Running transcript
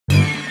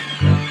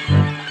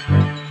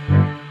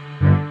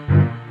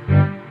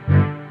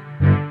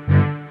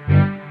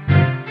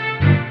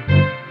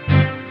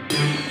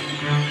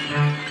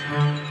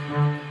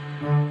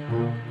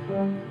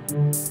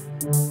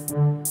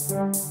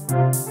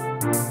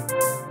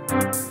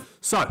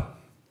So,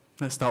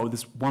 let's start with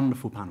this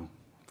wonderful panel.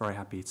 Very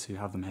happy to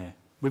have them here.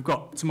 We've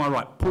got, to my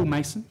right, Paul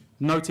Mason,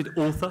 noted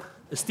author,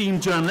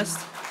 esteemed journalist,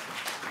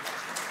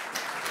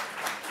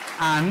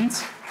 and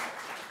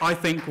I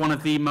think one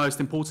of the most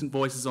important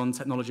voices on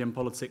technology and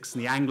politics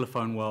in the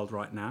Anglophone world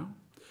right now.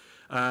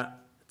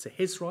 To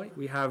his right,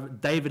 we have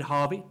David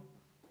Harvey.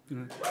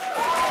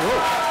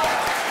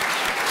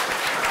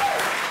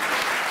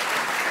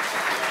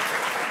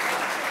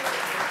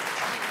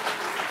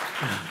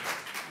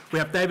 We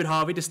have David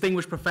Harvey,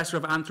 Distinguished Professor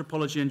of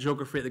Anthropology and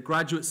Geography at the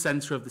Graduate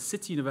Centre of the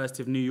City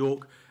University of New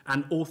York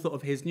and author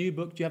of his new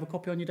book. Do you have a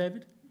copy on you,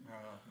 David? No.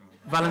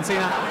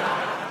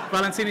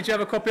 Valentina, do you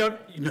have a copy on?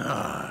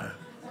 No.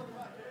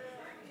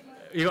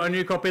 You got a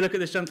new copy? Look at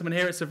this gentleman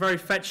here. It's a very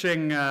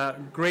fetching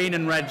green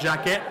and red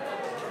jacket.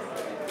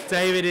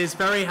 David is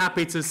very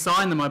happy to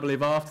sign them, I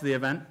believe, after the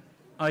event.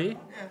 Are you?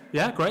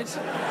 Yeah. Yeah, great.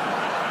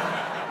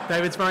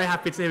 David's very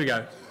happy to... Here we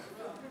go.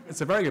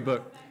 It's a very good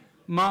book.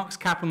 Marx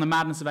Capital and the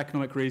Madness of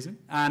Economic Reason.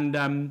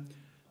 And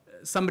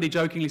somebody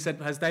jokingly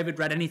said, has David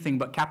read anything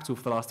but Capital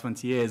for the last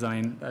 20 years? I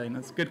mean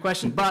that's a good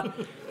question. But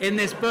in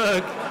this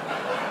book,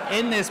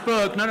 in this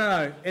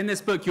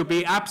book you'll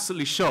be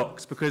absolutely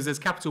shocked because there's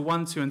Capital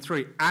 1, 2, and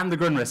 3, and the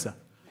Grundrisse.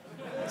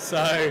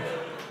 So,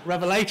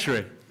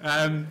 revelatory.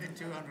 In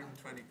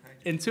 220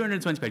 pages. In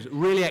 220 pages.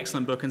 Really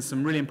excellent book and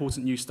some really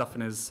important new stuff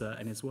in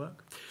his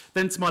work.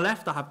 Then to my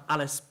left, I have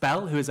Alice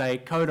Bell, who is a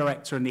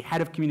co-director and the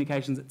head of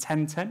communications at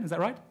 1010. Is that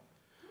right?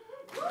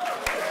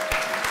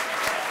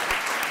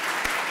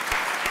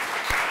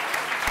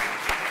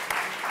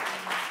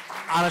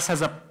 Alice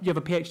you have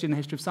a PhD in the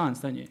history of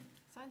science, don't you?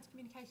 Science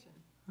communication.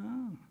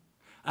 Oh.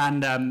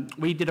 And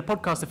we did a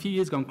podcast a few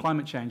years ago on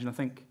climate change, and I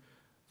think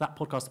that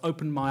podcast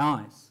opened my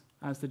eyes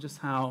as to just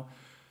how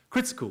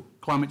critical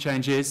climate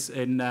change is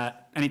in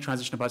any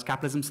transition to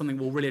post-capitalism, something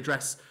we'll really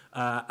address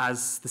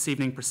as this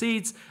evening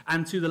proceeds.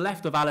 And to the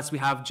left of Alice, we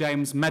have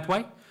James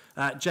Meadway.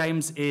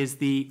 James is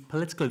the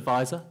political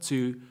advisor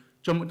to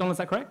John McDonnell, is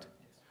that correct? Yes.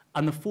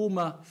 And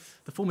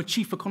the former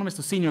chief economist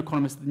or senior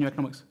economist at the New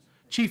Economics,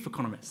 chief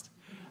economist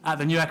at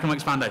the New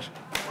Economics Foundation.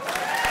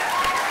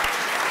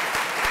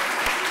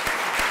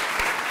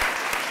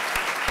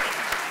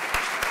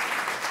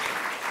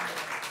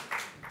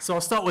 So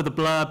I'll start with a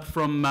blurb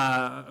from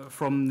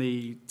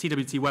the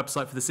TWT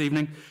website for this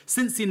evening.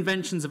 Since the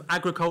inventions of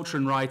agriculture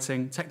and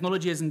writing,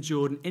 technology has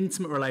endured an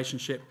intimate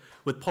relationship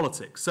with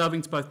politics,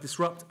 serving to both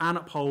disrupt and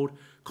uphold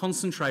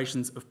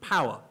concentrations of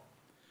power.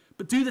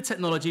 But do the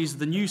technologies of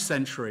the new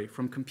century,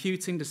 from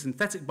computing to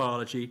synthetic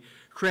biology,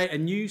 create a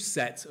new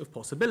set of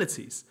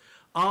possibilities?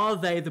 Are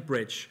they the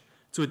bridge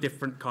to a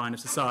different kind of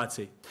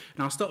society?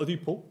 Now, I'll start with you,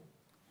 Paul.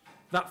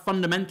 That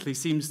fundamentally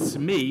seems to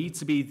me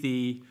to be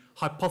the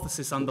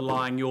hypothesis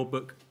underlying your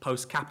book,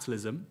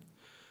 Post-Capitalism.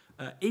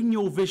 In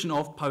your vision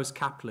of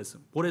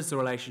post-capitalism, what is the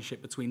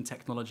relationship between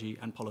technology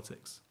and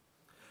politics?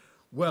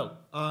 Well,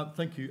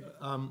 thank you.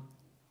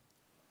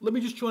 Let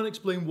me just try and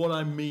explain what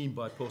I mean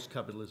by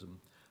post-capitalism.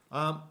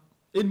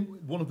 In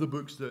one of the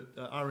books that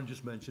Aaron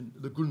just mentioned,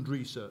 the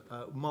Grundrisse,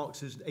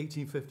 Marx's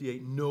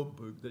 1858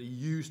 notebook that he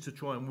used to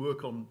try and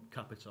work on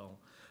Capital,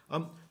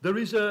 there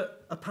is a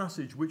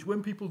passage which,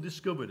 when people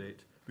discovered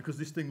it, because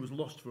this thing was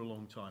lost for a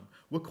long time,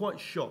 were quite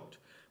shocked.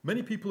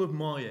 Many people of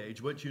my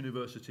age went to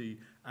university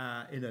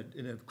in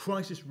a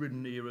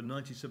crisis-ridden era,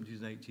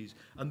 1970s and 80s,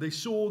 and they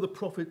saw the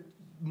profit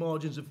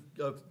margins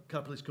of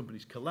capitalist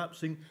companies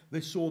collapsing. They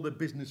saw the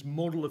business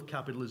model of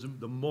capitalism,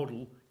 the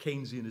model,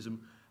 Keynesianism,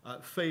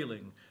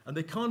 failing. And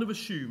they kind of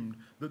assumed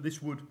that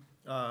this would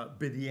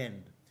be the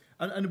end.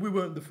 And we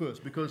weren't the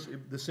first, because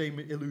the same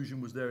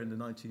illusion was there in the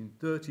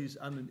 1930s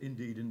and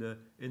indeed in the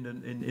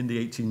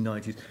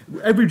 1890s.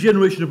 Every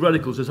generation of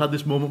radicals has had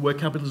this moment where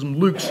capitalism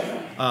looks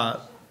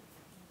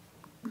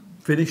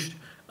finished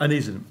and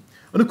isn't.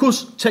 And of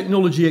course,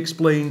 technology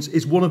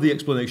is one of the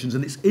explanations,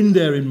 and it's in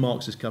there in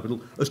Marx's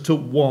Capital as to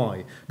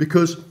why.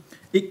 Because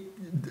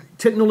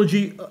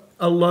technology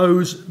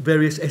allows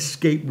various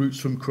escape routes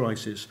from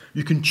crisis.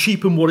 You can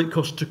cheapen what it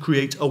costs to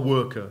create a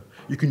worker.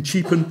 You can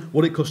cheapen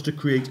what it costs to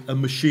create a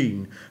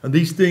machine. And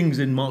these things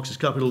in Marx's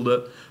Capital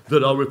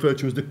that are referred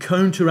to as the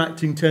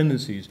counteracting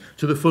tendencies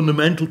to the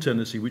fundamental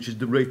tendency, which is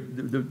the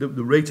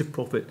rate of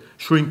profit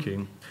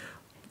shrinking,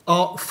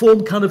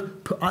 form kind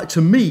of,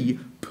 to me,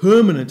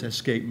 permanent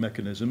escape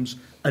mechanisms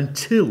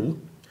until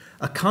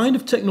a kind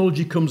of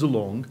technology comes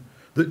along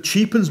that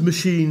cheapens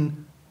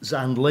machines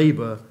and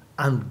labour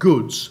and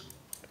goods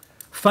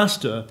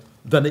faster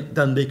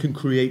than they can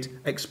create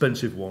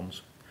expensive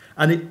ones.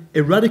 And it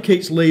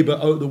eradicates labour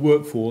out of the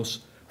workforce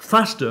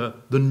faster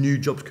than new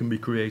jobs can be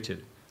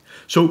created.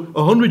 So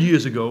 100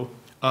 years ago,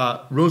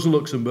 Rosa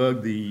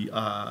Luxemburg, the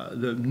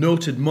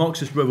noted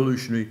Marxist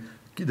revolutionary,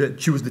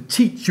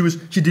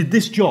 she did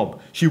this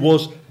job. She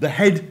was the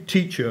head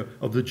teacher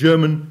of the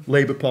German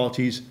Labour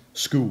Party's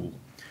school.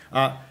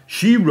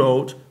 She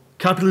wrote,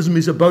 "Capitalism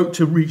is about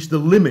to reach the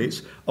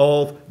limits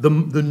of the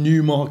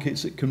new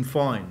markets it can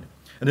find."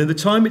 And in the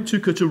time it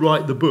took her to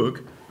write the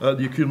book,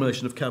 The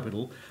Accumulation of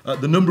Capital,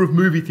 the number of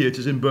movie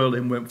theatres in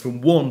Berlin went from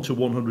 1 to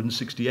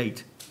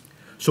 168.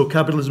 So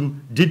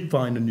capitalism did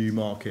find a new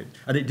market,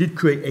 and it did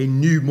create a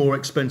new, more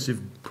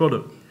expensive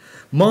product.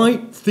 My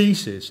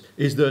thesis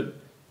is that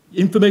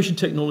information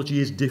technology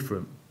is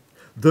different.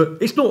 That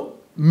it's not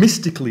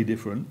mystically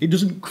different. It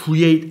doesn't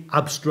create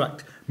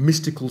abstract,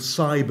 mystical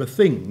cyber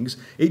things.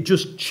 It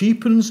just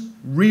cheapens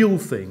real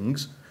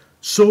things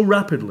so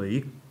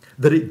rapidly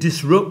that it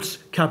disrupts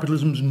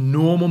capitalism's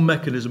normal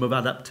mechanism of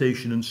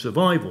adaptation and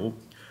survival.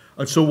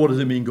 And so what does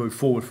it mean going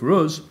forward for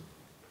us?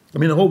 I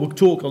mean, I hope we'll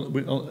talk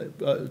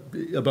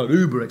about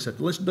Uber,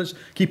 etc. Let's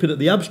keep it at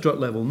the abstract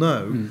level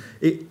now.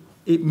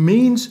 It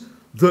means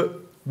that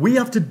we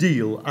have to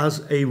deal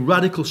as a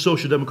radical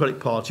social democratic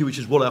party, which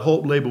is what I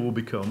hope Labour will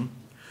become,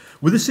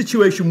 with a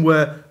situation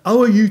where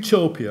our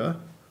utopia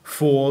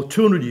for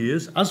 200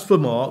 years, as for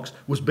Marx,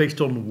 was based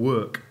on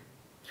work.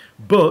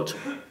 But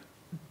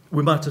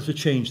we might have to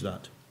change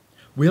that.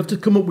 We have to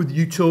come up with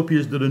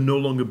utopias that are no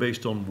longer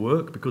based on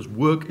work, because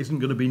work isn't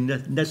going to be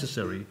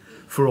necessary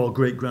for our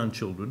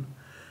great-grandchildren.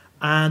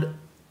 And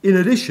in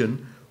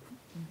addition,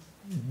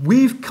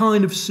 we've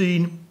kind of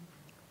seen,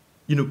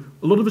 you know,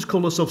 a lot of us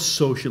call ourselves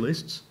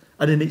socialists,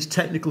 and in its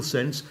technical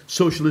sense,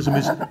 socialism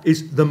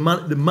is the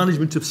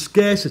management of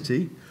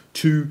scarcity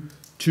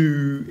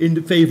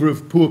in favour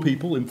of poor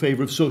people, in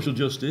favour of social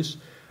justice.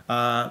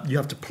 You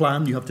have to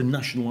plan, you have to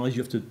nationalise,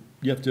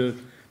 you have to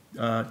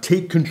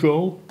take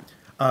control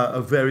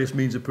of various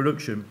means of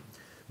production.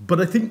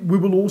 But I think we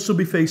will also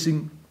be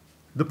facing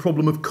the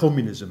problem of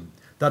communism.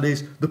 That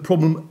is, the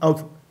problem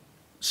of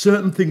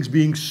certain things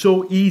being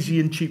so easy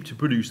and cheap to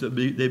produce that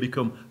they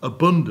become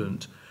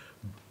abundant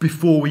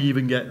before we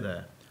even get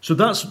there. So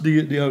that's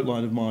the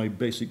outline of my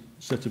basic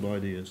set of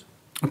ideas.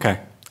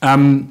 Okay.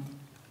 I'm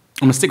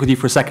going to stick with you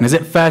for a second. Is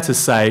it fair to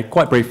say,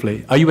 quite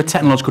briefly, are you a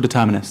technological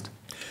determinist?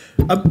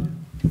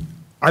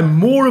 I'm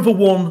more of a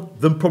one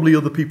than probably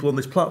other people on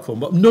this platform,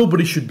 but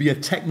nobody should be a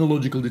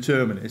technological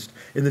determinist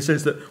in the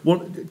sense that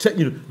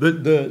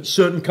the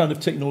certain kind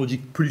of technology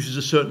produces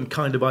a certain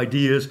kind of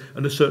ideas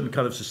and a certain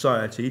kind of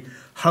society.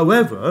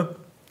 However,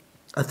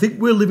 I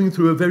think we're living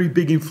through a very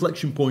big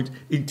inflection point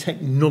in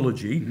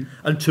technology,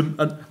 and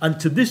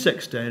to this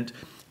extent,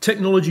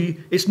 technology,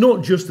 it's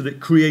not just that it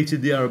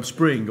created the Arab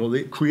Spring or that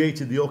it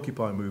created the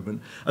Occupy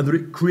movement and that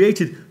it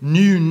created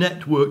new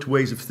networked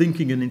ways of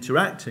thinking and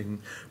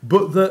interacting,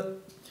 but that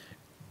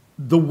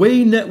the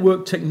way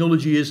network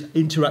technology is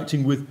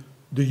interacting with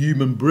the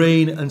human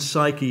brain and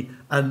psyche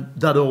and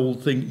that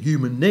old thing,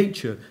 human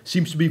nature,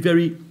 seems to be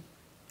very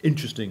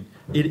interesting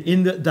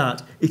in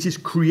that it is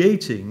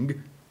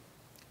creating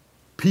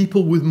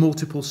people with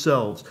multiple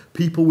selves,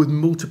 people with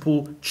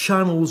multiple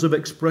channels of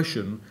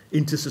expression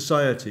into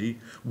society,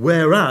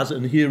 whereas,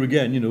 and here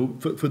again, you know,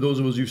 for those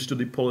of us who've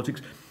studied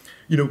politics,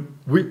 you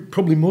know,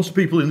 probably most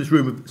people in this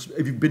room,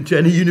 if you've been to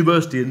any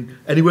university and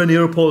anywhere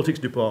near a politics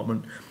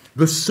department,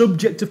 the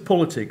subject of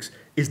politics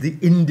is the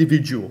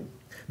individual,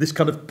 this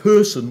kind of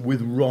person with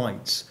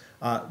rights,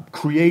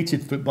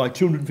 created by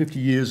 250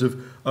 years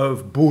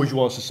of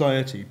bourgeois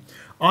society.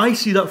 I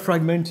see that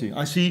fragmenting.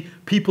 I see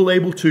people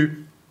able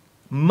to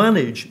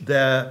manage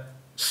their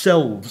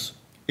selves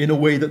in a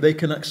way that they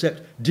can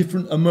accept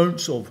different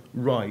amounts of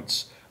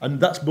rights. And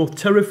that's both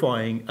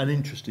terrifying and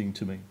interesting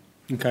to me.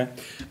 Okay.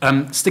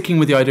 Sticking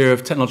with the idea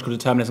of technological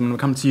determinism, I'm going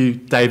to come to you,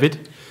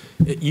 David.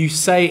 You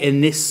say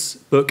in this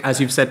book,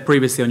 as you've said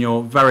previously on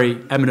your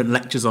very eminent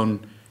lectures on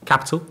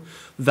Capital,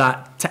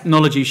 that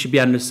technology should be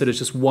understood as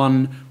just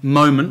one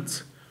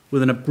moment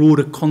within a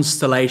broader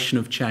constellation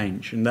of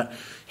change, and that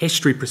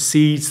history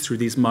proceeds through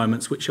these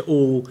moments which are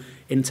all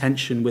in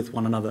tension with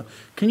one another.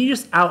 Can you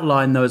just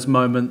outline those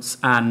moments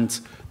and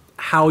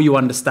how you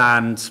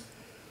understand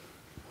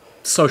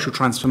social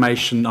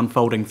transformation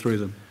unfolding through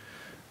them?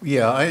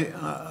 Yeah,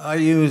 I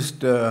used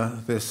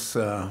this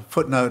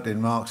footnote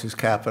in Marx's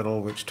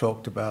Capital, which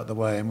talked about the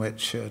way in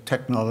which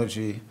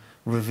technology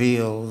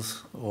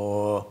reveals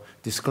or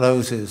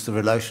discloses the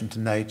relation to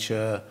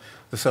nature,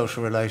 the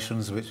social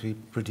relations which we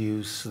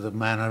produce, the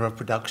manner of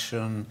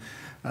production,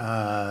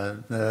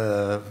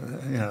 the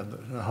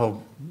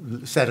whole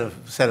set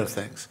of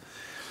things.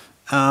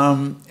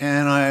 And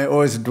I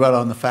always dwell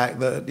on the fact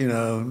that, you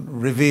know,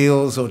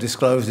 reveals or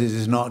discloses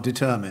is not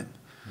determined.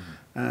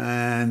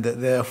 And that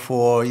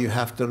therefore you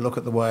have to look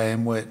at the way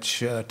in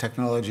which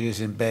technology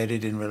is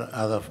embedded in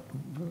other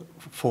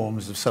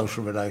forms of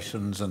social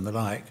relations and the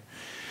like.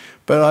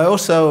 But I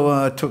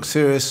also took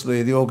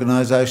seriously the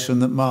organisation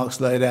that Marx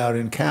laid out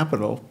in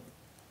Capital,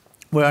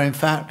 where in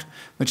fact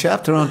the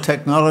chapter on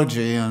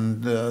technology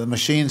and the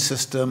machine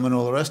system and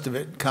all the rest of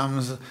it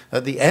comes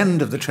at the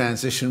end of the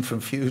transition from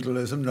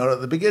feudalism, not at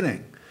the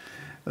beginning.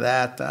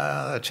 That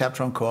a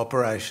chapter on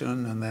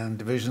cooperation and then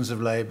divisions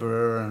of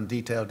labour and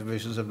detailed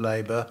divisions of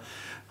labour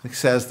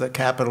says that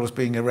capital is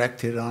being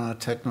erected on a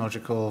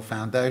technological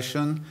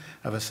foundation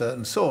of a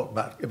certain sort,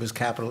 but it was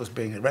capital was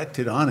being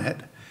erected on it.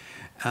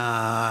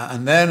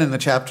 And then in the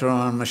chapter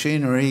on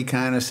machinery, he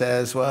kind of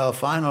says, well,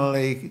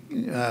 finally,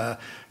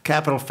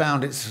 capital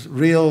found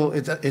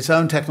its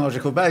own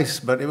technological base,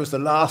 but it was the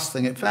last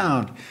thing it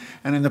found.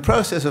 And in the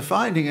process of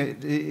finding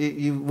it,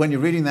 when you're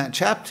reading that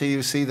chapter,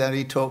 you see that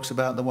he talks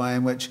about the way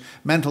in which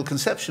mental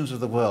conceptions of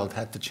the world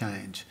had to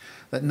change.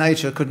 That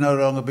nature could no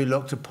longer be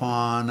looked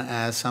upon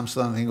as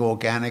something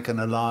organic and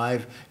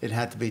alive. It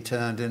had to be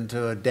turned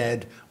into a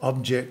dead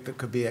object that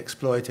could be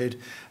exploited.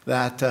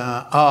 That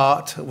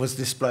art was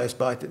displaced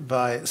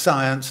by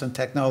science and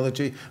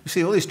technology. We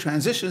see all these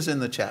transitions in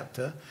the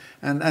chapter,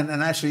 and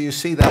actually you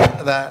see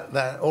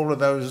that all of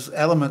those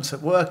elements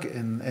at work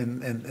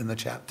in the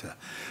chapter.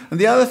 And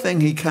the other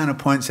thing he kind of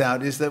points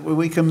out is that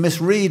we can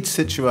misread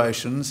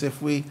situations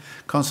if we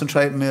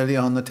concentrate merely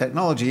on the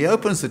technology. He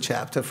opens the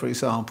chapter, for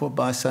example,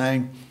 by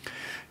saying,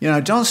 you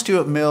know, John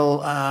Stuart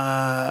Mill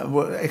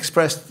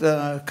expressed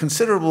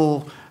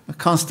considerable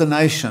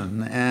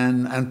consternation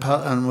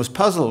and was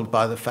puzzled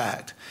by the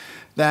fact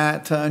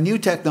that new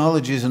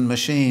technologies and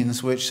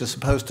machines which are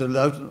supposed to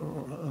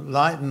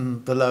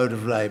lighten the load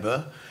of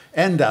labour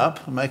end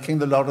up making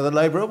the lot of the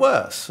labourer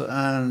worse.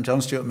 And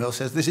John Stuart Mill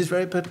says this is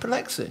very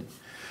perplexing.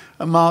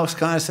 And Marx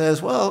kind of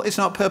says, well, it's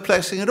not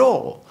perplexing at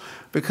all,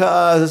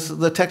 because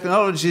the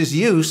technology's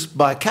use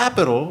by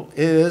capital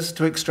is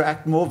to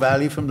extract more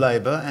value from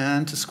labour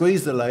and to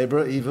squeeze the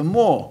labourer even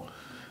more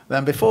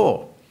than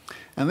before.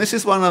 And this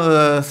is one of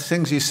the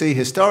things you see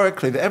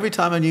historically, that every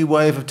time a new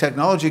wave of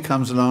technology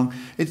comes along,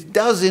 it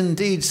does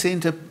indeed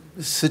seem to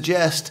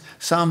suggest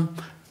some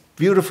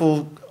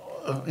beautiful,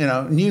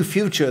 new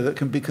future that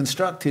can be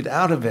constructed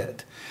out of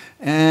it.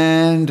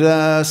 And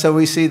so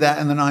we see that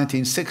in the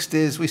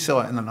 1960s, we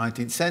saw it in the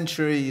 19th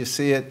century, you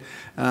see it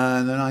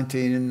in the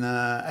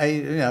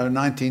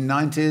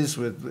 1990s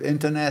with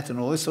internet and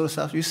all this sort of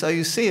stuff. You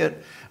see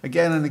it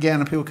again and again,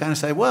 and people kind of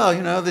say, well,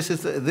 you know, this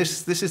is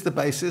the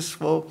basis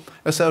for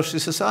a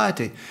socialist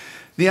society.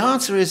 The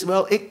answer is,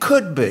 well, it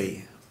could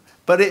be,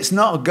 but it's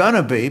not going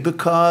to be,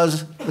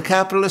 because the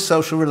capitalist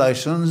social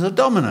relations are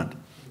dominant.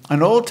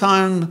 And all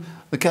time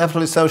the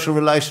capitalist social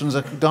relations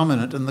are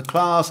dominant and the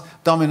class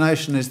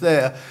domination is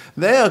there,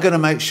 they are going to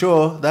make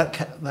sure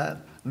that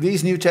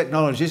these new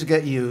technologies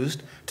get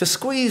used to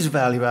squeeze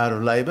value out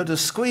of labour, to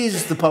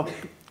squeeze the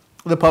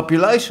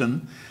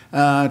population,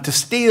 to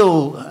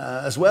steal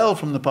as well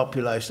from the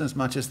population as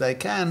much as they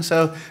can.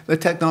 So the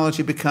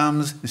technology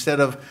becomes, instead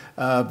of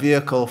a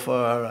vehicle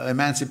for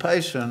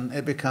emancipation,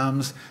 it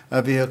becomes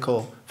a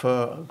vehicle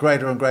for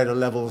greater and greater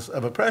levels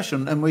of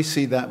oppression. And we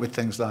see that with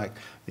things like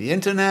the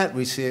internet.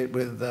 We see it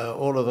with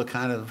all of the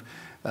kind of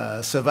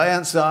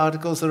surveillance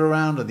articles that are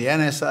around, and the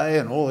NSA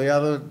and all the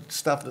other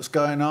stuff that's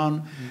going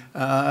on.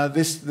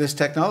 This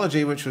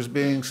technology, which was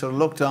being sort of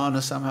looked on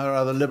as somehow or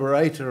other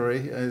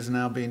liberatory, is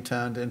now being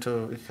turned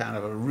into kind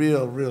of a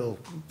real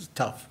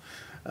tough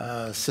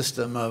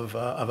system of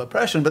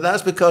oppression. But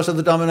that's because of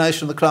the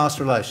domination of the class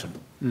relation.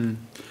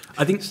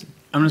 I think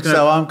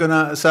So I'm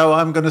gonna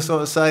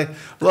sort of say,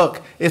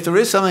 look, if there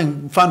is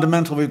something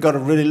fundamental we've got to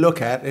really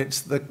look at,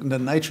 it's the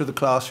nature of the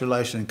class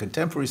relation in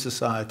contemporary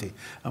society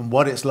and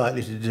what it's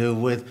likely to do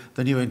with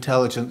the new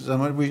intelligence.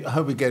 And I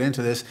hope we get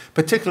into this,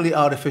 particularly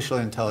artificial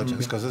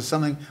intelligence, because there's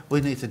something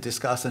we need to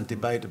discuss and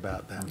debate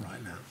about that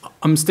right now.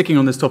 I'm sticking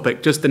on this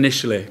topic just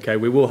initially, okay?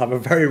 We will have a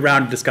very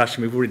round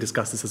discussion. We've already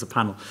discussed this as a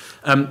panel.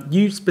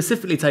 You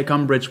specifically take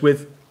umbrage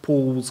with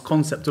Paul's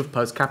concept of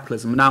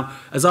post-capitalism. Now,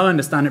 as I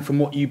understand it from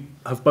what you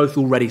have both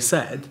already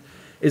said,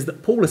 is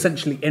that Paul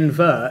essentially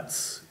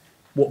inverts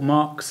what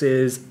Marx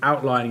is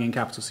outlining in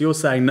Capital. So you're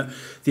saying that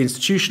the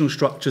institutional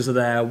structures are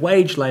there,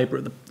 wage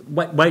labour,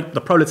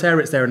 the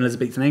proletariat's there in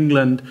Elizabethan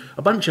England,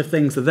 a bunch of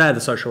things are there,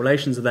 the social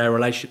relations are there,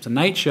 relationship to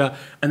nature,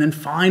 and then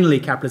finally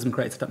capitalism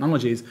creates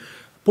technologies.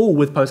 Paul,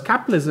 with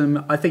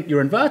post-capitalism, I think you're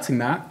inverting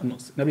that.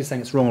 Nobody's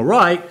saying it's wrong or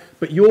right,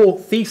 but your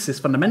thesis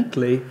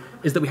fundamentally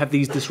is that we have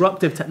these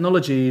disruptive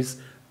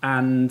technologies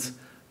and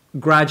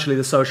gradually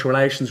the social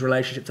relations,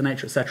 relationship to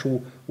nature,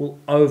 etc., will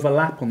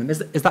overlap on them.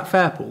 Is that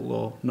fair, Paul,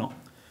 or not?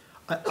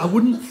 I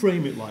wouldn't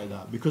frame it like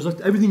that, because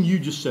everything you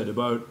just said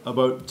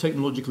about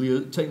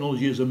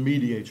technology as a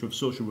mediator of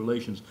social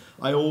relations,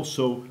 I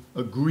also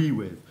agree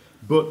with.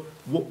 But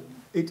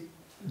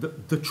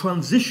the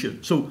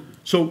transition, so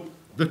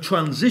the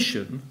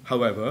transition,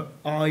 however,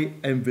 I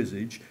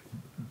envisage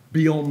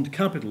beyond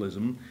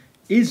capitalism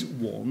is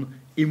one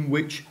in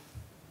which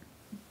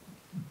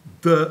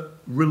the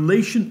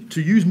relation,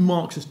 to use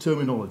Marx's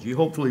terminology,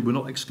 hopefully we're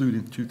not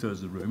excluding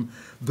two-thirds of the room,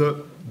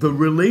 the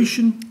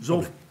relations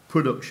of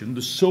production,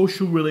 the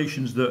social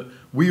relations that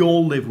we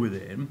all live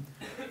within,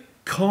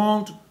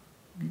 can't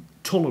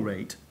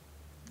tolerate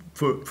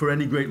for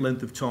any great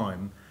length of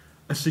time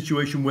a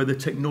situation where the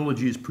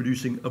technology is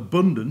producing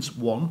abundance,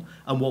 one,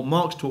 and what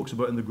Marx talks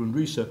about in the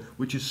Grundrisse,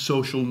 which is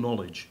social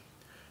knowledge.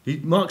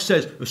 Marx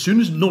says, as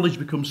soon as knowledge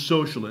becomes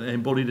social and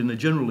embodied in the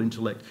general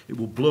intellect, it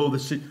will blow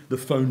the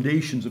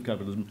foundations of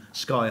capitalism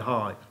sky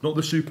high. Not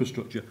the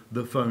superstructure,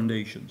 the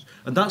foundations.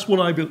 And that's what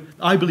I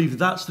believe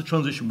that's the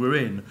transition we're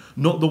in,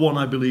 not the one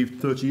I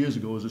believed 30 years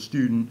ago as a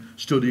student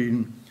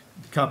studying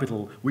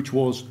capital, which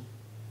was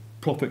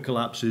profit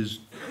collapses,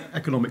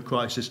 economic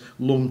crisis,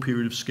 long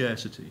period of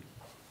scarcity.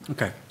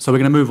 Okay, so we're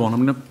going to move on.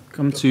 I'm going to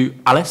come to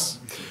Alice.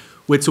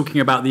 We're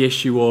talking about the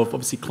issue of,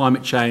 obviously,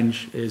 climate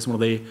change is one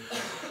of the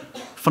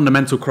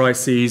fundamental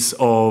crises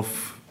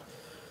of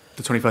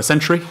the 21st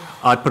century.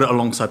 I'd put it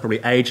alongside probably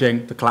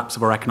ageing, the collapse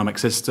of our economic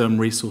system,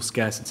 resource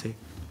scarcity.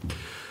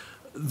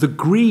 The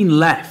Green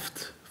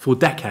Left, for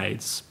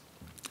decades,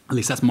 at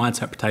least that's my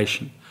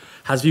interpretation,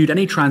 has viewed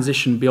any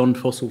transition beyond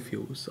fossil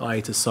fuels,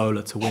 i.e. to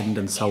solar, to wind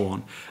and so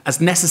on, as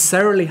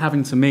necessarily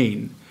having to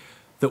mean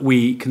that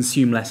we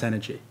consume less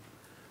energy.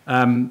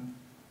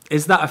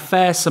 Is that a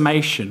fair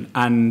summation,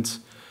 and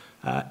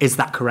is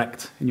that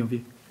correct in your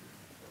view?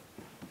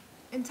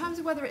 In terms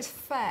of whether it's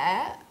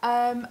fair,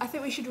 I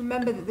think we should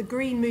remember that the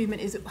green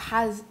movement is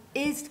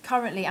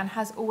currently and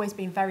has always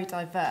been very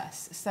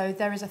diverse. So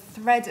there is a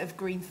thread of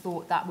green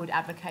thought that would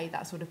advocate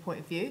that sort of point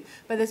of view,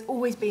 but there's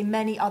always been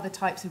many other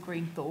types of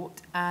green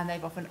thought, and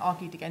they've often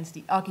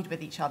argued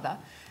with each other,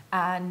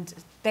 and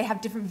they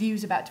have different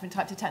views about different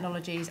types of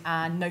technologies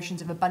and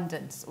notions of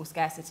abundance or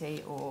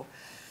scarcity or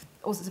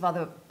all sorts of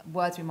other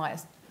words we might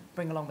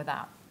bring along with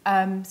that.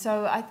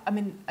 So I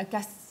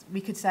guess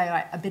we could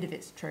say a bit of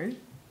it's true.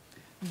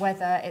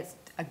 Whether it's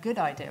a good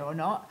idea or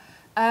not.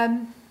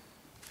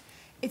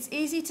 It's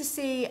easy to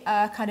see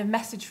a kind of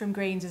message from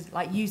Greens as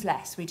like, use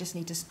less, we just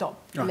need to stop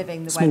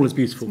living the way... Small is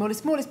beautiful.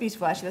 Small is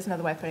beautiful, actually, that's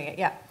another way of putting it,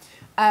 yeah.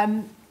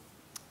 And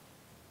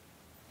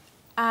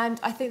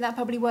I think that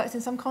probably works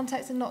in some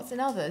contexts and not in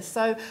others.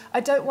 So I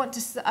don't want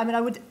to...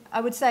 I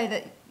would say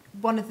that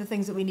one of the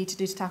things that we need to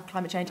do to tackle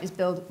climate change is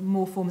build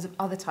more forms of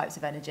other types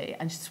of energy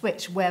and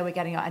switch where we're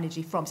getting our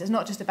energy from. So it's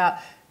not just about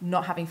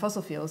not having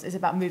fossil fuels, it's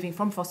about moving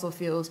from fossil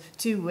fuels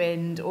to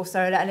wind or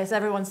solar. And has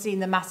everyone seen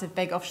the massive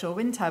big offshore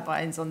wind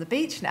turbines on the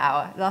beach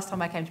now? Last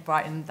time I came to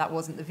Brighton, that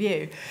wasn't the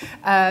view.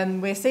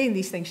 We're seeing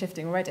these things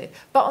shifting already.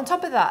 But on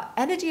top of that,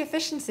 energy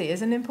efficiency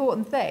is an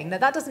important thing. Now,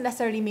 that doesn't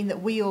necessarily mean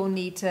that we all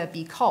need to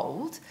be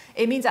cold.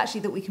 It means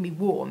actually that we can be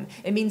warm.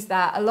 It means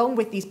that along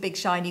with these big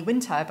shiny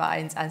wind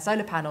turbines and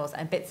solar panels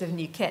and bits of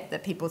new kit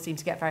that people seem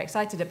to get very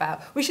excited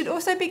about, we should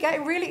also be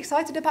getting really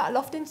excited about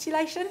loft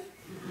insulation.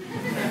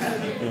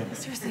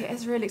 Seriously,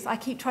 it's really. I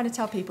keep trying to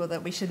tell people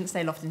that we shouldn't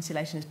say loft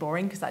insulation is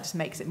boring because that just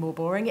makes it more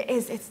boring. It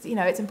is. It's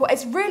important.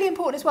 It's really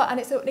important as well, and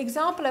it's an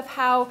example of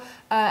how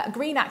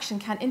green action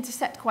can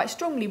intersect quite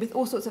strongly with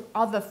all sorts of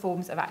other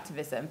forms of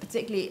activism,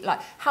 particularly like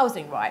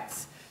housing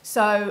rights.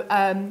 So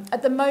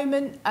at the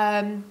moment.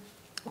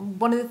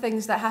 One of the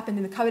things that happened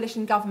in the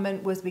coalition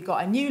government was we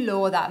got a new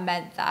law that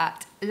meant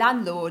that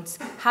landlords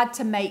had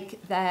to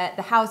make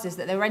the houses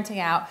that they were renting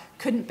out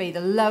couldn't be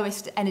the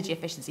lowest energy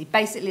efficiency.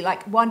 Basically,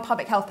 like one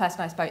public health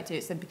person I spoke to,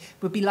 it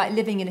would be like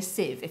living in a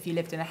sieve if you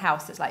lived in a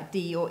house that's like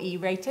D or E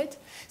rated.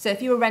 So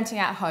if you were renting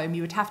out a home,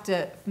 you would have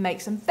to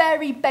make some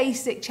very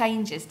basic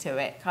changes to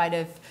it, kind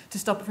of to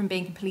stop it from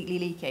being completely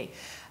leaky,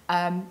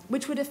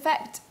 which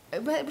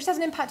has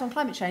an impact on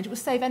climate change. It will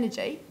save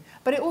energy.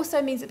 But it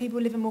also means that people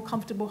live in more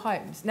comfortable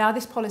homes. Now,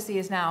 this policy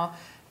has now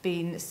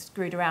been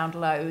screwed around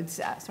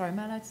loads. Sorry, am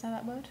I allowed to say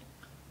that word?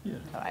 Yeah.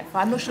 All right,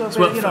 I'm not sure.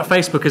 Well,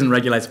 Facebook isn't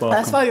regulated by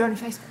That's why you're on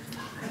Facebook.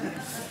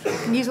 You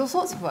can use all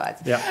sorts of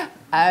words. Yeah.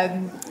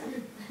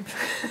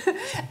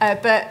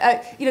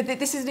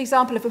 This is an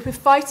example of if we're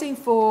fighting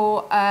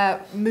for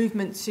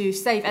movement to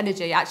save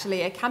energy,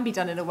 actually it can be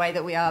done in a way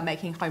that we are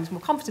making homes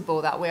more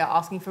comfortable, that we are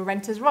asking for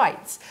renters'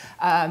 rights,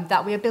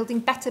 that we are building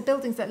better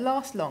buildings that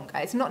last longer.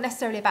 It's not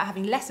necessarily about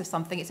having less of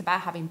something, it's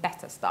about having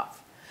better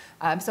stuff.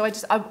 So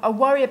I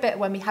worry a bit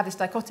when we have this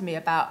dichotomy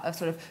about a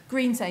sort of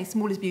green saying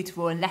small is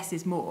beautiful and less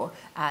is more,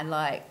 and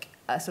like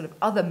a sort of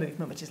other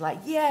movement which is like,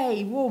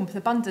 yay, warmth,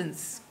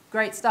 abundance,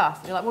 great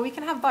stuff. You're like, well, we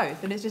can have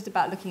both, and it's just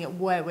about looking at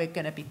where we're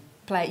going to be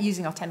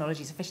using our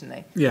technologies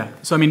efficiently. Yeah.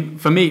 So, I mean,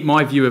 for me,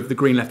 my view of the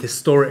Green Left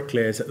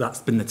historically is that that's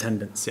been the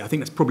tendency. I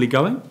think that's probably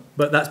going,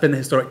 but that's been the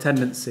historic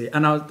tendency.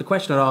 And the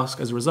question I'd ask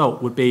as a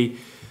result would be,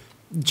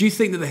 do you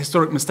think that the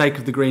historic mistake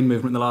of the Green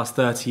movement in the last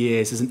 30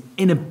 years is an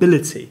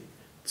inability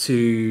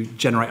to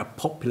generate a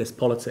populist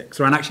politics,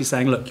 around actually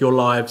saying, look, your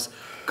lives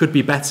could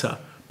be better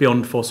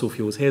beyond fossil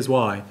fuels, here's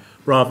why,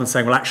 rather than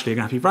saying, well, actually, you're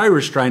going to have to be very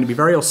restrained, be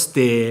very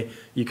austere,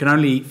 you can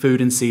only eat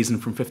food in season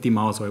from 50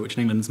 miles away, which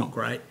in England's not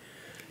great.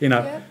 You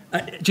know,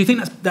 do you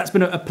think that's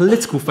been a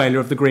political failure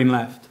of the Green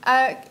Left?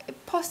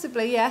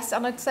 Possibly, yes.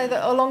 And I'd say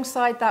that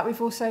alongside that,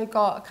 we've also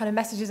got kind of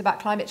messages about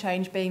climate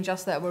change being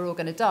just that we're all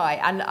going to die.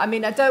 And I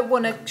mean, I don't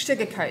want to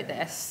sugarcoat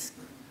this.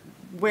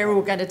 We're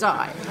all going to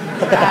die.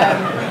 But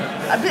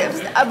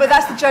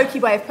that's the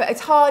jokey way of putting it.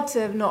 It's hard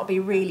to not be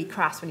really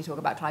crass when you talk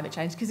about climate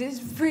change because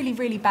it's really,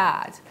 really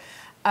bad.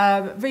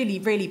 Really,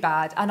 really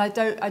bad. And I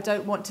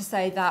don't want to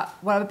say that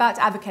what I'm about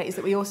to advocate is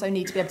that we also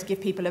need to be able to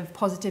give people a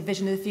positive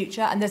vision of the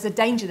future. And there's a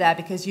danger there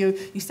because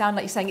you sound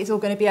like you're saying it's all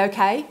going to be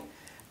okay.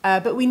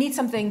 But we need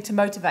something to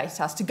motivate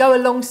us, to go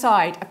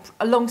alongside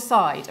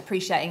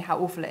appreciating how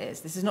awful it is.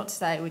 This is not to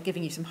say we're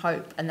giving you some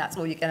hope and that's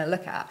all you're going to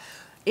look at.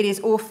 it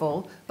is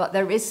awful, but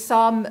there is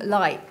some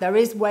light. There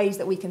is ways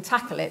that we can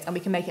tackle it and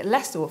we can make it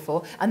less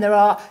awful. And there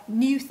are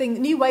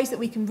new ways that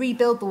we can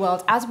rebuild the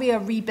world as we are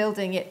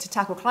rebuilding it to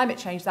tackle climate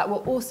change that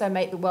will also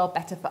make the world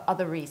better for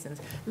other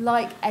reasons,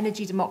 like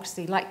energy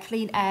democracy, like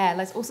clean air,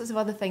 like all sorts of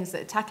other things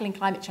that tackling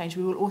climate change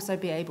we will also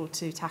be able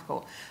to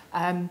tackle.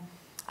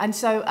 And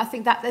so I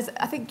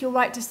think you're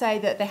right to say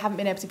that they haven't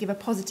been able to give a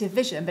positive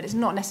vision, but it's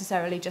not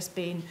necessarily just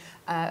been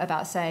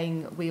about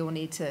saying we all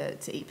need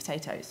to eat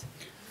potatoes.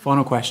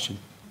 Final question.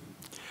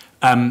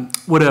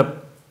 Would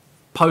a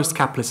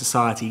post-capitalist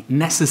society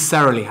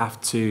necessarily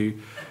have to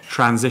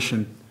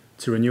transition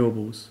to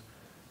renewables?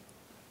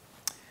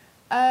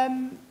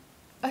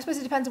 I suppose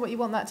it depends on what you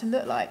want that to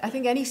look like. I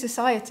think any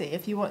society,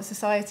 if you want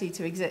society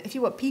to exist, if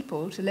you want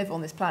people to live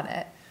on this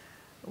planet,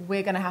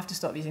 we're going to have to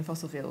stop using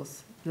fossil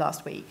fuels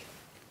last week.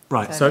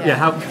 Right, so yeah,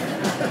 how...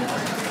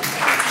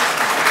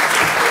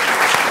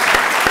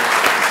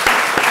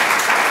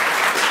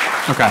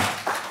 Okay.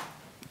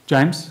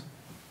 James,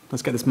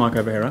 let's get this mic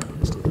over here, right?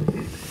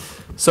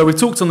 So we've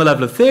talked on the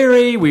level of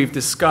theory, we've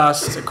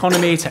discussed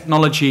economy,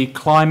 technology,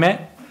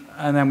 climate,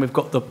 and then we've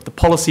got the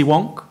policy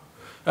wonk.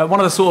 One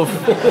of the sort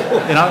of,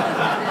 you know...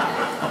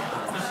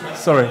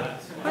 Sorry.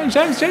 Hey,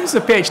 James is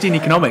a PhD in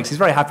economics. He's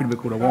very happy to be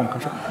called a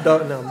wonk. No,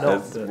 I'm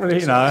not.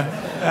 You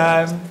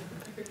know...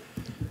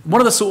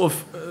 one of the sort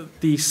of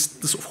the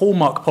sort of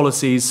hallmark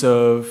policies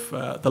of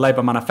the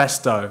Labour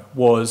manifesto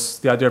was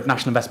the idea of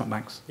national investment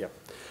banks. Yeah.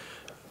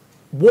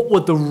 What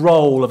would the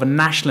role of a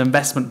national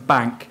investment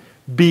bank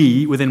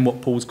be within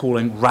what Paul's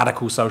calling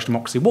radical social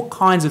democracy? What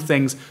kinds of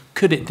things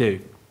could it do?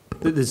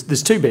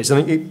 There's two bits. I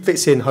think it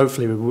fits in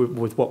hopefully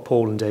with what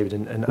Paul and David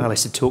and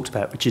Alice had talked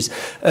about, which is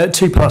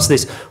two parts of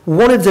this.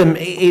 One of them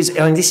is,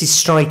 I mean, this is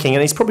striking,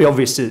 and it's probably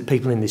obvious to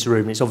people in this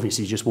room. It's obvious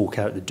you just walk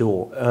out the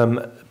door,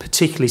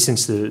 particularly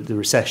since the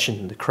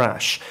recession, the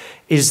crash,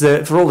 is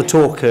that for all the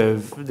talk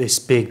of this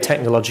big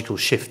technological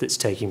shift that's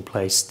taking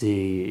place,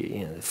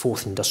 the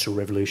fourth industrial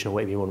revolution, or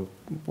whatever you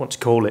want to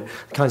call it,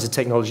 the kinds of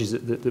technologies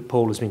that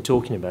Paul has been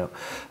talking about,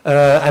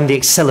 and the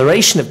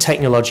acceleration of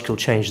technological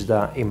change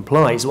that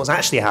implies, what's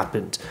actually happened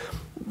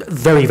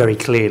very, very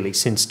clearly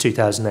since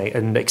 2008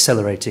 and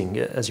accelerating,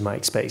 as you might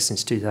expect,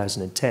 since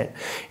 2010,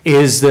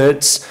 is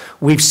that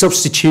we've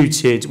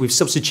substituted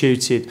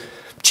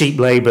cheap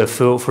labour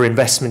for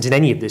investment in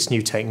any of this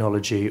new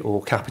technology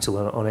or capital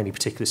on any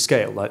particular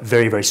scale, like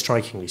very, very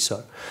strikingly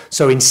so.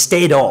 So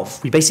instead of,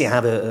 we basically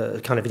have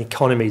a kind of an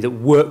economy that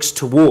works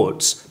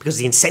towards, because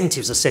the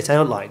incentives are set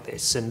out like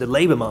this, and the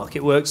labour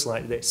market works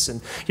like this,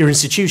 and your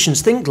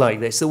institutions think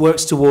like this, that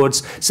works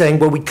towards saying,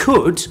 well, we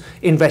could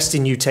invest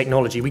in new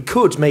technology, we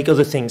could make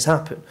other things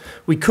happen.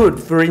 We could,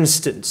 for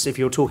instance, if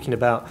you're talking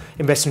about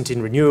investment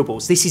in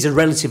renewables, this is a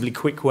relatively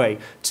quick way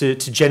to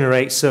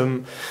generate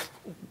some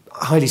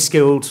highly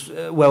skilled,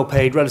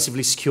 well-paid,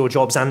 relatively secure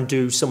jobs and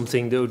do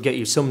something that would get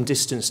you some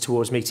distance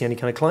towards meeting any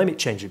kind of climate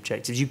change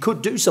objectives. You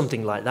could do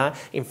something like that.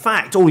 In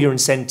fact, all your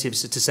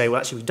incentives are to say, well,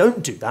 actually, we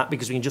don't do that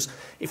because we can just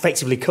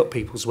effectively cut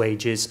people's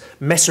wages,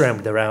 mess around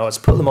with their hours,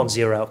 put them on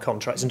zero-hour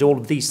contracts and do all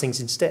of these things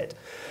instead.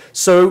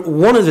 So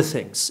one of the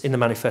things in the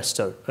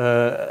manifesto,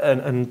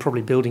 and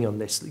probably building on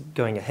this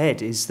going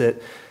ahead, is that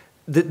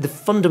the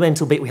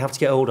fundamental bit we have to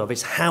get hold of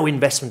is how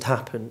investment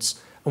happens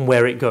and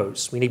where it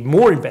goes. We need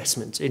more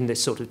investment in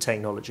this sort of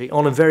technology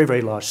on a very,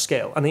 very large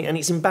scale. And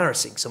it's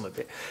embarrassing, some of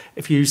it.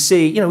 If you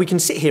see, we can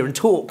sit here and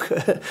talk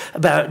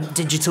about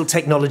digital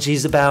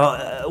technologies,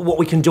 about what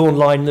we can do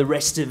online and the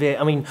rest of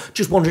it. I mean,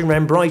 just wandering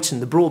around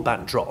Brighton, the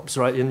broadband drops,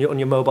 right, on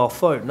your mobile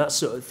phone, that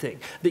sort of thing,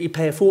 that you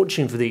pay a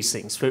fortune for these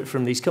things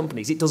from these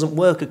companies. It doesn't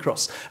work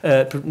across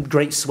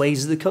great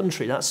swathes of the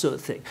country, that sort of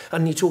thing.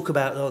 And you talk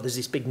about, there's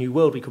this big new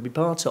world we could be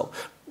part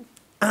of.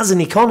 As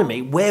an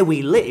economy, where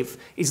we live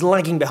is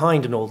lagging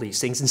behind in all these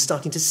things and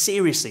starting to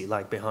seriously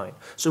lag behind.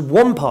 So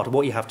one part of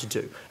what you have to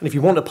do, and if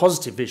you want a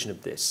positive vision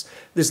of this,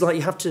 there's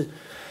you have to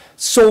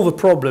solve a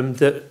problem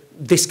that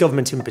this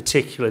government in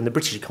particular, and the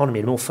British economy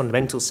in a more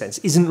fundamental sense,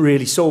 isn't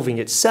really solving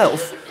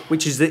itself,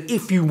 which is that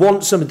if you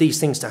want some of these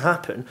things to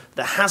happen,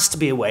 there has to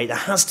be a way, there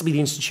has to be the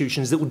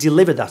institutions that will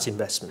deliver that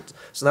investment.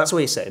 So that's why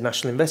you say a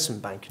national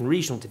investment bank and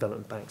regional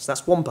development banks.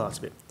 That's one part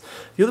of it.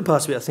 The other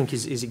part of it, I think,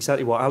 is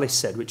exactly what Alice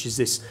said, which is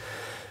this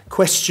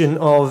question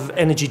of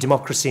energy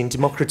democracy and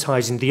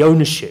democratising the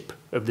ownership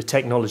of the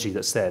technology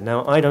that's there.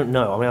 Now, I don't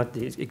know. I mean, I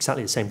did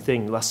exactly the same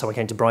thing. Last time I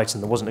came to Brighton,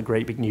 there wasn't a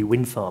great big new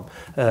wind farm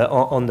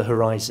on the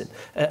horizon.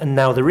 And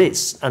now there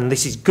is. And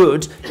this is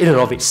good in and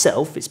of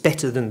itself. It's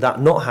better than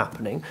that not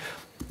happening.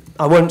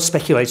 I won't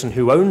speculate on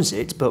who owns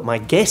it, but my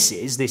guess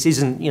is this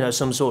isn't,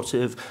 some sort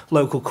of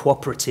local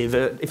cooperative.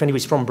 If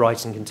anybody's from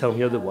Brighton can tell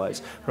me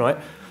otherwise, right?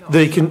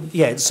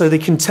 So they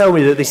can tell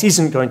me that this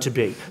isn't going to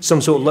be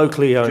some sort of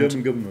locally owned...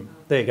 German government.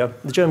 There you go,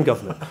 the German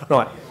government.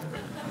 Right.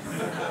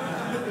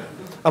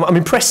 I'm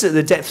impressed at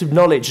the depth of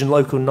knowledge and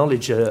local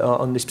knowledge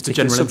on this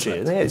particular subject.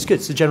 Intellect. Yeah, it's good.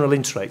 It's the general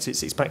intellect.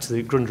 It's back to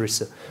the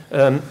Grundrisse.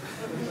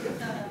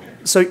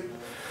 So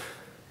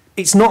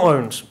it's not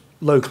owned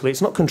locally,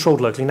 it's not controlled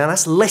locally. Now,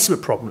 that's less of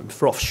a problem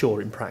for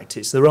offshore in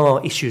practice. There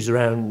are issues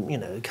around, you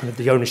know, kind of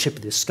the ownership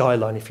of the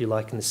skyline, if you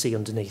like, and the sea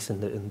underneath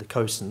and the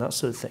coast and that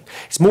sort of thing.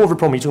 It's more of a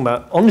problem you're talking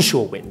about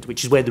onshore wind,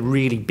 which is where the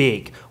really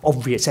big,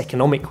 obvious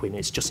economic win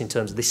is, just in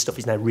terms of this stuff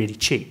is now really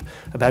cheap,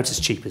 about as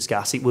cheap as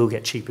gas. It will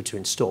get cheaper to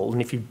install.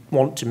 And if you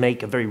want to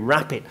make a very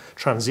rapid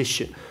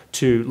transition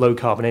to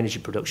low-carbon energy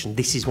production,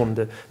 this is one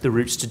of the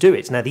routes to do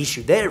it. Now, the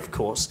issue there, of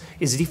course,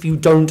 is that if you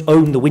don't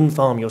own the wind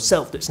farm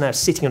yourself that's now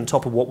sitting on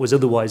top of what was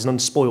otherwise an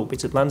unspoiled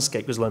bit of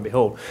landscape, because lo and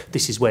behold,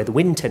 this is where the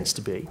wind tends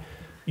to be,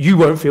 you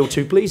won't feel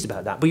too pleased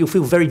about that. But you'll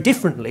feel very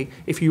differently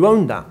if you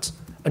own that,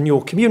 and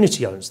your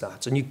community owns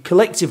that, and you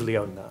collectively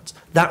own that.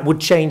 That would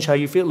change how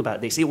you feel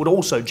about this. It would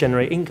also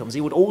generate incomes.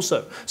 It would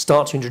also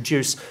start to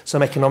introduce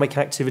some economic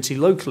activity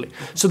locally.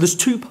 So there's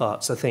two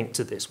parts, I think,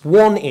 to this.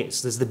 One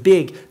is there's the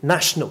big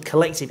national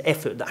collective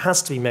effort that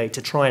has to be made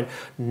to try and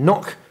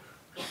knock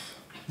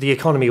the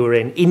economy we're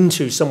in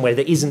into somewhere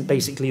that isn't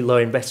basically low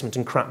investment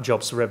and crap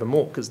jobs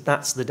forevermore, because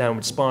that's the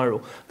downward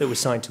spiral that we're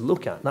starting to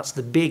look at. That's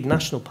the big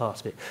national part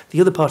of it.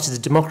 The other part is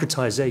the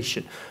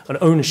democratisation and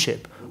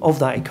ownership of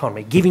that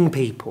economy, giving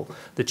people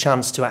the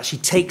chance to actually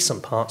take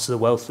some parts of the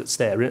wealth that's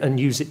there and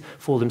use it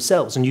for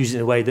themselves, and use it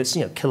in a way that's,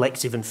 you know,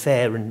 collective and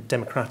fair and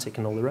democratic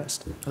and all the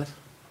rest.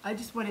 I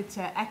just wanted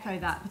to echo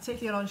that,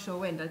 particularly on onshore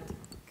wind. I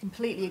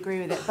completely agree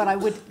with it, but I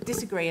would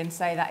disagree and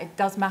say that it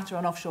does matter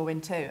on offshore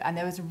wind too. And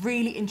there was a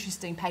really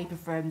interesting paper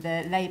from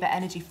the Labour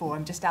Energy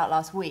Forum just out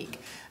last week.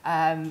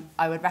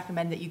 I would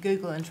recommend that you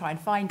Google and try and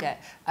find it,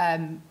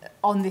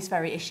 on this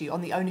very issue,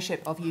 on the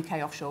ownership of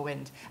UK offshore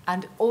wind.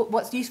 And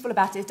what's useful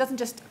about it doesn't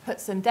just put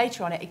some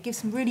data on it, it gives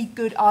some really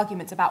good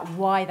arguments about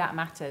why that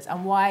matters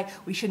and why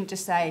we shouldn't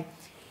just say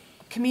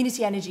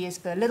community energy is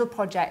for little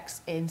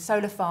projects in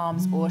solar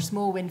farms or a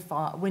small wind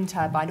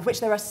turbine, of which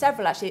there are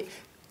several actually.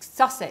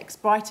 Sussex,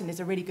 Brighton is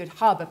a really good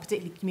hub,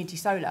 particularly community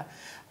solar.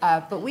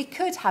 But we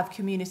could have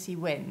community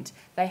wind,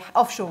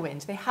 offshore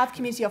wind. They have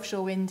community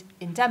offshore wind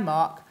in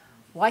Denmark.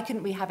 Why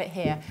couldn't we have it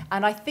here?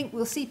 And I think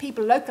we'll see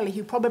people locally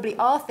who probably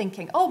are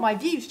thinking, oh, my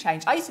view's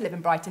changed. I used to live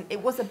in Brighton.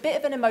 It was a bit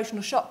of an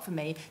emotional shock for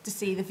me to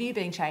see the view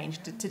being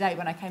changed today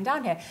when I came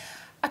down here.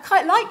 I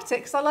quite liked it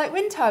because I like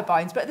wind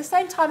turbines. But at the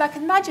same time, I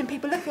can imagine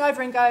people looking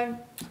over and going,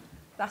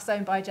 that's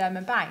owned by a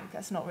German bank.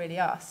 That's not really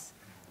us.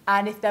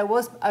 And if there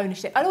was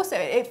ownership, and also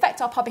it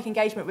affects our public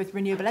engagement with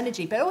renewable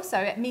energy, but also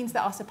it means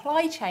that our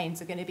supply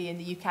chains are going to be in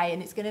the UK,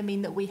 and it's going to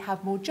mean that we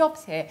have more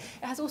jobs here.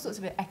 It has all sorts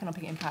of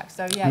economic impacts.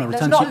 So yeah,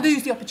 let's not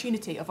lose the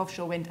opportunity of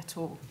offshore wind at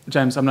all.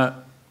 James,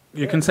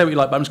 you can say what you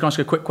like, but I'm just going to ask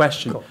you a quick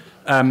question.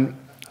 Cool.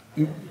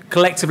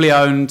 Collectively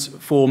owned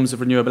forms of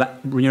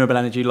renewable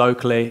energy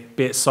locally,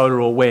 be it solar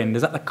or wind,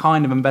 is that the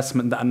kind of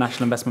investment that a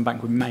national investment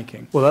bank would be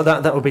making? Well,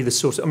 that would be the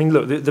sort of... I mean,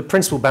 look, the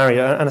principal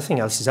barrier, and I think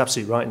Alice is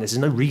absolutely right in this,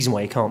 there's no reason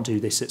why you can't do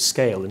this at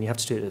scale, and you have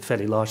to do it at a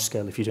fairly large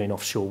scale if you're doing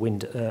offshore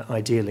wind,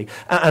 ideally.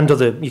 And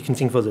you can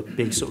think of other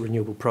big sort of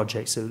renewable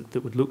projects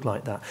that would look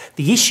like that.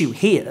 The issue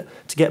here,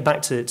 to get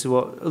back to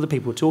what other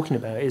people were talking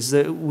about, is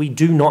that we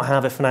do not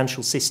have a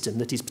financial system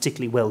that is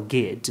particularly well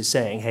geared to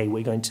saying, hey,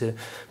 we're going to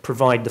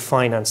provide the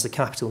finance, the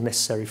capital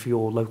necessary for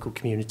your local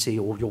community,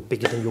 or your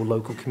bigger than your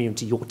local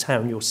community, your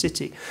town, your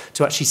city,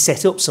 to actually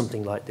set up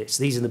something like this.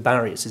 These are the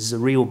barriers. This is a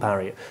real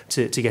barrier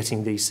to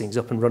getting these things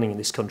up and running in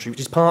this country, which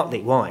is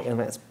partly why, and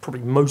that's probably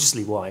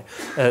mostly why,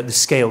 the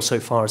scale so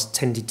far has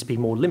tended to be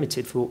more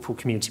limited for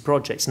community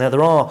projects. Now,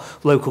 there are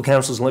local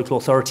councils and local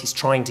authorities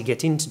trying to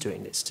get into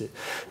doing this,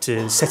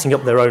 to setting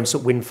up their own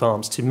sort of wind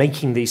farms, to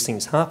making these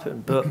things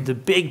happen. But the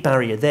big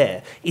barrier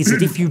there is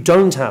that if you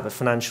don't have a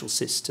financial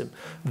system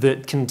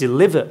that can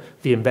deliver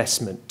the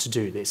investment to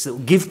do this, that will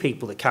give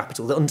people the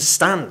capital, that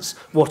understands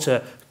what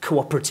a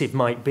cooperative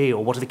might be,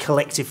 or what a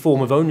collective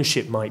form of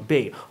ownership might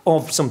be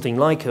of something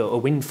like a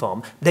wind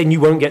farm, then you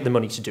won't get the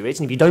money to do it.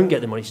 And if you don't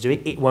get the money to do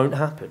it, it won't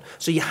happen.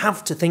 So you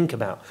have to think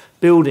about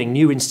building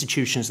new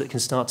institutions that can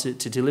start to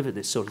deliver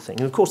this sort of thing.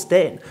 And of course,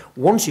 then,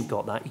 once you've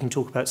got that, you can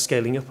talk about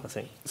scaling up, I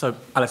think. So,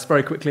 Alice,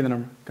 very quickly, then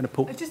I'm going to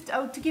pull. Just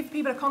to give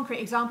people a concrete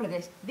example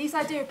of this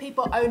idea of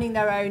people owning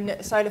their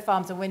own solar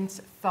farms and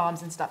wind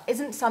farms and stuff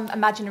isn't some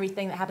imaginary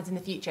thing that happens in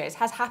the future. It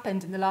has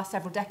happened in the last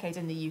several decades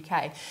in the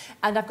UK.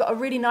 And I've got a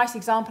really nice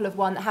example of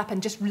one that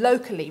happened just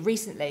locally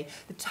recently.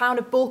 The town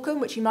of Balcombe,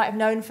 which you might have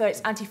known for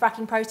its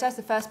anti-fracking protest,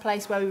 the first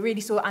place where we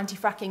really saw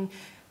anti-fracking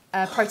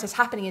protests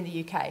happening in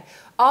the UK.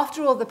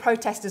 After all the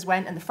protesters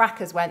went and the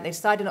frackers went, they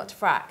decided not to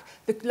frack.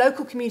 The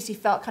local community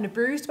felt kind of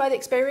bruised by the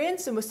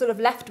experience and was sort of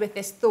left with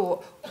this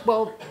thought,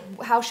 well,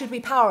 how should we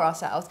power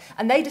ourselves?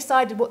 And they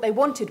decided what they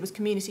wanted was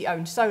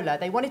community-owned solar.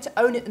 They wanted to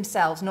own it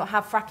themselves, not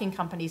have fracking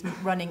companies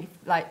running,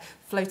 like,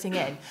 floating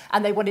in.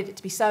 And they wanted it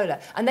to be solar.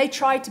 And they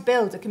tried to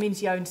build a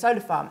community-owned solar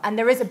farm. And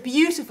there is a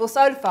beautiful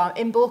solar farm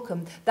in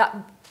Balcombe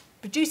that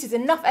produces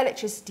enough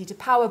electricity to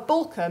power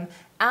Balcombe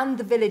and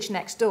the village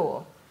next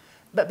door.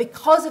 But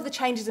because of the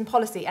changes in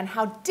policy and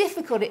how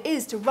difficult it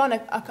is to run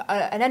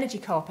an energy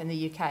co-op in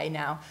the UK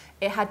now,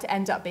 it had to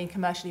end up being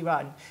commercially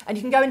run. And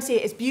you can go and see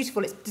it. It's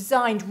beautiful. It's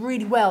designed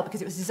really well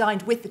because it was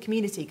designed with the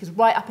community, because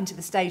right up into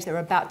the stage they were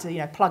about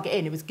to plug it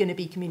in, it was going to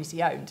be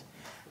community owned.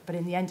 but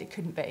in the end it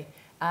couldn't be.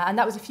 And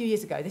that was a few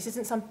years ago. This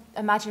isn't some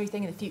imaginary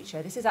thing in the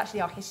future. This is actually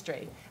our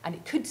history, and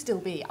it could still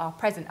be our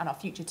present and our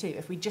future too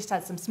if we just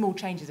had some small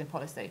changes in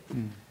policy.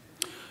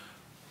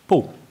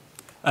 Paul,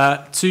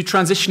 to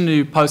transition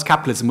to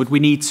post-capitalism, would we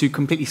need to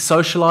completely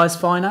socialise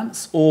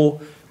finance, or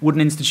would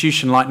an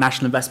institution like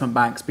national investment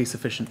banks be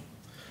sufficient?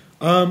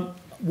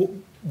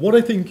 What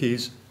I think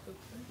is,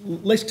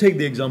 let's take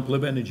the example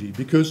of energy,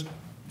 because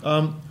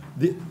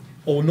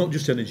or not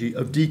just energy,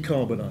 of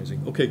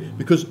decarbonising. Okay,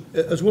 because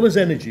as well as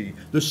energy,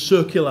 there's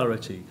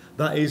circularity.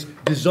 That is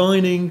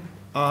designing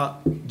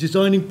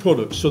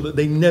products so that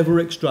they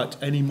never extract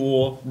any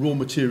more raw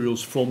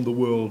materials from the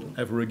world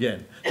ever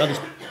again. That is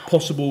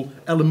possible.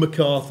 Ellen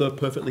MacArthur,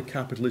 perfectly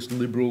capitalist,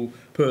 liberal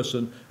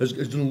person, has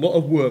done a lot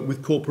of work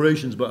with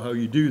corporations about how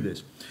you do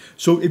this.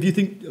 So if you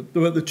think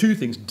about the two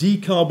things,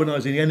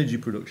 decarbonising energy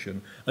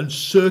production and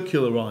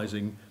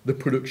circularising the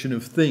production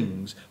of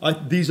things,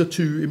 these are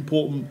two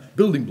important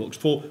building blocks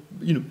for,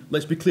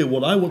 let's be clear,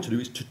 what I want to do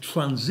is to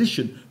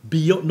transition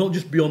beyond, not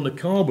just beyond the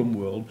carbon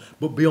world,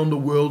 but beyond the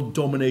world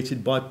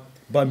dominated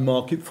by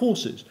market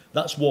forces.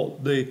 That's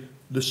what the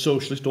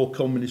socialist or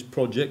communist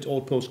project or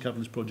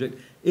post-capitalist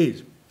project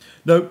is.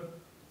 Now,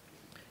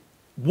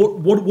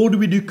 what do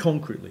we do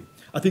concretely?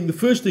 I think the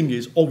first thing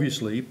is,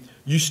 obviously,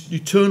 you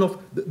turn off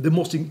the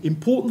most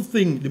important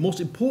thing, the most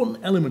important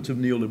element of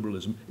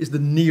neoliberalism is the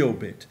neo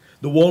bit,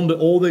 the one that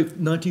all the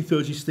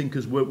 1930s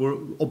thinkers were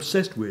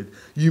obsessed with.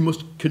 You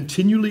must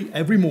continually,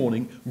 every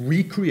morning,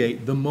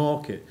 recreate the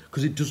market,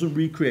 because it doesn't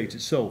recreate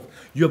itself.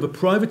 You have a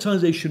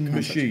privatization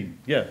machine.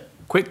 Yeah.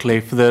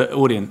 Quickly, for the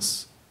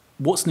audience,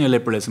 what's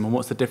neoliberalism and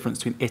what's the difference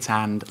between it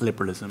and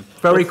liberalism?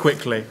 Very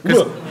quickly.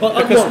 Because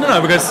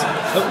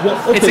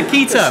it's a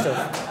key term.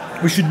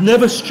 We should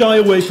never shy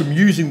away from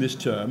using this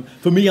term.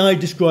 For me, I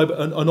describe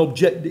an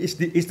object, it's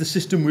the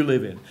system we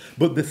live in.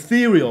 But the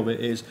theory of it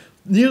is,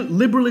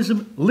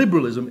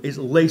 liberalism is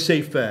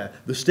laissez-faire.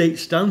 The state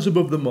stands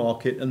above the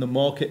market and the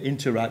market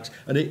interacts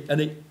and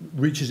it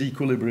reaches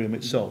equilibrium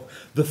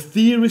itself. The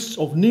theorists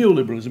of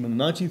neoliberalism in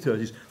the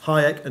 1930s,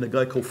 Hayek and a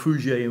guy called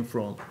Fougier in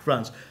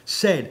France,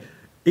 said,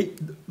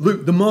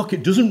 look, the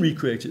market doesn't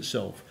recreate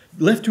itself.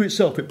 Left to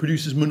itself, it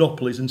produces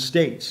monopolies and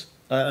states.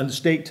 And the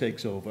state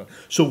takes over.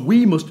 So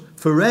we must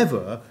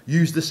forever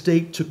use the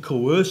state to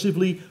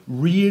coercively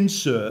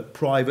reinsert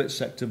private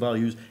sector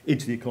values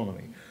into the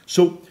economy.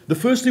 So the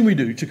first thing we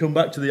do, to come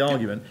back to the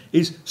argument,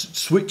 is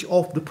switch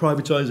off the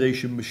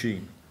privatization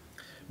machine.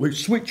 We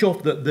switch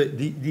off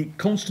the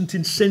constant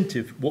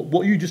incentive,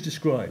 what you just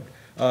described,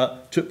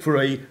 for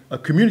a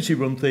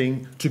community-run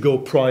thing to go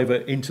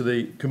private into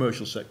the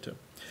commercial sector.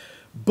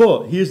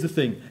 But here's the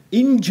thing.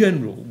 In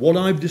general, what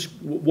I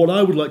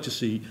would like to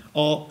see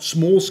are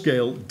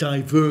small-scale,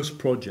 diverse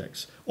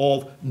projects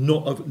of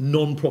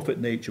non-profit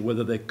nature,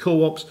 whether they're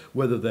co-ops,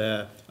 whether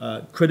they're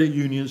credit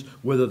unions,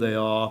 whether they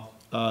are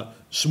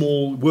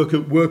small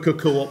worker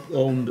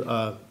co-op-owned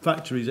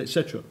factories,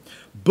 etc.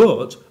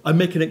 But I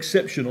make an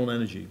exception on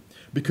energy,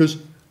 because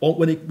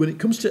when it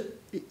comes to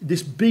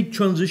this big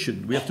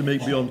transition we have to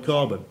make beyond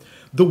carbon,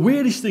 the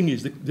weirdest thing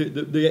is the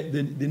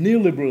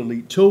neoliberal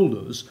elite told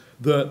us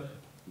that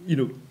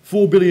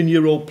 4 billion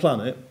year old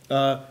planet,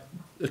 a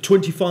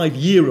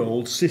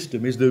 25-year-old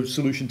system is the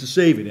solution to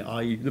saving it,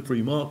 i.e. the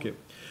free market.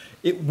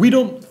 We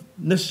don't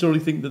necessarily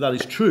think that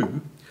is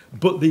true,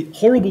 but the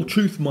horrible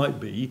truth might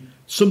be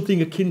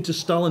something akin to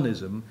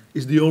Stalinism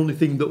is the only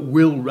thing that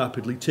will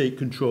rapidly take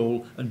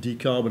control and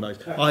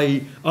decarbonise.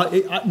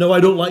 No, I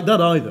don't like that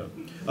either.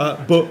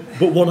 But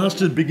one has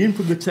to begin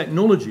from the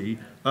technology.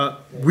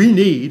 We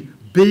need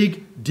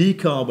big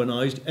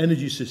decarbonised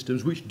energy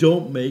systems which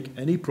don't make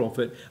any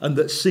profit and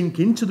that sink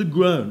into the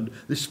ground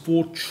this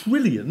 4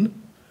 trillion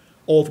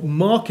of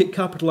market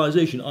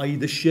capitalisation, i.e.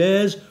 the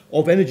shares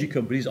of energy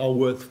companies are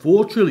worth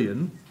 4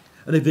 trillion,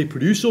 and if they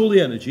produce all the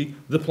energy,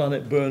 the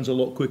planet burns a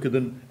lot quicker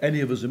than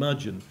any of us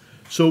imagine.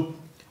 So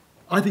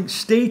I think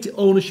state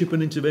ownership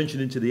and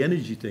intervention into the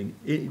energy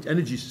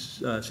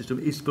system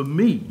is, for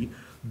me,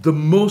 the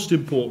most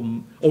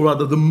important, or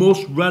rather the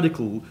most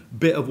radical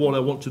bit of what I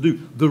want to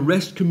do. The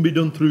rest can be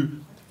done through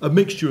a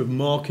mixture of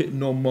market,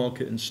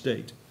 non-market and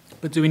state.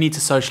 But do we need to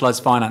socialise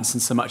finance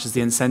in so much as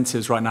the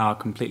incentives right now are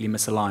completely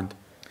misaligned?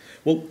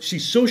 Well, see,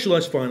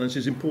 socialised finance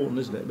is important,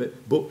 isn't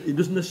it? But it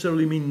doesn't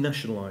necessarily mean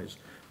nationalised.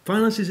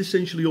 Finance is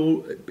essentially,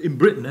 all, in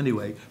Britain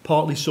anyway,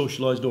 partly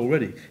socialised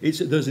already.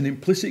 There's an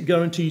implicit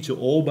guarantee to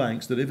all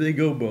banks that if they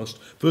go bust,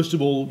 first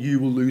of all, you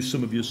will lose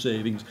some of your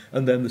savings,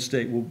 and then the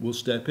state will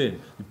step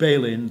in.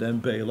 Bail in, then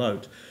bail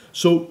out.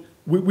 So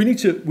we need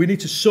to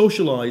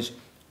socialise.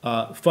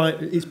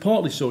 It's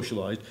partly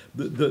socialised.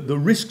 The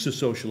risks are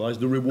socialised.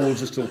 The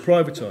rewards are still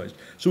privatised.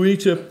 So we need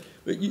to.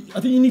 I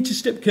think you need to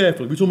step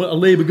carefully. We're talking about a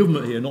Labour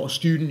government here, not a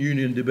student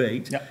union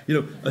debate.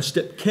 Yeah. A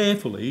step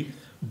carefully.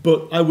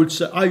 But I would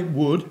say I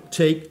would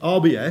take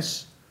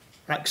RBS,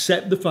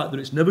 accept the fact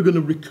that it's never going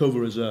to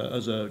recover as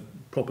a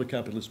proper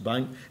capitalist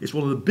bank. It's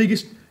one of the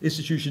biggest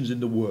institutions in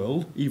the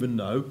world, even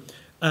now.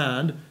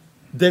 And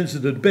then to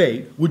the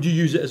debate: would you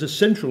use it as a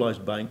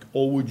centralised bank,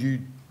 or would you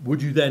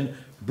then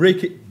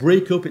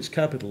break up its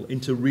capital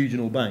into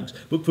regional banks.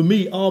 But for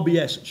me,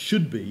 RBS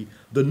should be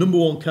the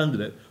 #1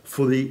 candidate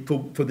for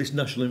this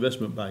National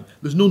Investment Bank.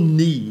 There's no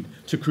need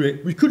to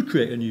create. We could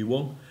create a new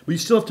one, but you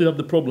still have to have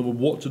the problem of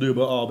what to do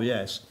about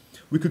RBS.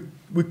 We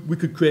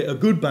could create a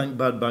good bank,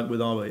 bad bank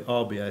with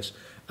RBS,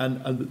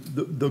 and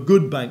the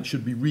good bank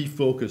should be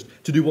refocused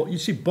to do what you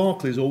see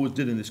Barclays always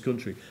did in this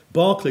country.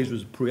 Barclays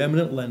was a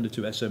preeminent lender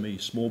to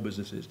SMEs, small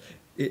businesses.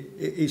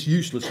 It's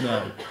useless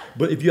now.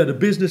 But if you had a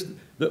business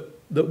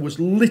that was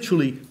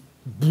literally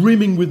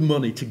brimming with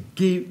money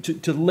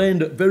to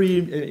lend at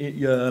very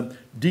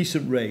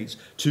decent rates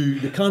to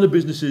the kind of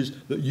businesses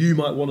that you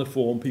might want to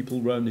form,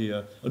 people around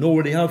here, and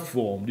already have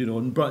formed,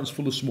 and Brighton's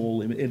full of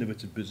small,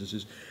 innovative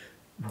businesses,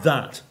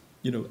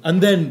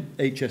 and then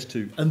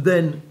HS2, and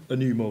then a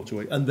new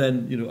motorway, and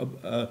then,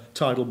 a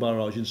tidal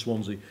barrage in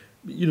Swansea.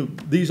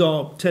 These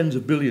are tens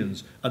of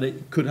billions, and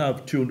it could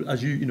have 200,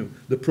 as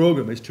the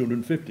programme is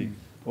 250,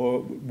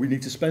 or we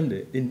need to spend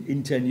it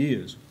in 10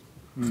 years.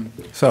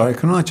 Sorry,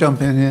 can I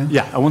jump in here?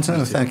 Yeah, I want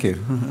to. Thank you.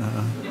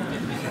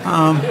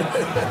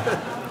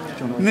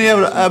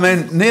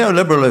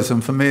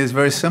 Neoliberalism for me is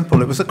very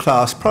simple. It was a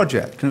class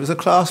project, and it was a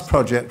class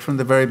project from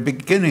the very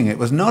beginning. It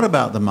was not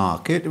about the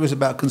market. It was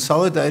about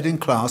consolidating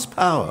class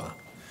power.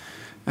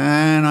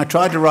 And I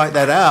tried to write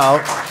that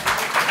out.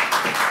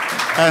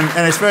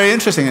 And it's very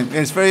interesting.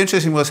 It's very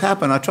interesting what's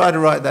happened. I tried to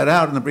write that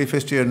out in the Brief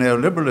History of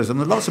Neoliberalism.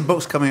 There are lots of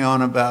books coming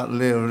on about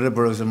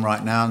neoliberalism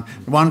right now.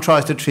 One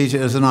tries to treat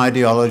it as an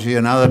ideology,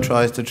 another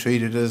tries to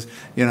treat it as,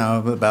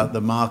 about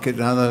the market,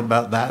 another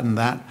about that and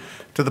that,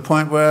 to the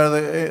point where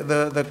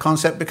the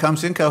concept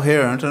becomes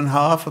incoherent, and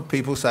half of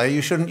people say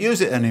you shouldn't use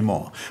it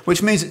anymore,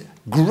 which means,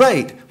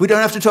 great, we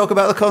don't have to talk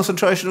about the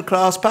concentration of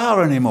class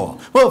power anymore.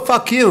 Well,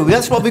 fuck you.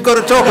 That's what we've got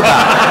to talk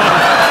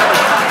about.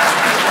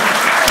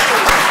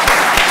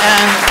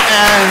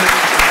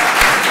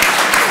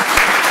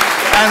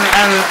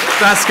 And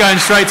that's going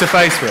straight to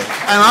Facebook.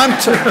 And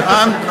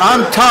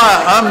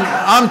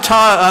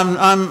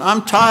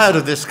I'm tired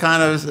of this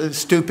kind of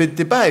stupid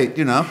debate.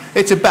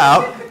 It's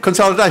about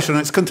consolidation.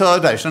 It's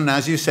consolidation, and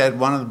as you said,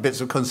 one of the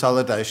bits of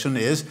consolidation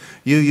is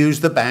you use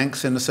the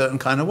banks in a certain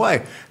kind of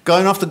way.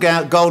 Going off the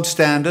gold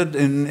standard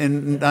in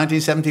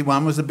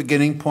 1971 was the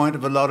beginning point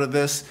of a lot of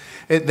this.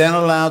 It then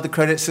allowed the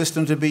credit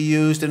system to be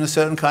used in a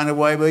certain kind of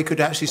way where you could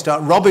actually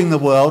start robbing the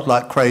world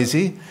like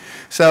crazy.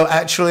 So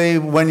actually,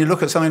 when you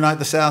look at something like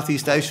the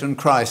Southeast Asian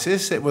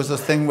crisis, it was a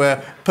thing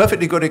where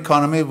perfectly good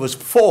economy was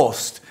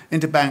forced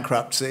into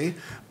bankruptcy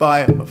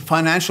by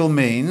financial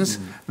means.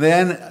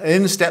 Then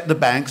in stepped the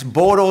banks,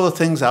 bought all the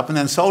things up, and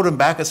then sold them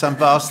back at some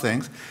vast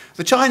things.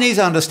 The Chinese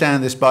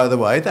understand this, by the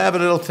way. They have a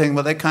little thing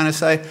where they kind of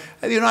say,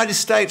 the United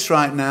States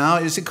right now,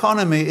 its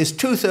economy is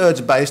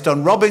 2/3 based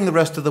on robbing the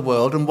rest of the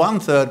world and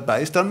 1/3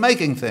 based on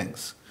making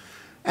things.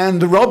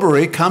 And the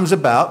robbery comes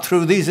about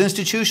through these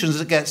institutions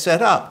that get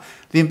set up.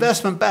 The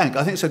investment bank,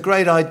 I think it's a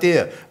great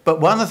idea.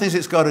 But one of the things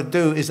it's got to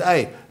do is,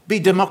 A, be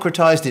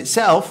democratized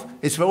itself.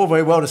 It's all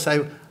very well to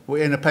say,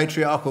 in a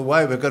patriarchal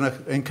way, we're going to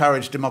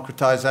encourage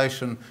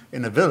democratization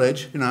in a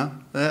village.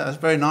 That's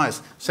very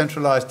nice.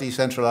 Centralized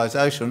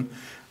decentralization.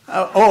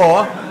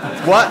 Or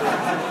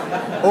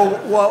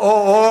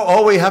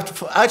we have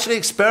to actually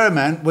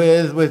experiment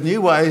with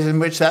new ways in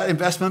which that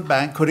investment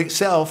bank could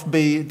itself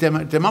be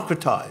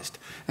democratized.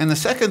 And the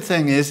second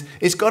thing is,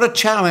 it's got to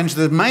challenge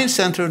the main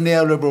center of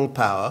neoliberal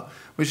power,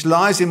 which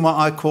lies in what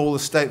I call the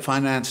state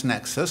finance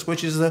nexus,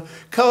 which is the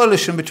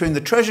coalition between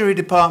the Treasury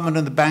Department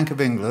and the Bank of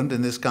England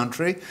in this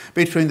country,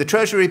 between the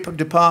Treasury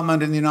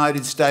Department in the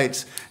United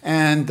States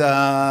and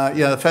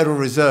the Federal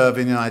Reserve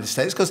in the United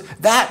States, because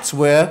that's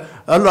where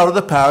a lot of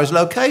the power is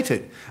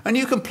located. And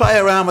you can play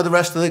around with the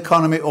rest of the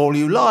economy all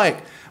you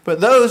like, but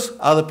those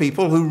are the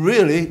people who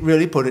really,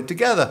 really put it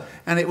together.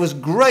 And it was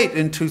great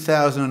in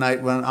 2008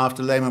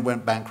 after Lehman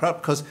went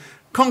bankrupt, because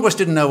Congress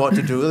didn't know what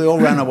to do. They all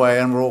ran away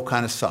and were all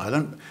kind of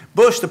silent.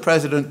 Bush, the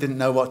president, didn't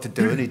know what to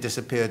do, and he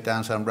disappeared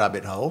down some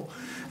rabbit hole.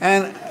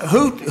 And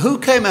who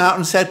came out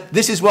and said,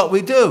 this is what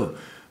we do?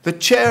 The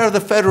chair of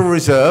the Federal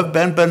Reserve,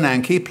 Ben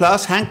Bernanke,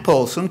 plus Hank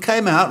Paulson,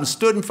 came out and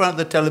stood in front of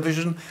the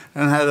television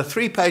and had a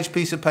 3-page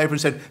piece of paper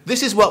and said,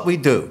 this is what we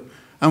do.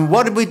 And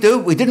what did we do?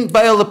 We didn't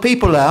bail the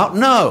people out.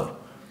 No,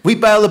 we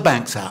bail the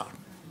banks out.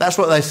 That's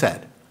what they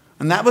said.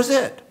 And that was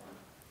it.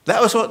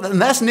 And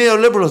that's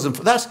neoliberalism.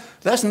 That's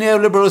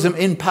neoliberalism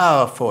in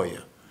power for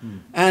you.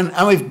 And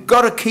we've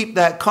got to keep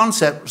that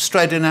concept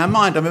straight in our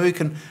mind. I mean, we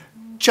can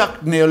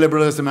chuck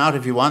neoliberalism out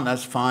if you want,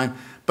 that's fine.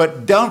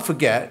 But don't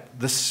forget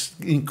the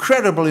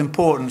incredible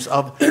importance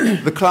of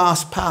the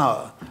class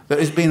power that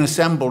is being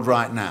assembled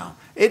right now.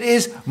 It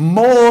is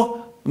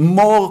more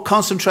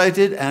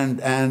concentrated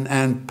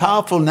and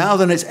powerful now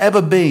than it's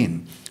ever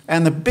been.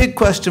 And the big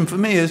question for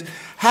me is,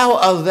 how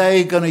are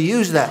they going to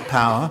use that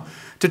power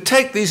to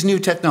take these new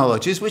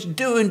technologies, which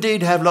do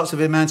indeed have lots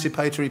of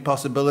emancipatory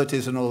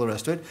possibilities and all the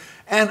rest of it,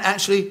 and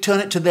actually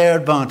turn it to their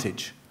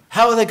advantage?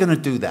 How are they going to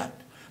do that?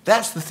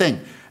 That's the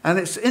thing. And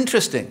it's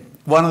interesting.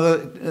 One of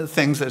the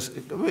things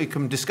that we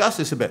can discuss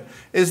this a bit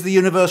is the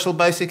universal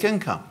basic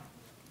income.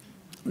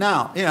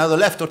 Now, you know, the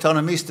left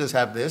autonomistas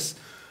have this,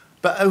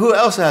 but who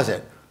else has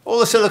it? All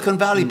the Silicon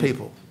Valley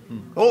people.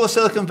 All the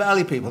Silicon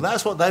Valley people.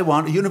 That's what they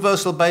want, a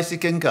universal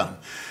basic income.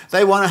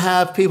 They want to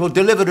have people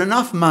delivered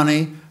enough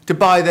money to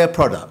buy their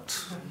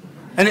products.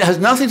 And it has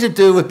nothing to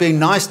do with being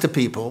nice to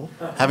people,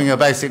 having a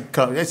basic...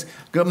 It's,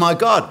 my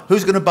God,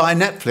 who's going to buy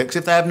Netflix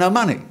if they have no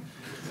money?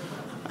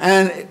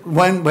 And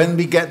when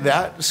we get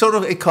that sort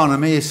of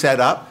economy is set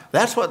up,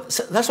 that's what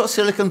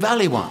Silicon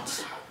Valley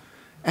wants.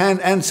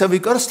 And so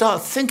we've got to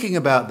start thinking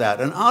about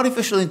that. And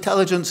artificial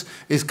intelligence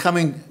is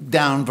coming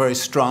down very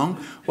strong.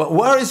 What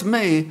worries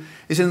me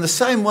is in the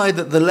same way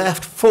that the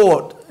left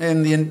fought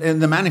in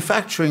the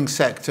manufacturing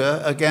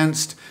sector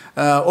against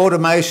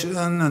automation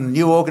and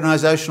new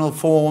organizational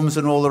forms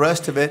and all the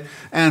rest of it,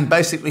 and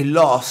basically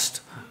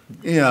lost,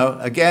 you know,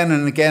 again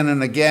and again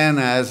and again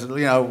as,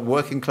 you know,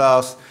 working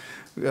class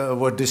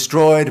were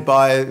destroyed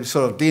by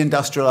sort of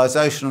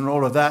deindustrialization and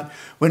all of that.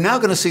 We're now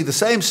going to see the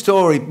same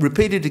story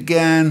repeated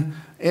again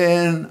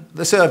in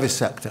the service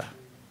sector.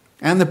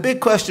 And the big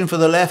question for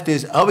the left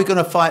is, are we going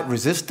to fight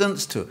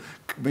resistance to,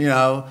 you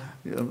know,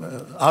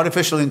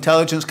 artificial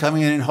intelligence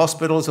coming in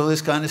hospitals, all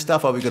this kind of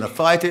stuff? Are we going to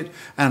fight it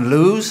and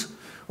lose?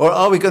 Or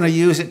are we going to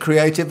use it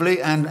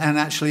creatively and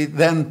actually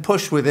then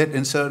push with it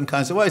in certain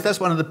kinds of ways? That's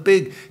one of the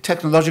big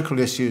technological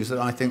issues that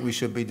I think we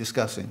should be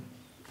discussing.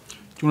 Do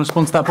you want to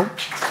respond to that, Paul?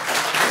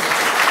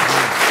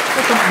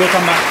 We'll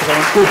come back to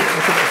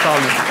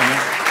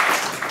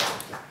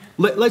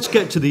that. Let's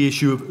get to the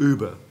issue of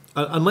Uber.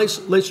 And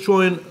let's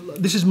try and...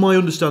 This is my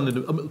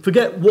understanding.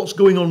 Forget what's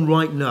going on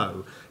right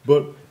now,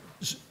 but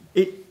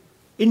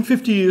in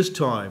 50 years'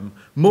 time,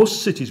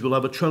 most cities will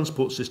have a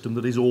transport system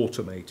that is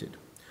automated.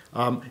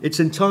 It's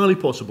entirely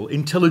possible,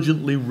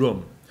 intelligently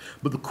run.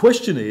 But the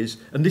question is,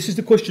 and this is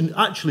the question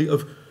actually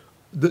of...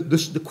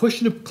 The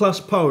question of class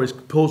power is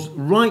posed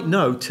right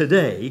now,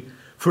 today,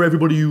 for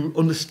everybody who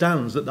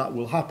understands that that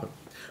will happen.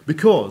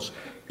 Because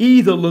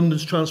either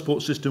London's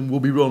transport system will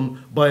be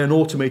run by an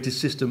automated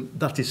system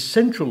that is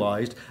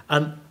centralised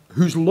and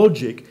whose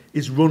logic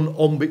is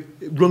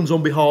runs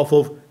on behalf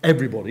of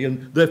everybody,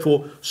 and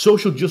therefore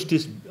social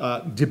justice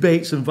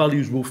debates and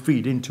values will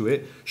feed into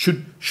it.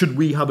 Should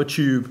we have a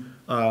tube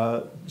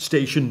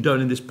station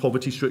down in this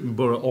poverty-stricken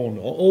borough or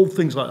not? All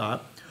things like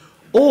that.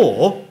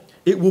 Or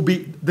it will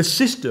be the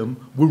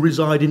system will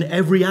reside in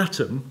every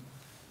atom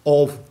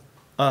of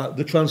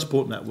the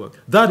transport network.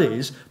 That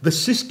is, the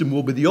system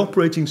will be the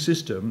operating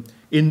system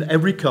in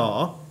every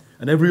car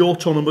and every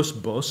autonomous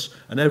bus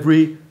and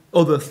every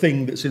other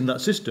thing that's in that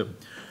system.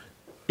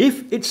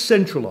 If it's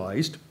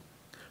centralised,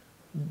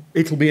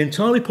 it'll be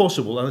entirely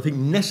possible, and I think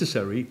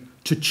necessary,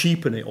 to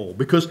cheapen it all.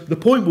 Because the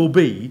point will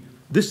be,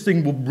 this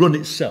thing will run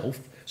itself,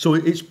 so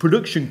its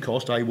production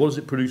cost, i.e. what does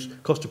it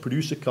cost to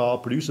produce a car,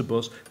 produce a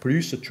bus,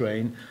 produce a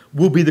train,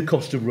 will be the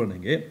cost of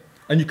running it.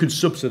 And you can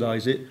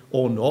subsidise it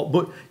or not,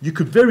 but you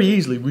could very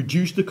easily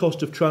reduce the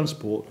cost of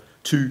transport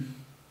to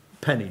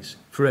pennies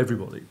for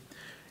everybody.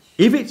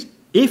 If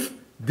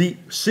the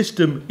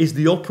system is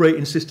the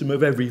operating system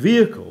of every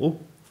vehicle,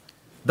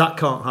 that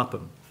can't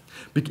happen.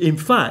 In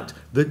fact,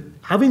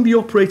 having the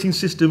operating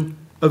system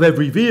of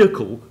every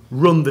vehicle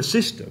run the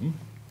system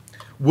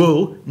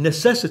will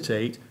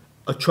necessitate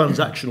a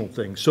transactional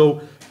thing.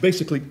 So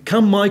basically,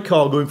 can my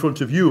car go in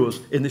front of yours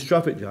in this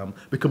traffic jam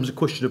becomes a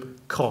question of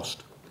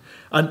cost.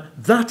 And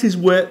that is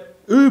where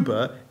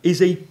Uber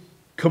is a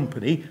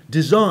company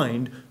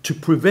designed to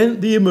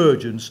prevent the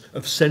emergence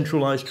of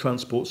centralised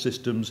transport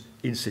systems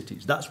in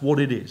cities. That's what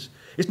it is.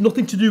 It's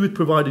nothing to do with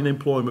providing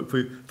employment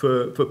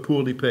for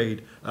poorly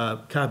paid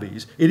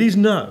cabbies. It is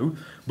now,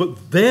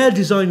 but they're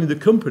designing the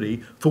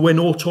company for when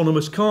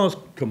autonomous cars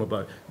come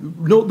about.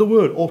 Note the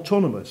word,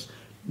 autonomous.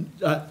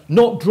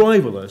 Not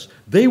driverless.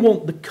 They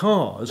want the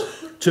cars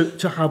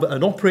to have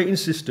an operating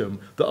system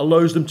that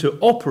allows them to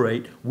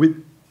operate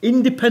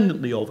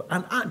independently of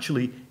and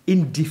actually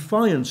in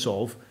defiance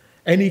of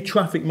any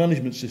traffic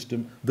management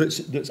system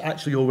that's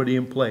actually already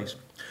in place.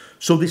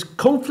 So this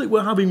conflict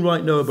we're having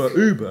right now about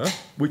Uber,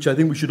 which I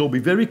think we should all be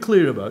very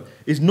clear about,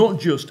 is not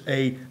just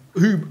a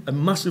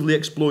massively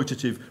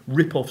exploitative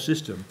rip-off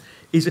system.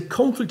 Is a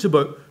conflict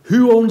about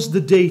who owns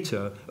the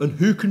data and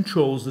who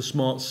controls the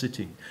smart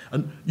city.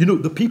 And, you know,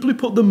 the people who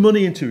put the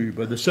money into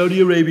Uber, the Saudi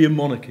Arabian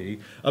monarchy,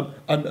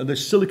 and the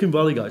Silicon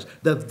Valley guys,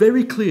 they're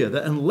very clear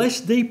that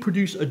unless they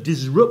produce a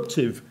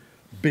disruptive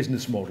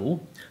business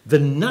model, the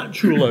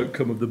natural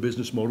outcome of the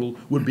business model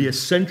would be a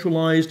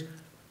centralised,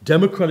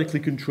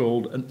 democratically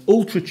controlled, and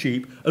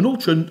ultra-cheap, and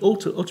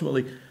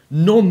ultimately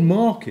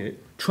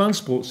non-market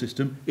transport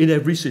system in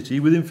every city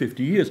within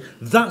 50 years.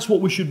 That's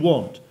what we should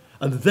want.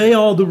 And they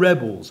are the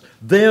rebels.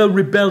 They are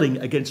rebelling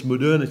against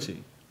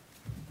modernity.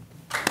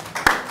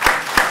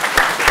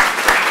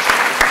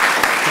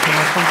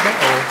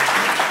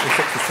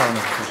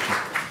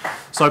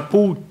 So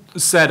Paul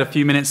said a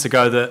few minutes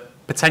ago that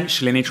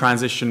potentially any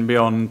transition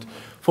beyond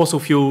fossil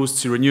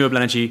fuels to renewable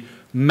energy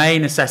may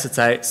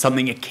necessitate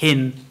something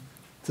akin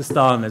to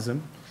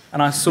Stalinism.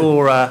 And I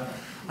saw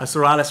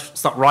Alice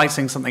start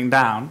writing something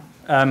down.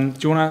 Do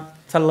you want to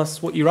tell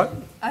us what you wrote?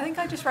 I think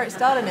I just wrote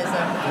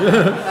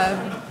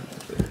Stalinism.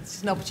 It's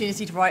just an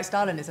opportunity to write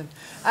Stalinism.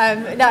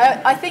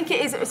 No, I think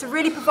it's a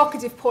really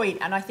provocative point,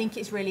 and I think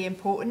it's really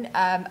important.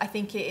 I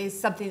think it is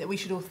something that we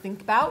should all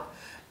think about.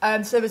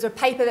 So there was a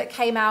paper that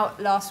came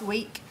out last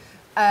week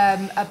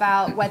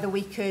about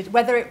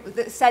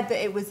that said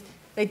that it was,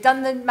 they'd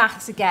done the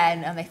maths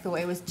again, and they thought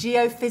it was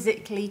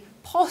geophysically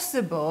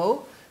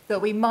possible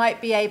that we might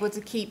be able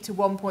to keep to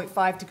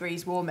 1.5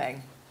 degrees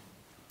warming.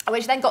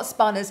 Which then got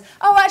spun as,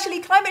 oh, actually,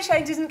 climate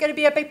change isn't going to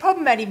be a big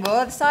problem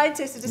anymore. The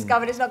scientists have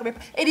discovered it's not going to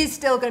be. It is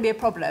still going to be a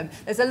problem.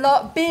 There's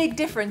a big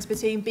difference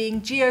between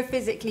being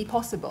geophysically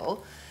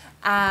possible,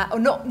 or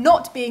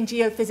not being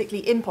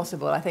geophysically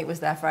impossible, I think was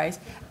their phrase,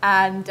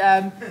 and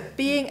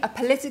being a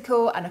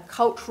political and a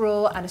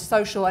cultural and a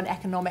social and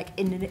economic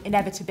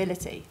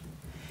inevitability.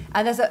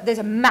 And there's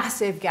a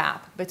massive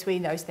gap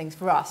between those things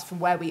for us, from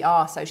where we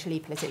are socially,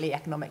 politically,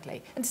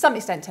 economically, and to some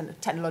extent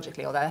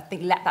technologically, although I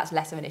think that's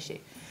less of an issue.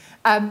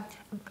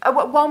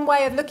 One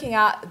way of looking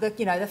at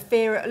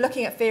fear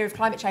of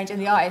climate change in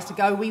the eye is to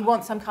go, we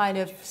want some kind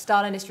of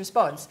Stalinist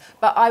response.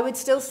 But I would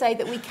still say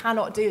that we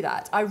cannot do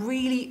that. I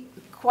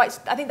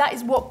think that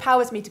is what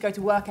powers me to go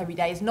to work every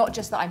day, is not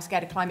just that I'm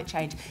scared of climate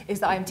change, is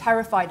that I'm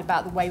terrified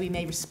about the way we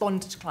may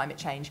respond to climate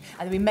change,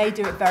 and that we may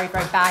do it very,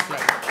 very badly.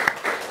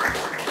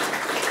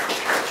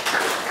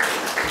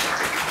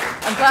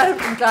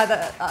 I'm glad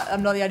that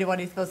I'm not the only one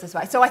who feels this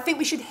way. So I think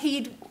we should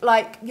heed,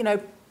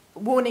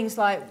 warnings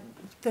like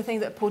the thing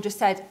that Paul just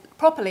said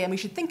properly, and we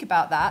should think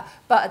about that.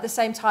 But at the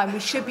same time, we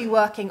should be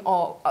working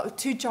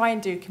to try and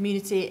do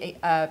community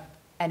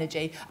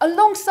energy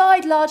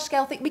alongside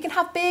large-scale things. We can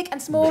have big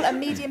and small and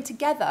medium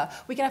together.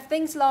 We can have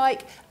things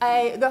like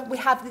we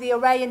have the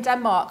array in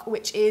Denmark,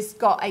 which is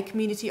got a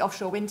community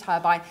offshore wind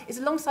turbine. It's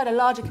alongside a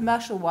larger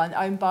commercial one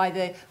owned by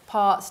the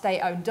part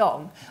state-owned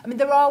Dong. I mean,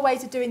 there are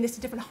ways of doing this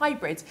to different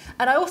hybrids.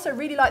 And I also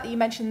really like that you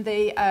mentioned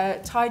the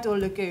tidal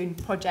lagoon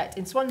project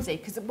in Swansea,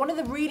 because one of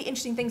the really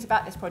interesting things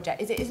about this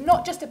project is it is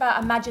not just about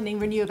imagining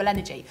renewable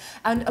energy.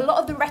 And a lot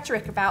of the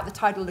rhetoric about the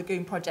tidal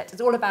lagoon project is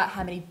all about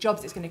how many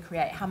jobs it's going to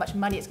create, how much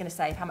money it's going to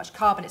save, how much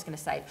carbon it's going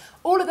to save.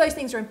 All of those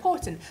things are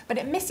important, but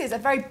it misses a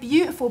very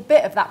beautiful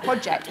bit of that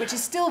project, which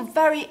is still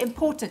very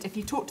important if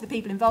you talk to the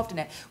people involved in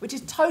it, which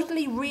is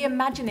totally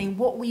reimagining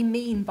what we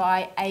mean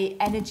by a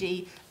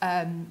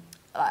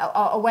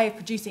way of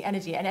producing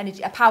energy,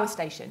 a power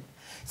station.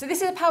 So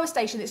this is a power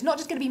station that's not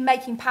just going to be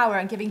making power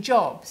and giving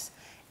jobs.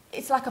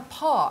 It's like a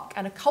park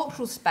and a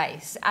cultural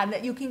space, and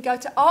that you can go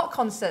to art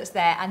concerts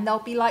there, and there'll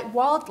be like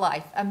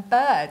wildlife and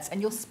birds, and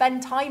you'll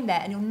spend time there,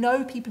 and you'll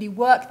know people who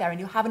work there,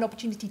 and you'll have an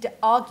opportunity to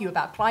argue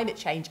about climate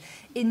change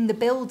in the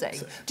building,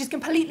 which is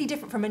completely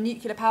different from a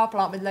nuclear power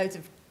plant with loads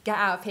of get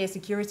out of here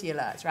security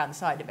alerts around the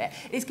side of it.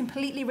 It is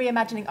completely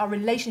reimagining our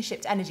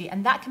relationship to energy,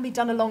 and that can be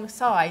done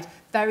alongside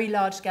very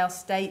large-scale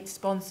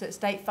state-sponsored,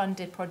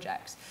 state-funded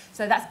projects.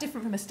 So that's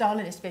different from a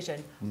Stalinist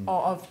vision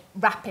of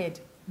rapid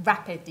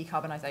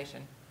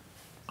decarbonisation.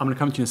 I'm going to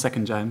come to you in a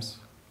second, James.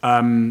 I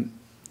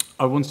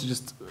wanted to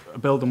just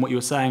build on what you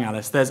were saying,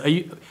 Alice.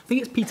 I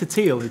think it's Peter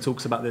Thiel who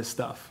talks about this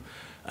stuff.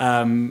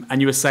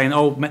 And you were saying,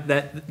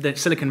 the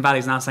Silicon Valley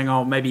is now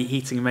saying, maybe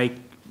heating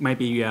may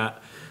be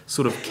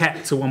sort of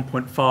kept to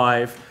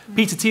 1.5.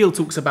 Peter Thiel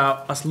talks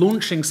about us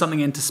launching something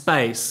into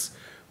space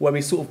where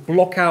we sort of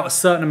block out a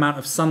certain amount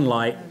of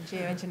sunlight.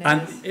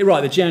 Geoengineering.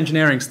 Right, the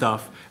geoengineering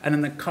stuff. And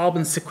then the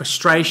carbon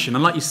sequestration.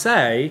 And like you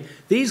say,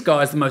 these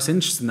guys are the most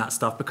interested in that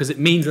stuff because it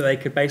means that they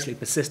could basically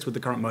persist with the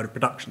current mode of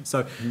production.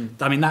 So,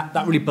 I mean,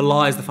 that really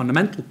belies the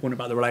fundamental point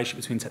about the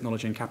relationship between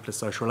technology and capitalist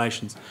social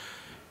relations.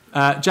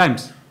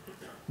 James,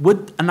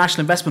 would a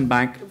national investment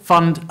bank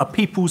fund a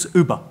people's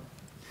Uber?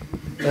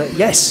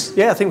 Yes.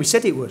 Yeah, I think we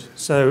said it would.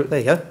 So there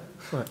you go.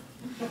 Right.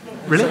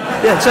 Really?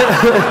 Yeah. So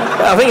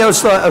I think I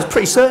was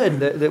pretty certain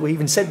that we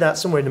even said that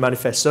somewhere in the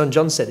manifesto, and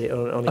John said it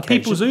on occasion. A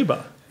people's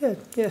Uber?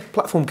 Yeah,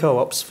 platform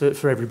co-ops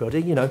for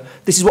everybody,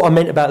 This is what I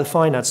meant about the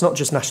finance, not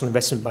just National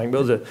Investment Bank, but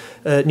other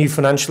new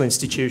financial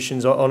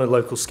institutions on a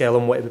local scale,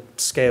 on whatever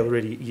scale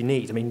really you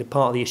need. I mean, the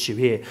part of the issue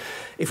here,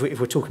 if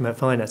we're talking about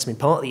finance, I mean,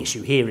 part of the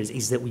issue here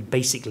is that we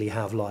basically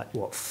have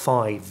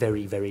 5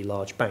 very, very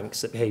large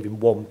banks that behave in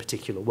one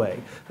particular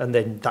way, and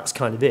then that's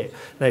kind of it.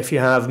 Now, if you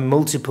have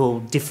multiple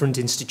different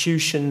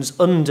institutions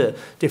under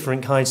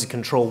different kinds of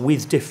control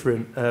with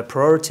different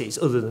priorities,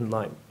 other than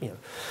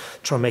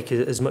try and make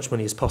as much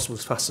money as possible,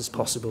 as fast as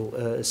possible,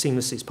 as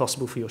seamlessly as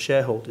possible for your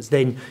shareholders,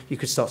 then you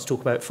could start to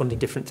talk about funding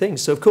different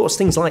things. So, of course,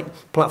 things like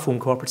platform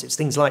cooperatives,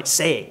 things like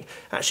saying,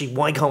 actually,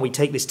 why can't we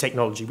take this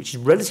technology, which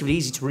is relatively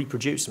easy to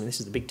reproduce? I mean, this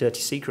is the big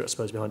dirty secret, I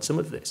suppose, behind some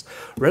of this.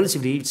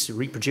 Relatively easy to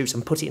reproduce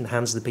and put it in the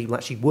hands of the people who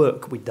actually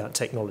work with that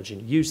technology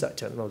and use that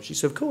technology.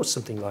 So, of course,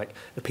 something like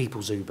a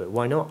people's Uber,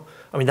 why not?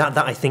 I mean, that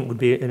I think would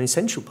be an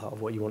essential part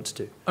of what you want to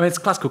do. I mean, it's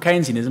classical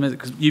Keynesianism, isn't it?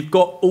 Because you've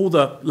got all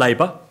the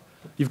labour,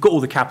 you've got all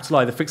the capital,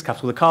 either fixed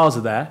capital, the cars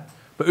are there,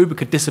 but Uber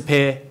could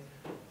disappear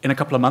in a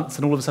couple of months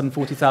and all of a sudden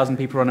 40,000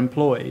 people are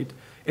unemployed.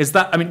 Is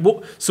that, I mean,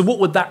 what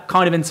would that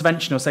kind of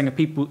intervention, or saying what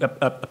do you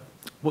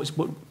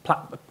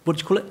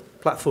call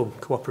it? Platform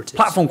cooperatives.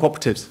 Platform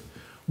cooperatives.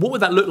 what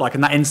would that look like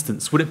in that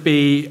instance? Would it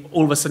be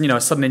all of a sudden,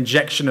 a sudden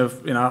injection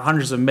of,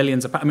 hundreds of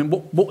millions of pounds? I mean,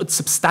 what would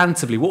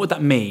substantively, what would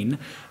that mean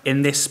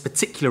in this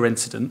particular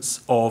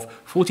incidence of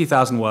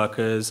 40,000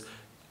 workers,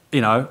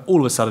 all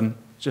of a sudden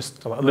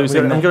just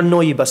losing? I'm going to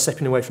annoy you by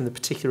stepping away from the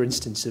particular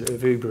instance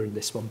of Uber in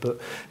this one, but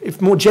if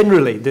more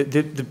generally, the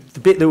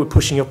bit that we're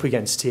pushing up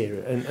against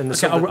here, and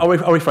the I'll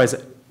rephrase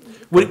it.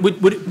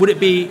 Would it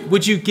be?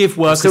 Would you give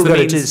workers still the going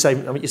means? to do the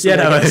same? I mean, you're still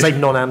going to the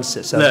same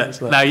non-answer. So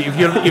Look, no,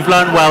 you've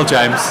learned well,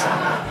 James.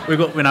 We've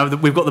got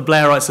the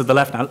Blairites of the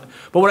left now.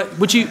 But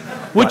would you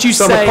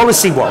so say? I'm a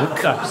policy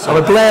wonk. I'm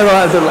a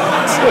Blairite of the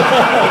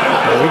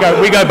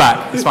left. we go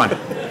back. It's fine.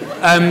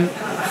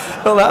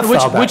 Not that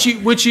far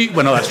back. Would you?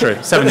 Well, no, that's true.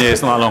 7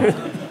 years, not that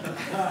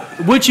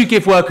long. Would you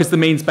give workers the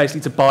means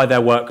basically to buy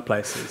their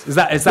workplaces? Is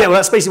that? Yeah, well,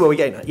 that's basically what we're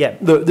getting at. Yeah,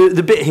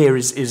 the bit here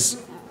is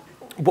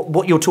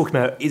what you're talking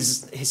about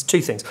is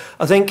two things.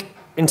 I think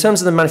in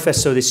terms of the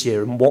manifesto this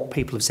year and what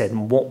people have said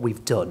and what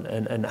we've done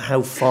and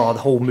how far the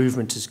whole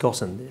movement has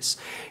gotten this,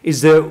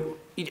 is that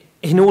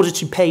in order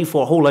to pay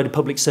for a whole load of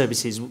public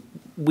services,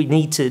 we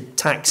need to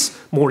tax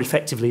more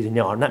effectively than we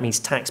are. And that means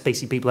tax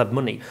basically people have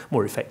money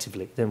more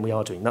effectively than we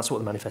are doing. That's what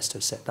the manifesto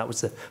said. That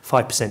was the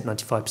 5%,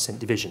 95%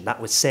 division.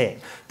 That was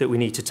saying that we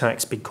need to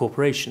tax big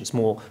corporations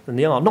more than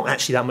they are. Not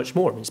actually that much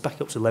more. I mean, it's back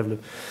up to the level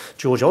of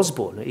George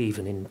Osborne,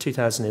 even in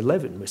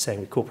 2011, we're saying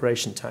with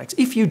corporation tax.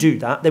 If you do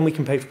that, then we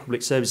can pay for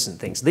public services and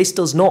things. This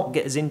does not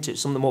get us into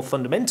some of the more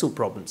fundamental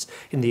problems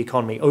in the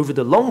economy over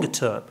the longer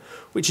term,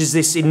 which is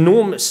this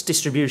enormous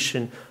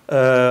distribution,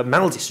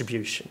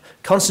 maldistribution,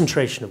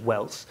 concentration of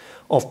wealth,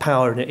 of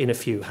power in a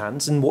few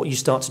hands, and what you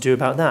start to do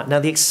about that. Now,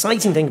 the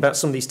exciting thing about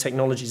some of these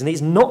technologies, and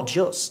it's not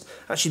just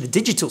actually the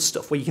digital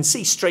stuff, where you can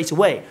see straight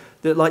away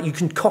that you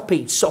can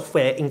copy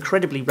software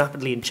incredibly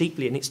rapidly and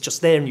cheaply, and it's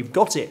just there and you've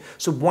got it.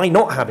 So why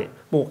not have it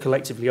more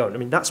collectively owned? I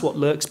mean, that's what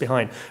lurks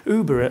behind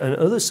Uber and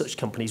other such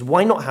companies.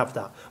 Why not have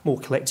that more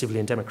collectively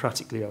and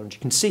democratically owned? You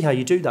can see how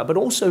you do that, but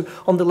also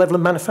on the level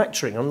of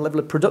manufacturing, on the level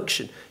of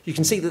production. You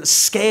can see that the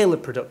scale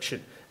of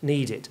production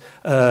needed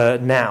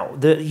now.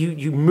 That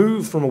you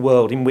move from a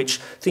world in which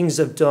things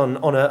are done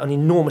on an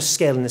enormous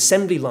scale in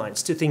assembly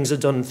lines to things are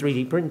done in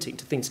 3D printing,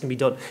 to things can be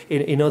done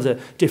in other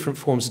different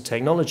forms of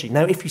technology.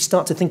 Now, if you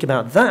start to think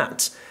about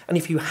that, and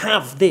if you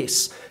have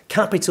this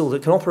capital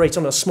that can operate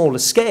on a smaller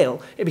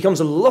scale, it becomes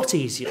a lot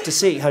easier to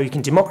see how you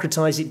can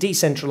democratize it,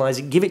 decentralize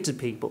it, give it to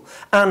people,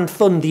 and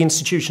fund the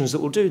institutions that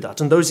will do that.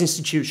 And those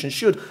institutions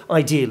should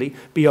ideally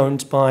be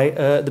owned by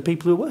the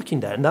people who are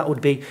working there. And that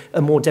would be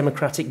a more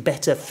democratic,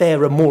 better,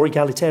 fairer, more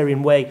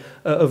egalitarian way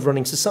of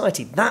running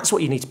society. That's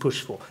what you need to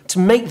push for. To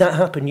make that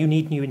happen, you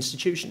need new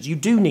institutions. You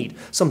do need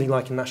something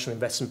like a national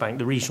investment bank,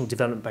 the regional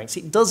development banks.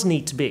 It does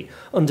need to be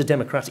under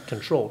democratic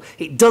control.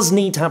 It does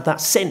need to have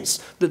that sense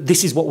that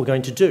this is what we're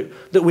going to do,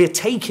 that we're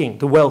taking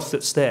the wealth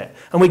that's there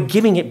and we're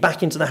giving it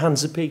back into the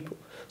hands of people.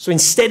 So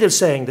instead of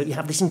saying that you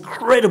have this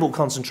incredible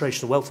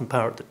concentration of wealth and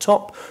power at the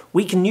top,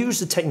 we can use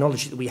the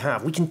technology that we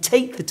have. We can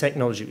take the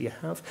technology that we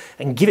have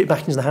and give it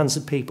back into the hands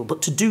of people.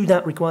 But to do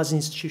that requires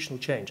institutional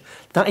change.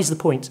 That is the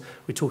point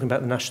we're talking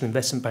about the National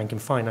Investment Bank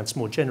and finance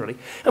more generally.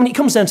 I mean, it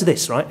comes down to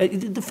this, right?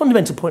 The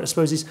fundamental point, I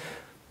suppose, is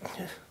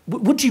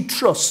would you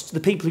trust the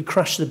people who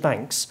crash the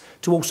banks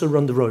to also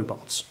run the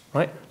robots,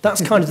 right?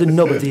 That's kind of the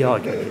nub of the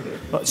argument.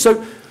 Right?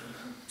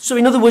 So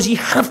in other words, you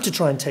have to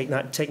try and take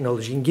that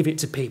technology and give it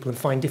to people and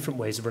find different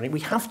ways of running it.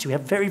 We have to. We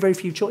have very, very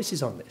few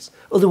choices on this.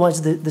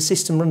 Otherwise, the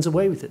system runs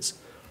away with us.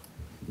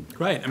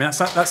 Great. I mean,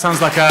 that sounds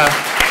like a...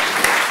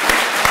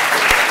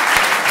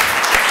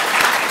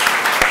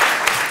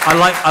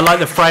 I like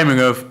the framing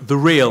of the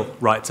real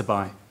right to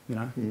buy, and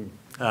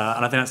I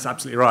think that's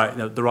absolutely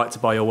right. The right to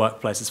buy your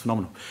workplace is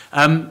phenomenal.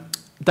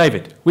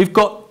 David, we've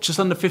got just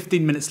under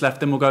 15 minutes left,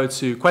 then we'll go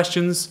to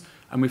questions,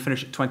 and we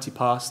finish at 20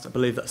 past. I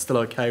believe that's still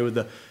okay with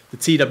the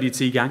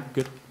TWT gang.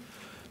 Good.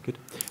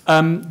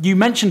 You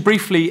mentioned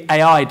briefly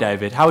AI,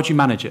 David. How would you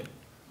manage it?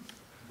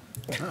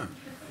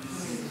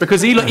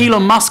 Because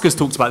Elon Musk has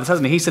talked about this,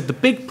 hasn't he? He said the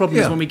big problem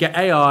is when we get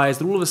AIs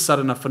that all of a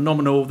sudden are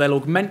phenomenal, they'll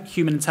augment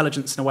human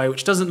intelligence in a way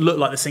which doesn't look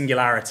like the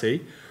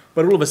singularity,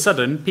 but all of a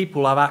sudden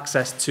people have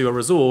access to a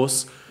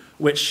resource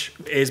which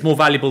is more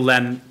valuable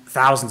than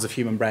thousands of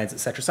human brains,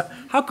 etc. So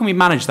how can we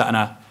manage that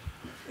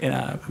in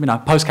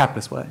a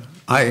post-capitalist way?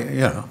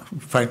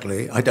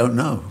 Frankly, I don't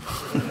know.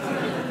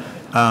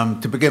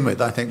 To begin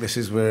with, I think this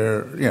is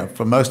where,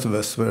 for most of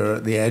us, we're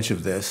at the edge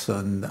of this,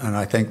 and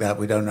I think that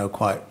we don't know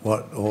quite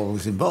what all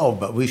is involved,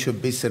 but we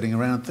should be sitting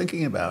around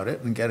thinking about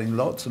it and getting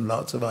lots and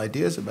lots of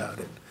ideas about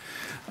it,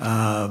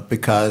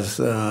 because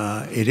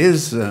it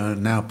is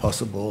now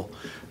possible,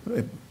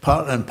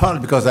 partly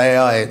because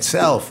AI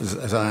itself,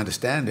 as I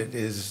understand it,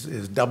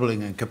 is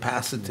doubling in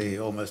capacity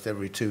almost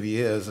every 2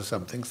 years or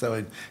something. So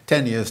in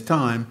 10 years'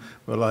 time,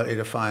 we're likely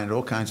to find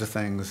all kinds of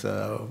things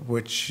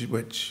which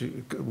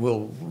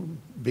will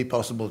be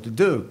possible to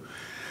do.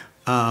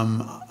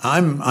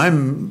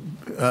 I'm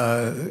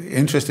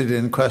interested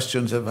in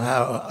questions of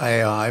how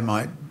AI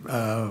might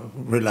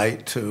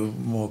relate to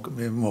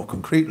more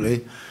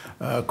concretely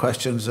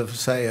questions of,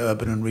 say,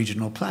 urban and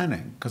regional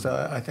planning. Because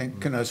I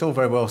think, it's all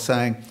very well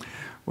saying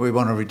we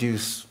want to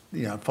reduce,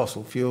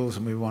 fossil fuels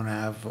and we want to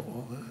have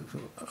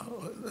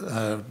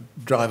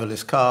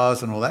driverless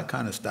cars and all that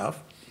kind of stuff.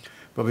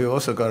 But we've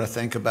also got to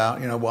think about,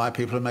 why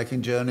people are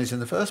making journeys in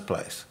the first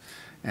place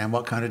and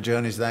what kind of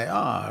journeys they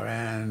are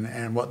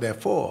and what they're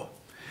for.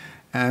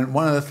 And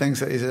one of the things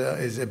that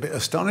is a bit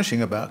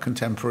astonishing about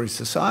contemporary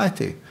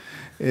society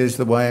is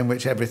the way in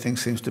which everything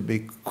seems to be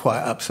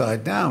quite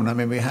upside down. I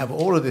mean, we have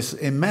all of this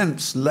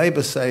immense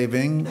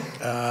labor-saving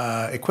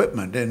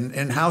equipment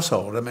in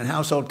household. I mean,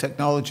 household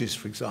technologies,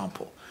 for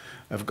example,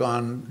 have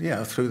gone,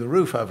 through the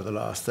roof over the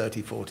last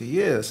 30, 40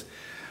 years.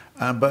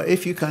 But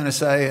if you kind of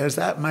say, has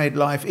that made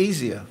life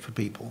easier for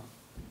people?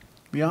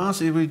 The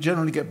answer we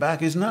generally get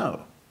back is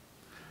no.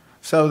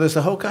 So there's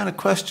a whole kind of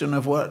question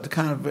of what the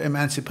kind of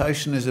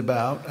emancipation is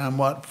about and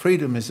what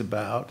freedom is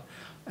about.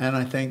 And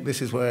I think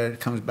this is where it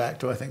comes back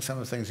to, I think, some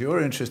of the things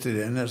you're interested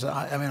in.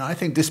 I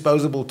think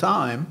disposable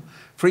time,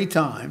 free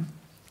time,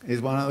 is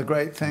one of the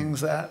great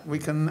things that we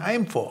can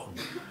aim for.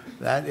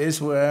 That is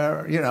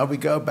where, we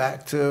go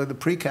back to the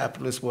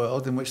pre-capitalist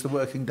world in which the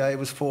working day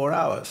was 4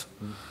 hours.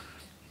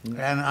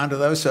 And under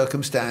those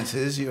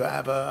circumstances, you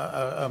have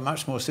a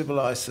much more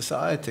civilized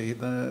society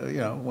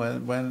than,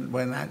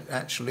 when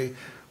actually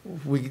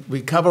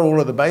we cover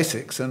all of the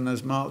basics, and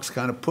as Marx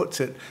kind of puts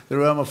it, the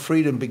realm of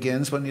freedom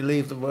begins when you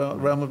leave the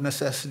realm of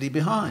necessity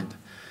behind.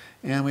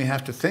 And we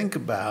have to think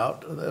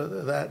about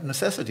that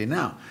necessity.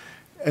 Now,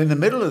 in the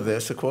middle of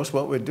this, of course,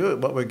 what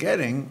we're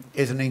getting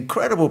is an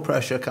incredible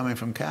pressure coming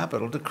from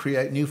capital to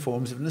create new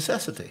forms of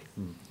necessity.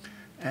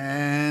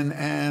 And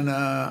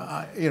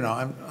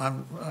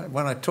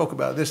when I talk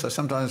about this, I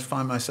sometimes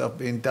find myself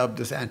being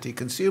dubbed as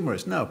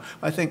anti-consumerist. No,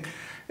 I think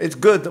it's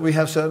good that we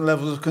have certain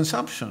levels of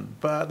consumption,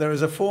 but there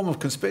is a form of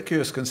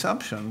conspicuous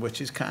consumption,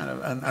 which is kind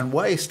of, and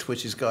waste,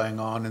 which is going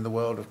on in the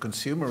world of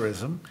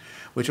consumerism,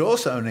 which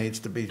also needs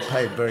to be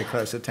paid very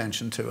close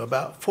attention to.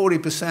 About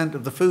 40%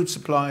 of the food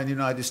supply in the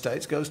United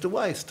States goes to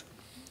waste.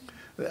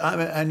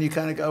 And you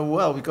kind of go,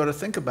 well, we've got to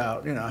think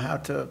about, how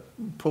to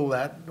pull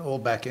that all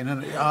back in.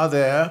 And are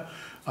there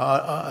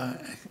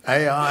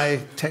AI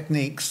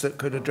techniques that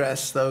could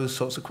address those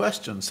sorts of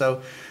questions?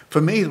 So for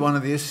me, one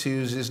of the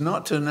issues is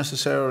not to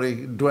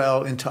necessarily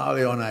dwell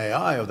entirely on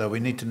AI, although we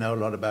need to know a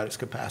lot about its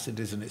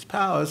capacities and its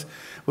powers,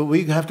 but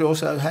we have to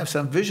also have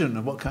some vision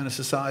of what kind of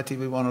society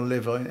we want to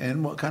live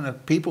in, what kind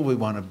of people we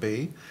want to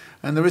be.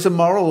 And there is a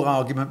moral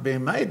argument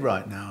being made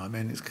right now. I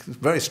mean, it's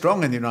very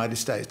strong in the United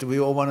States. Do we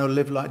all want to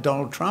live like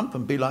Donald Trump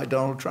and be like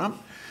Donald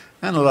Trump?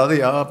 And a lot of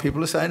the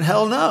people are saying,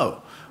 hell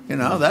no.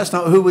 That's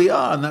not who we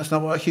are, and that's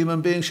not what a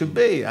human being should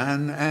be.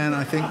 And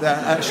I think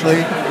that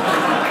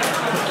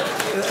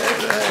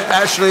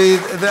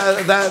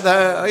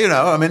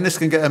this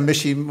can get a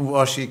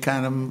mishy-washy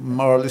kind of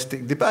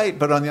moralistic debate,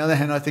 but on the other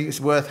hand, I think it's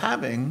worth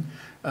having,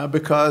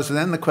 because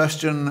then the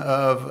question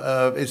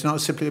of it's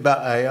not simply about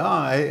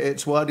AI,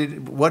 it's what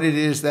it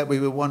is that we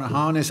would want to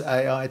harness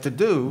AI to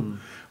do,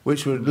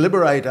 which would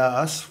liberate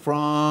us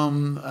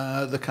from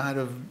the kind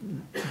of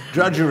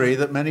drudgery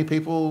that many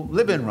people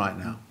live in right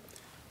now.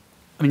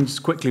 I mean,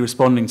 just quickly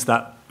responding to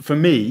that, for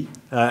me,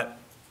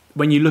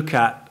 when you look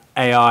at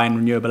AI and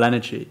renewable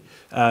energy,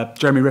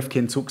 Jeremy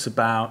Rifkin talks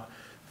about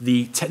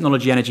the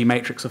technology-energy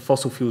matrix of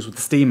fossil fuels with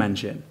the steam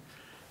engine.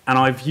 And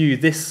I view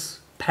this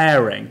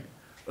pairing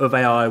of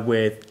AI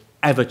with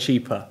ever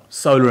cheaper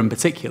solar in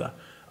particular.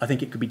 I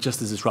think it could be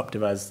just as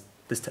disruptive as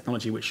this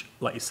technology, which,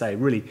 like you say,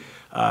 really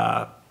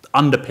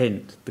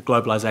underpinned the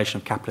globalization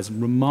of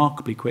capitalism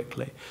remarkably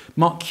quickly.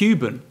 Mark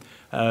Cuban,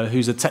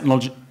 who's a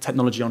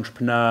technology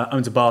entrepreneur,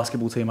 owns a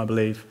basketball team, I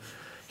believe,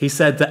 he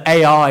said that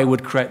AI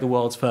would create the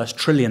world's first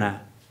trillionaire.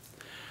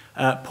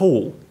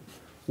 Paul,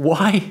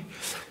 why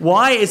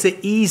is it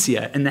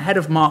easier in the head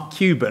of Mark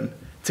Cuban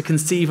to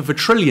conceive of a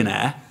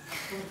trillionaire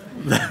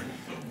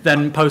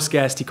than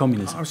post-scarcity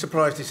communism? I'm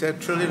surprised he said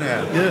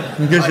trillionaire. Yeah,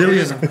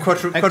 gazillionaire.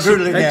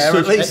 Quadrillionaire,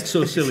 at least.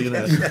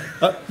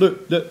 Exocillionaire.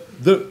 Look,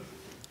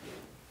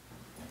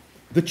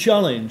 the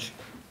challenge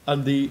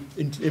and the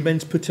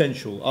immense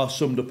potential are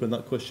summed up in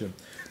that question.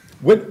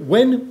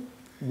 When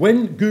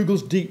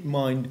Google's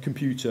DeepMind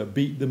computer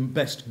beat the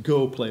best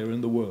Go player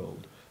in the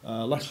world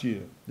last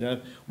year,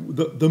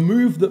 the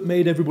move that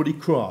made everybody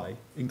cry,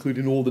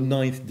 including all the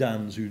ninth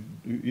Dans who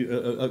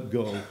at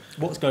Go.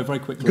 What's Go, very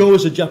quickly? Go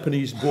is a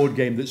Japanese board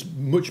game that's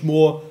much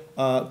more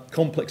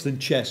complex than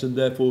chess, and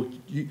therefore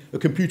a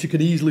computer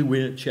can easily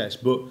win at chess,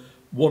 but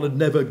one had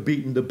never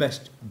beaten the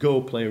best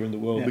Go player in the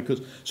world.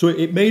 So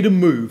it made a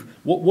move.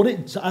 What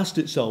it asked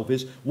itself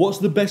is, what's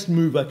the best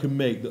move I can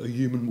make that a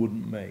human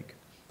wouldn't make?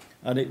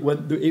 And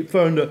it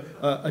found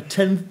a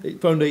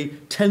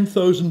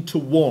 10,000 to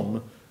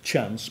 1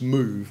 chance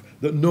move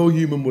that no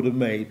human would have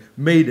made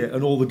it,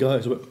 and all the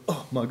guys went,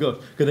 oh my God,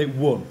 and it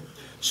won.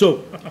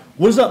 So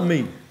what does that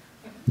mean?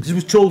 This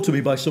was told to me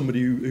by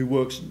somebody who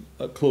works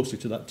closely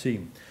to that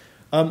team.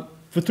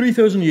 For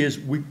 3,000 years,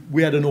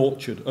 we had an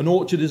orchard. An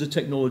orchard is a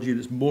technology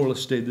that's more or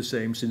less stayed the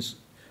same since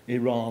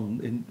Iran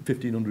in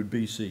 1500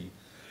 BC.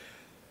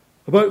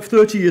 About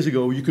 30 years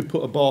ago, you could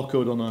put a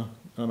barcode on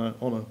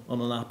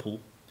an apple.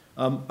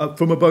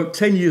 From about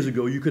 10 years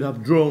ago, you could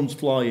have drones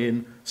fly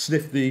in,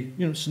 sniff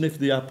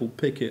the apple,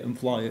 pick it, and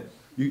fly it.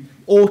 You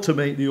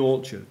automate the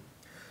orchard.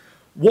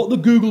 What the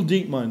Google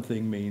DeepMind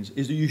thing means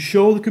is that you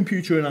show the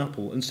computer an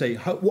apple and say,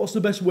 what's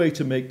the best way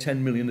to make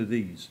 10 million of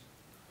these?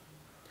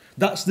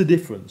 That's the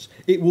difference.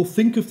 It will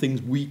think of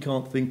things we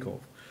can't think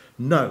of.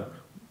 Now,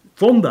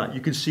 from that,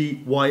 you can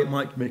see why it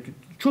might make a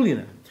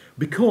trillionaire.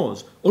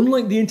 Because,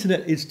 unlike the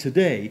internet is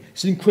today,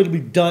 it's an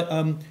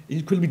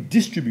incredibly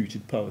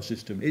distributed power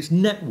system. It's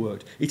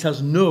networked. It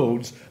has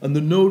nodes, and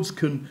the nodes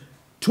can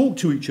talk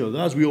to each other,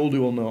 as we all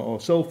do on our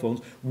cell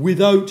phones,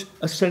 without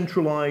a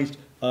centralized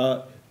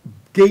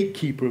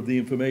gatekeeper of the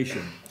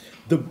information.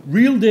 The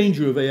real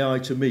danger of AI,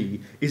 to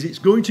me, is it's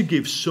going to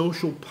give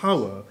social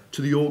power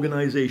to the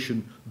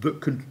organization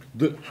that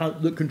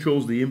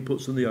controls the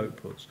inputs and the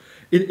outputs.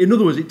 In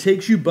other words, it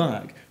takes you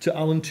back to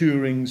Alan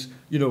Turing's,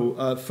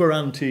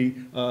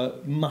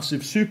 Ferranti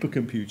massive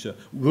supercomputer.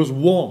 Was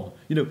one.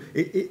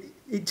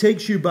 It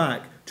takes you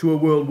back to a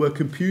world where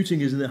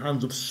computing is in the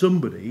hands of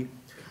somebody,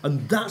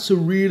 and that's a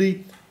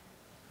really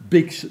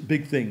big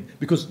thing,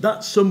 because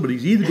that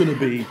somebody's either going to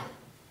be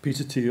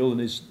Peter Thiel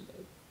and his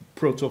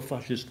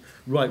proto-fascist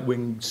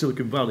right-wing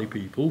Silicon Valley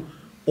people,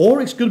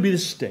 or it's going to be the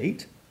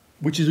state,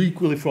 which is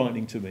equally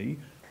frightening to me,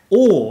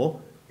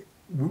 or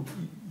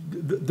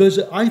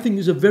I think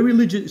there's a very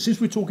legit, since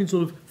we're talking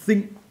sort of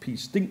think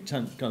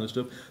tank kind of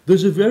stuff,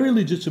 there's a very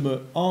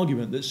legitimate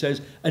argument that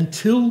says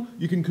until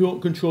you can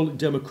control it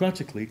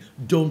democratically,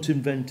 don't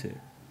invent it.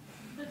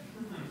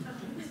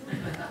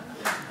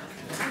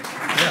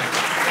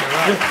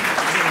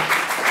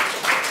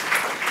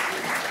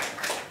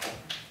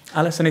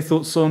 Alice, any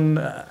thoughts on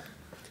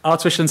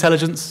artificial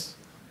intelligence,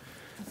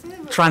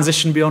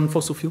 transition beyond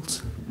fossil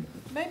fuels?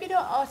 Maybe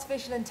not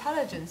artificial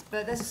intelligence,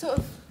 but there's a sort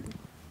of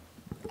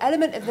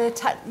element of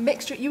the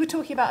mixture. You were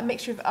talking about a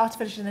mixture of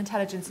artificial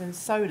intelligence and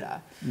solar,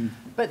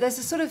 but there's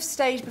a sort of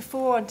stage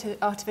before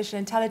artificial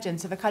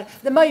intelligence of a kind of,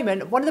 at the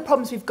moment, one of the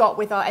problems we've got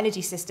with our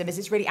energy system is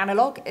it's really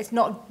analog. It's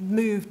not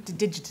moved to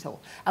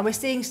digital, and we're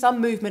seeing some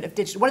movement of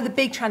digital. One of the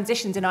big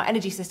transitions in our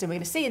energy system we're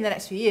going to see in the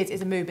next few years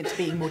is a movement to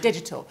being more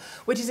digital,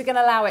 which is going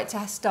to allow it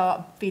to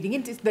start feeding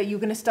into that. You're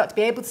going to start to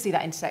be able to see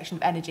that intersection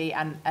of energy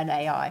and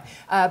AI.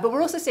 But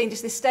we're also seeing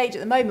just this stage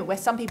at the moment where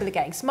some people are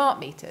getting smart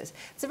meters.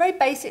 It's a very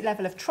basic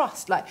level of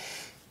trust, like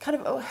kind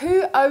of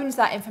who owns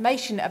that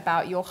information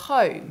about your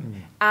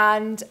home.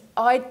 And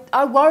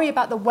I worry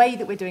about the way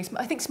that we're doing.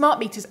 I think smart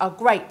meters are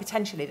great,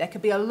 potentially. There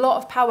could be a lot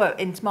of power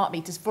in smart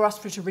meters for us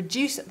to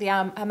reduce the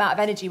amount of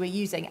energy we're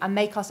using and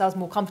make ourselves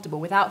more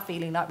comfortable without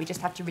feeling like we just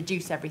have to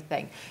reduce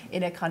everything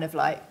in a kind of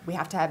like, we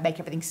have to make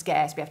everything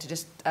scarce, we have to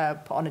just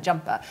put on a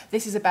jumper.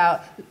 This is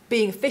about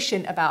being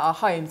efficient about our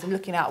homes and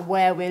looking at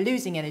where we're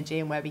losing energy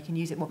and where we can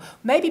use it more.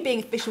 Maybe being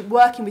efficient,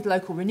 working with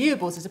local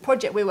renewables. There's a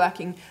project we're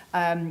working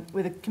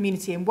with a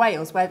community in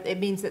Wales where it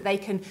means that they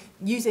can,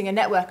 using a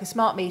network of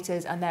smart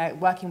meters, and they're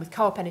working with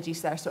co-op energy,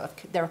 so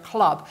they're a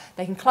club.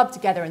 They can club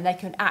together and they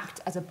can act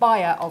as a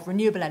buyer of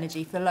renewable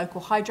energy for the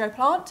local hydro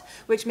plant,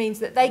 which means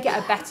that they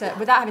get a better,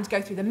 without having to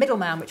go through the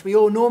middleman, which we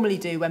all normally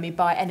do when we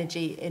buy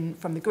energy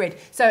from the grid.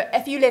 So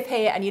if you live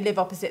here and you live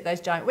opposite those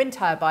giant wind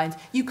turbines,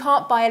 you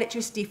can't buy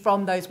electricity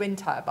from those wind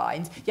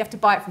turbines. You have to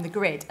buy it from the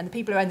grid, and the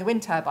people who own the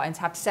wind turbines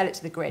have to sell it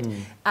to the grid.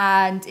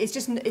 And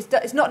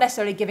it's not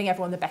necessarily giving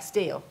everyone the best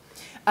deal.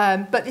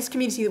 But this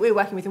community that we're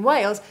working with in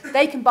Wales,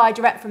 they can buy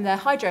direct from their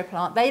hydro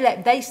plant.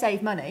 They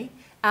save money,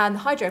 and the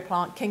hydro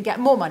plant can get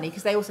more money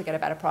because they also get a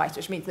better price,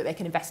 which means that they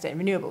can invest it in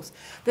renewables.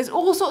 There's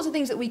all sorts of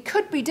things that we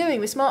could be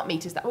doing with smart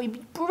meters that would be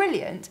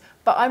brilliant,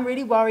 but I'm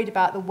really worried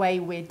about the way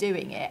we're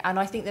doing it. And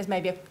I think there's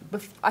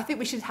I think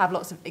we should have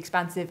lots of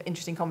expansive,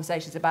 interesting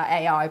conversations about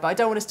AI, but I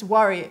don't want us to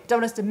don't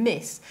want us to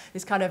miss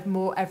this kind of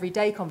more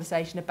everyday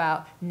conversation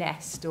about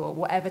Nest or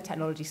whatever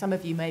technology some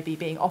of you may be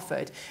being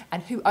offered,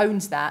 and who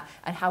owns that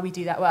and how we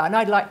do that well. And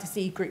I'd like to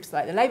see groups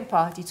like the Labour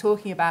Party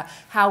talking about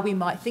how we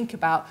might think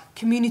about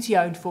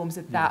community-owned forms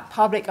of that,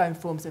 public-owned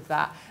forms of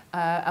that,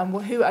 and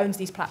who owns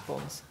these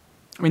platforms.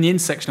 I mean, the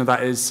intersection of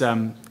that is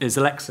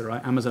Alexa,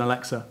 right? Amazon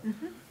Alexa.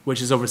 Which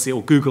is obviously,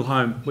 or Google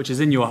Home, which is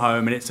in your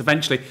home, and it's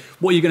eventually,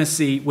 what you're going to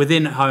see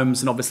within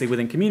homes and obviously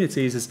within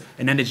communities is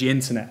an energy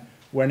internet,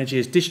 where energy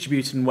is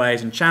distributed in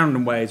ways and channeled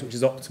in ways which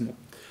is optimal.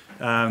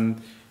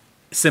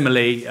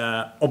 Similarly,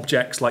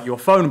 objects like your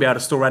phone will be able to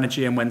store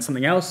energy, and when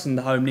something else in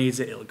the home needs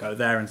it, it'll go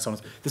there and so on.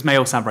 This may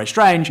all sound very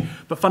strange,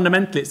 but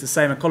fundamentally it's the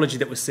same ecology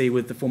that we see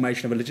with the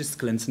formation of a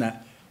logistical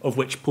internet, of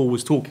which Paul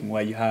was talking,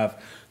 where you have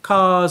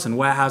cars and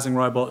warehousing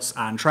robots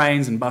and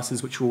trains and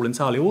buses, which are all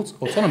entirely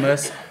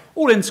autonomous,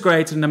 all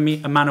integrated in a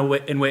manner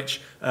in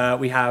which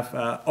we have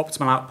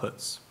optimal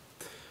outputs.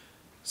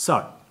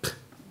 So,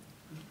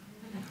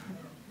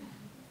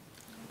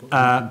 who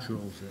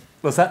controls it?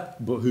 What's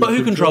that? But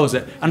who controls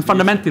it? And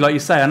fundamentally, like you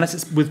say, unless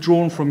it's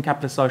withdrawn from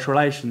capitalist social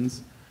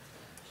relations,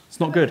 It's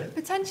not good.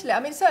 Potentially.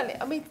 I mean, certainly.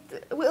 I mean,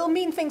 it'll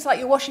mean things like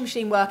your washing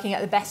machine working at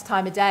the best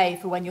time of day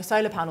for when your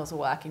solar panels are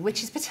working,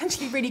 which is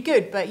potentially really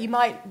good. But you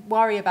might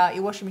worry about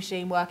your washing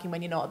machine working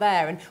when you're not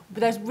there. And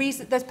there's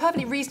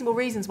perfectly reasonable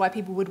reasons why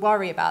people would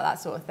worry about that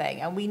sort of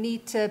thing. And we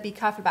need to be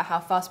careful about how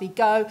fast we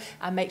go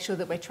and make sure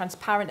that we're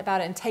transparent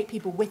about it and take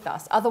people with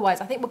us. Otherwise,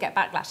 I think we'll get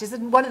backlash. This is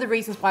one of the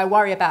reasons why I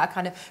worry about a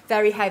kind of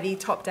very heavy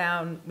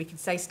top-down, we could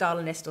say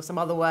Stalinist or some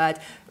other word,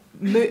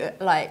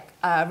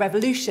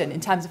 revolution in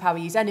terms of how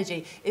we use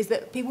energy, is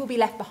that people will be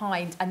left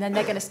behind and then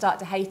they're going to start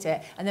to hate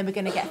it, and then we're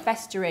going to get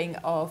festering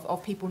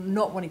of people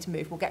not wanting to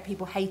move. We'll get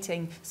people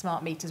hating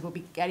smart meters. We'll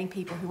be getting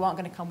people who aren't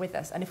going to come with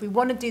us. And if we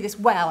want to do this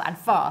well and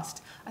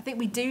fast, I think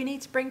we do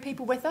need to bring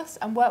people with us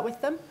and work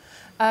with them.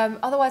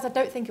 Otherwise, I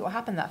don't think it will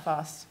happen that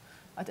fast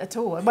at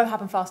all. It won't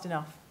happen fast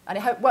enough. And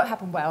it won't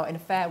happen well in a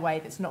fair way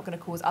that's not going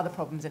to cause other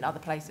problems in other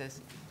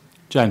places.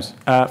 James,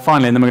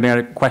 finally, and then we're going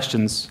to go to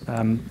questions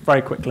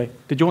very quickly.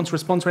 Did you want to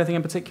respond to anything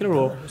in particular?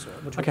 Or?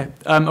 Okay,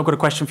 I've got a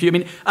question for you. I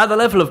mean, at the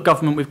level of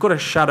government, we've got a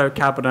shadow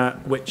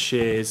cabinet, which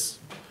is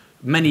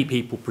many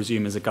people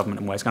presume is a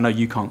government in ways. I know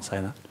you can't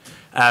say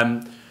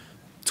that.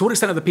 To what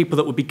extent are the people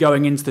that would be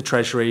going into the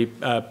Treasury,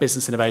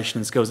 business innovation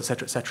and skills,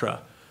 et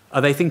cetera,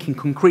 are they thinking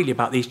concretely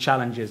about these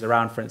challenges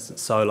around, for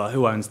instance, solar,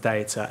 who owns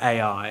data,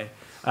 AI?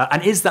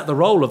 And is that the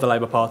role of the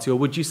Labour Party, or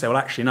would you say, well,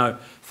 actually, no,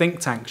 think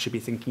tanks should be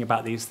thinking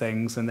about these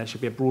things and there should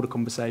be a broader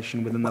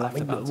conversation within the left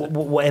about it?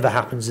 Whatever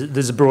happens,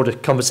 there's a broader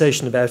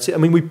conversation about it. I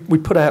mean, we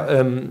put out,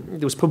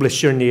 it was published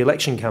during the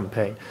election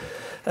campaign,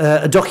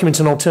 a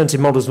document on alternative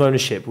models of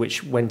ownership,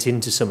 which went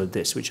into some of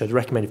this, which I'd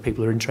recommend if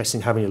people are interested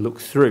in having a look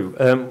through,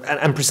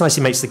 and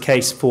precisely makes the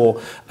case for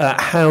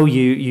how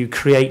you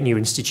create new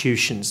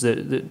institutions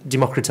that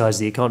democratise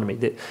the economy,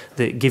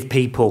 that give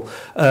people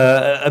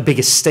a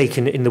bigger stake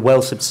in the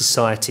wealth of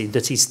society,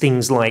 that is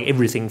things like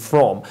everything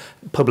from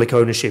public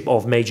ownership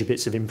of major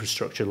bits of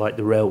infrastructure, like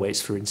the railways,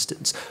 for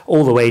instance,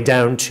 all the way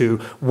down to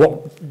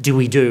what do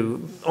we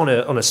do on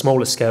a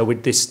smaller scale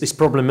with this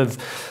problem of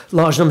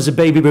large numbers of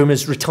baby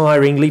boomers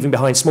retiring, leaving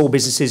behind small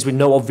businesses with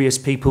no obvious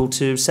people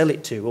to sell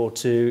it to, or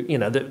to, you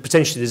know, that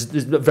potentially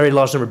there's a very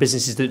large number of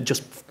businesses that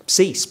just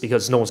cease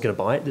because no one's going to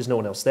buy it, there's no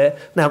one else there.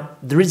 Now,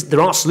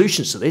 there are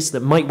solutions to this that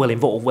might well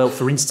involve, well,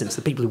 for instance,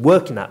 the people who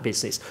work in that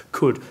business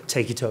could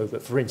take it over,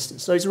 for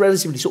instance. So it's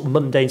relatively sort of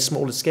mundane,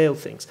 smaller scale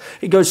things.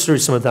 It goes through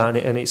some of that,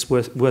 and it's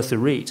worth a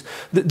read.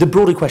 The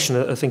broader question,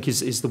 I think,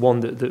 is the one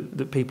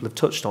that people have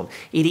touched on.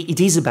 It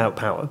is about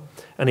power,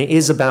 and it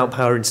is about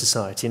power in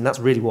society, and that's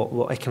really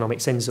what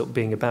economics ends up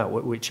being about,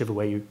 whichever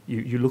way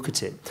you look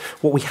at it.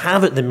 What we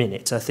have at the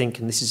minute, I think,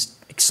 and this is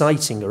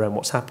exciting around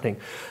what's happening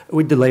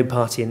with the Labour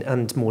Party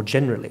and more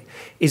generally,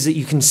 is that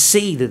you can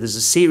see that there's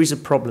a series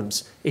of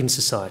problems in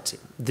society.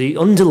 The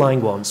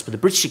underlying ones, for the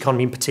British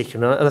economy in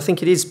particular, and I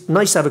think it is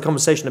nice to have a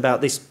conversation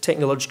about this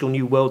technological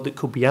new world that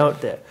could be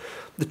out there.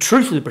 The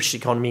truth of the British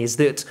economy is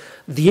that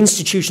the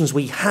institutions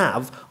we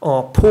have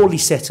are poorly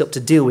set up to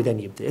deal with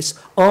any of this,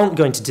 aren't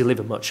going to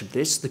deliver much of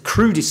this. The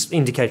crudest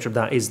indicator of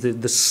that is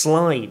the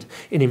slide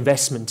in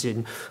investment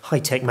in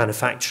high-tech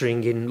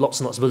manufacturing, in lots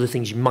and lots of other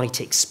things you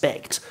might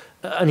expect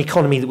an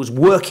economy that was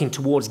working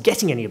towards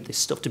getting any of this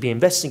stuff to be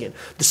investing in.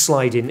 The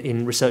slide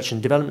in research and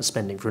development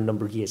spending for a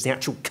number of years, the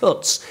actual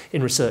cuts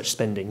in research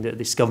spending that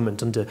this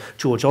government under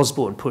George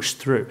Osborne pushed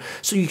through.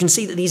 So you can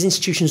see that these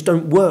institutions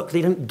don't work.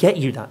 They don't get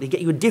you that. They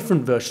get you a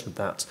different version of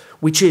that,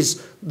 which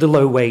is the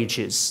low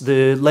wages,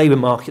 the labour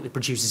market that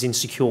produces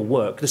insecure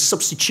work, the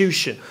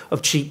substitution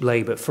of cheap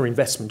labour for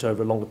investment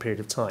over a longer period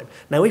of time.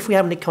 Now, if we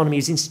have an economy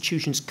whose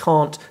institutions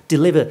can't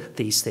deliver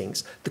these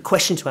things, the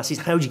question to ask is,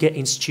 how do you get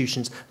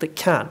institutions that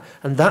can?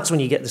 And that's when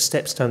you get the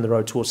steps down the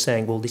road towards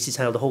saying, well, this is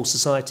how the whole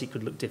society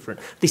could look different.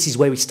 This is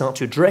where we start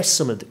to address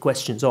some of the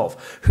questions of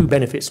who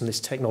benefits from this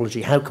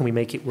technology, how can we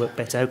make it work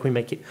better, how can we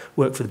make it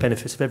work for the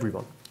benefit of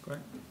everyone. Great.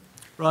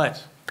 Right.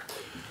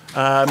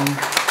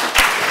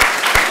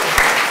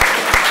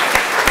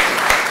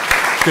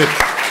 Good.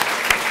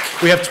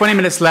 We have 20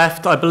 minutes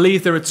left. I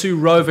believe there are 2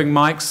 roving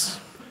mics.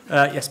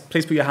 Yes,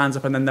 please put your hands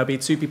up, and then there'll be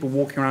 2 people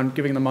walking around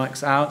giving the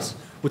mics out.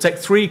 We'll take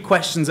 3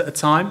 questions at a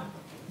time,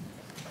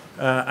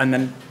 and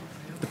then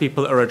the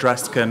people that are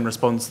addressed can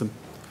respond to them.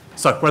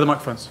 So, where are the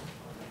microphones?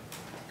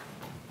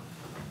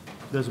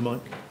 There's a mic.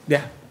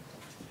 Yeah.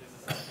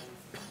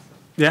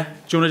 Yeah?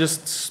 Do you want to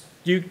just...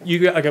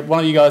 okay, one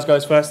of you guys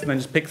goes first, and then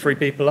just pick 3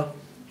 people up.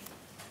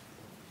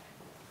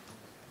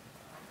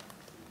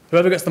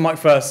 Whoever gets the mic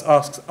first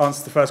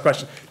answers the first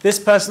question. This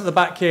person at the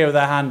back here with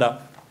their hand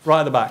up. Right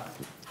at the back.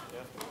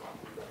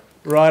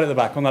 Right at the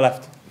back, on the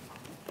left.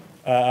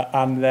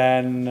 And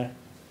then...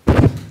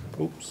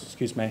 Oops,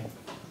 excuse me.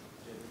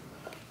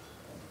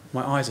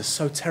 My eyes are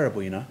so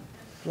terrible, you know.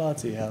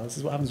 Bloody hell, this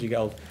is what happens when you get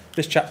old.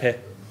 This chap here.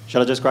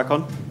 Shall I just crack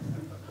on?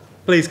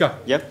 Please go.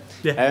 Yep.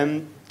 Yeah.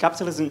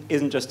 Capitalism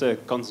isn't just a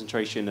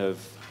concentration of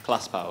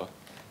class power.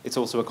 It's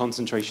also a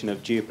concentration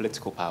of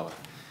geopolitical power.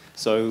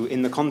 So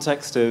in the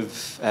context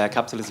of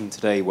capitalism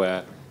today,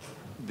 where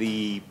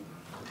the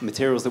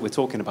materials that we're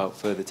talking about,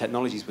 for the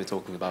technologies we're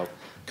talking about,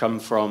 come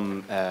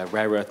from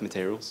rare earth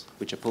materials,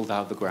 which are pulled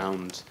out of the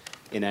ground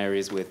in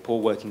areas with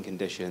poor working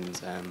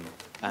conditions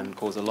and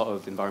cause a lot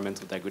of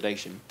environmental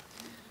degradation.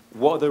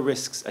 What are the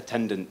risks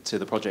attendant to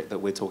the project that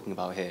we're talking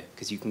about here?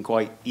 Because you can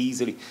quite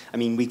easily, I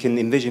mean, we can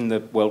envision the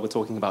world we're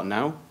talking about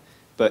now,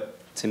 but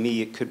to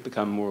me it could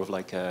become more of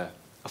like a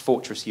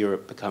Fortress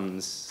Europe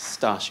becomes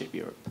Starship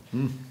Europe.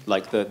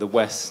 Like the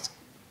West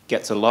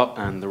gets a lot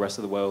and the rest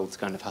of the world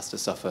kind of has to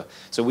suffer.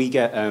 So we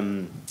get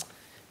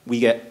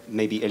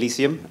maybe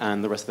Elysium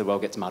and the rest of the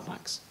world gets Mad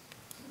Max.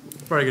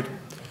 Very good.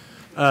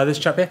 This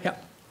chap here, yeah.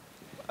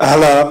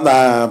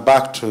 Hello,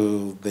 back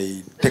to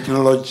the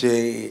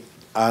technology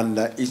and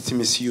its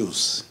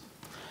misuse.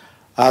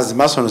 As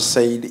Mason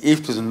said,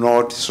 if it is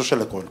not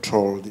socially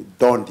controlled,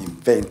 don't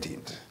invent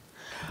it.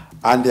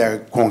 And I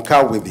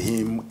concur with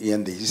him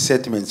in his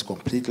statements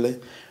completely,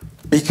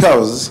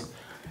 because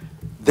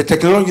the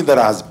technology that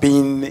has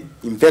been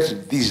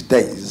invented these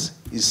days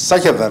is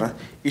such that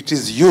it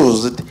is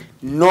used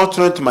not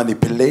only to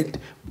manipulate,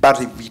 but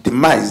to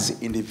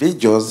victimize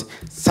individuals,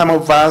 some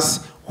of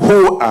us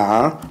who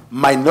are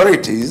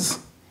minorities,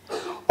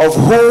 of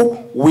who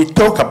we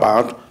talk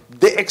about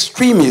the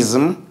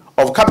extremism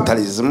of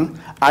capitalism,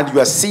 and you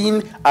are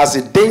seen as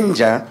a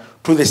danger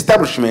to the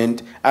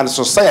establishment and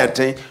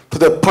society, to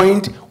the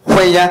point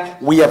where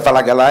we are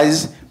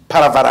vulgarized,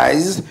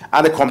 pulverized,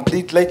 and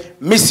completely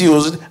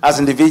misused as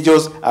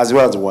individuals as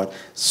well as what.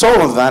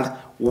 So that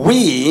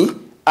we,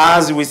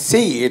 as we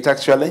see it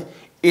actually,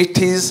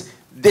 it is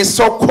the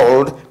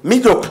so-called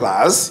middle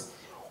class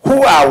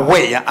who are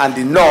aware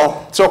and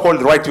know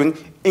so-called right wing,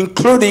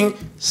 including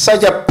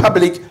such a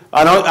public,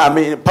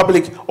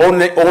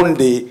 public-owned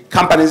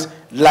companies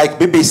like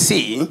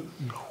BBC,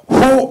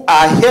 who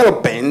are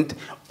hell-bent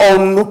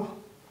on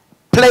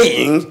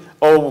playing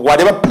or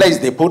whatever plays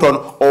they put on,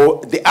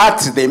 or the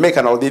arts they make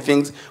and all these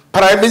things,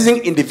 paralyzing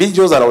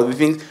individuals and all these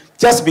things,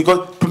 just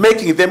because to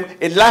making them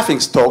a laughing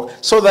stock,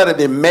 so that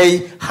they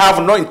may have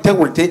no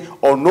integrity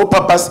or no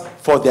purpose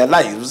for their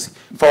lives,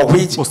 for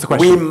which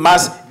we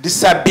must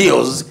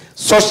disabuse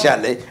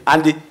socially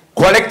and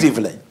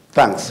collectively.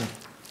 Thanks.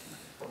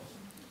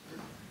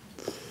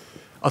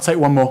 I'll take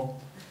one more.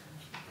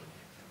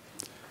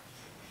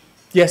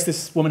 Yes,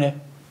 this woman here.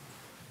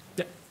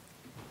 Yeah.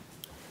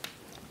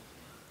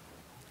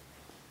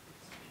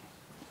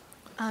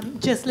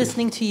 Just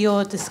listening to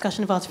your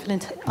discussion of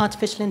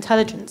artificial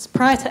intelligence,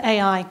 prior to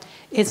AI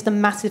is the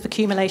massive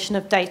accumulation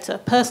of data,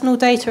 personal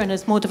data, and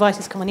as more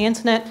devices come on the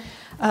internet,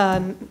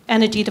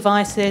 energy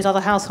devices, other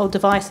household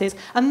devices,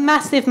 a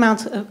massive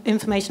amount of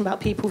information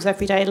about people's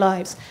everyday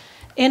lives.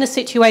 In a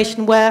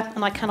situation where,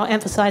 and I cannot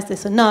emphasize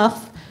this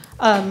enough,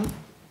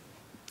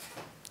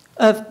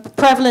 of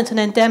prevalent and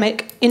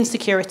endemic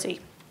insecurity.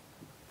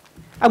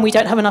 And we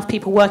don't have enough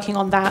people working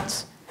on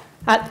that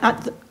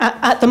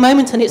at the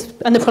moment,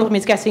 and the problem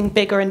is getting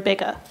bigger and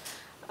bigger.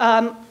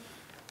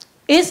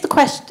 Is the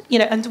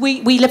question, and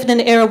we live in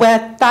an era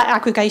where that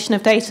aggregation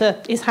of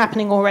data is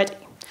happening already.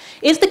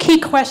 Is the key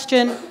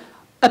question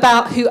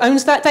about who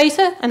owns that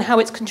data and how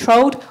it's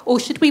controlled, or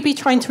should we be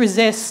trying to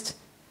resist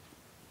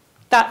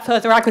that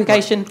further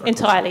aggregation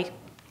entirely?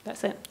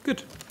 That's it.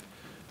 Good.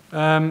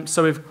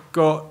 So we've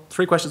got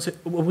 3 questions.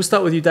 We'll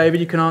start with you, David.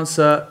 You can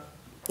answer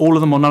all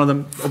of them or none of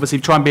them. Obviously,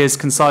 try and be as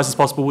concise as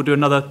possible. We'll do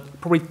another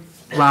probably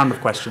round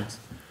of questions.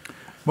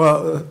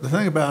 Well, the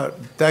thing about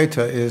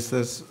data is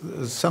there's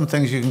some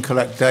things you can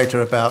collect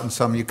data about and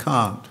some you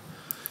can't.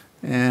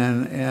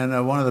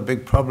 And one of the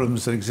big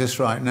problems that exists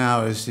right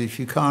now is if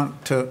you can't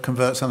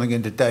convert something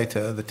into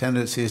data, the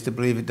tendency is to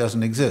believe it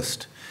doesn't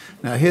exist.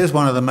 Now, here's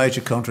one of the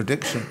major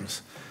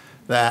contradictions,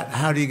 that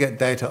how do you get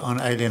data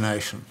on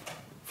alienation,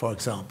 for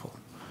example?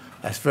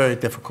 That's very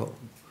difficult.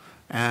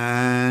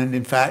 And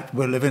in fact,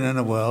 we're living in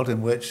a world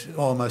in which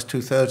almost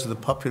 2/3 of the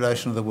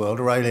population of the world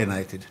are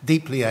alienated,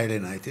 deeply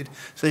alienated.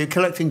 So you're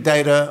collecting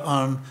data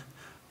on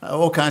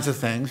all kinds of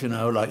things,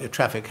 like your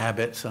traffic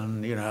habits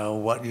and,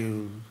 what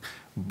you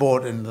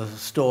bought in the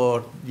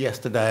store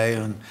yesterday.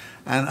 And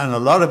a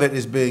lot of it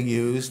is being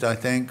used, I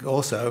think,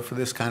 also for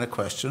this kind of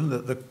question,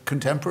 that the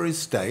contemporary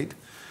state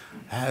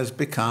has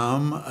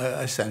become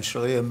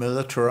essentially a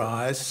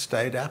militarized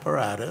state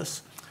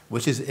apparatus,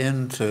 which is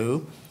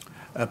into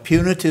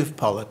punitive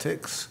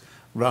politics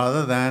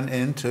rather than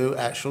into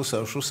actual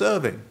social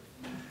serving.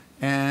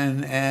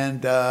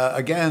 And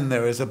again,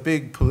 there is a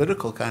big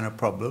political kind of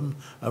problem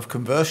of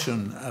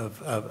conversion of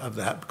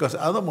that, because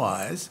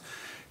otherwise,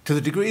 to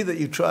the degree that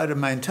you try to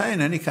maintain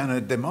any kind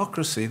of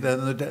democracy,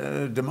 then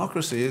the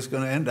democracy is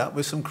going to end up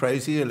with some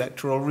crazy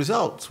electoral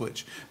results,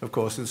 which, of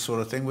course, is the sort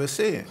of thing we're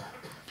seeing.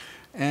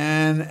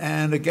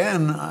 And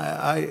again,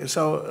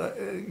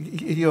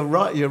 you're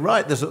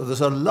right.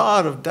 There's a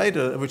lot of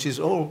data which is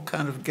all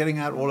kind of getting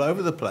out all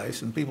over the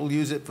place, and people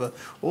use it for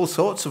all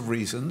sorts of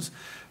reasons.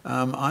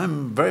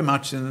 I'm very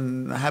much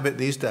in the habit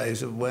these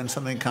days of when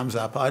something comes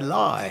up, I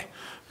lie.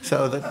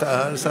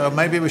 So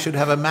maybe we should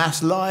have a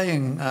mass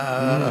lying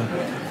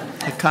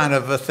kind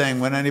of a thing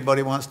when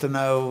anybody wants to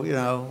know,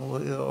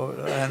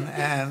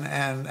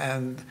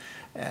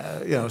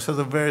 so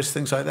there are various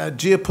things like that.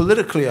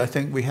 Geopolitically, I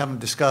think we haven't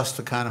discussed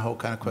the whole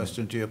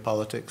question of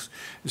geopolitics.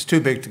 It's too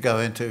big to go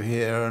into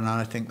here, and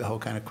I think the whole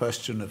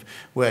question of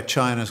where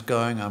China's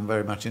going, I'm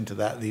very much into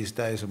that these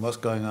days, and what's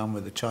going on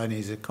with the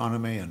Chinese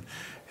economy,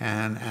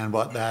 and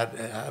what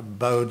that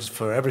bodes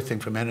for everything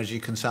from energy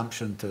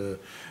consumption to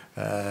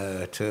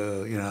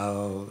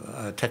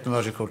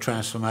technological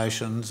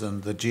transformations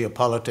and the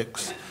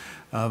geopolitics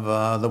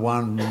of the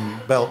one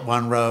belt,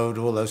 one road,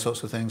 all those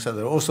sorts of things. So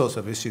there are all sorts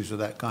of issues of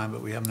that kind,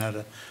 but we haven't had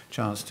a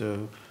chance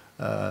to,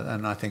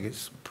 and I think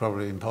it's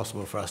probably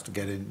impossible for us to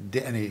get in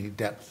any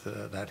depth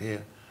that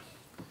here.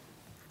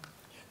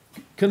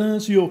 Can I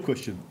answer your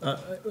question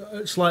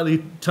slightly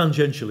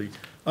tangentially?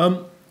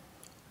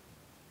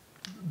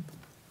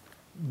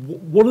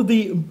 One of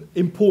the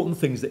important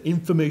things that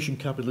information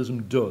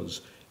capitalism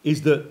does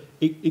is that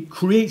it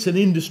creates an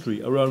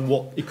industry around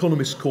what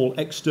economists call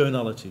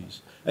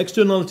externalities.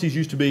 Externalities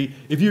used to be,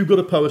 if you've got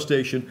a power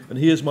station and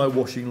here's my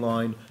washing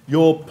line,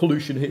 your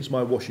pollution hits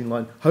my washing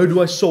line, how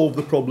do I solve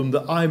the problem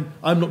that I'm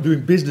not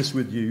doing business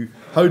with you?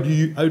 How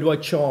do I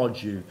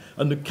charge you?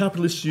 And the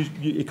capitalist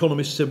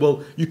economists said,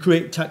 well, you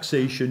create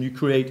taxation, you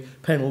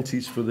create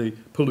penalties for the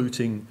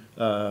polluting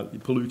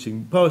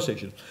power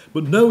station.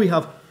 But now we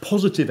have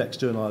positive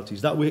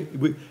externalities. That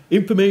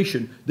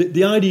information,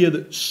 the idea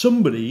that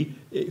somebody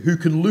who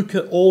can look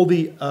at all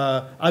the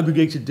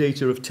aggregated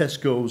data of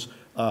Tesco's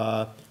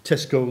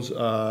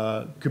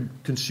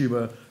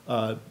consumer,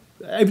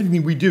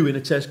 everything we do in a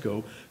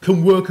Tesco,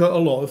 can work out a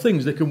lot of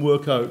things. They can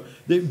work out,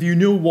 if you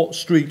know what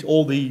street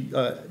all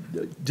the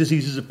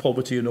diseases of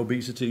poverty and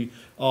obesity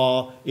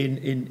are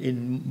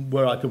in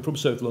where I come from,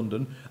 South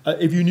London,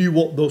 if you knew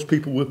what those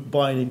people were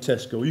buying in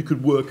Tesco, you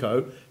could work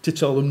out to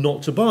tell them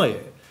not to buy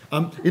it.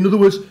 In other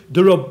words,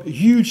 there are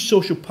huge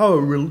social power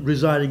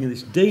residing in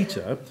this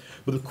data,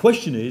 but the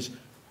question is,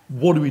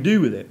 what do we do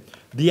with it?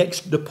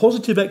 The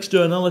positive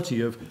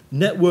externality of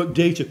network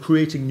data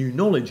creating new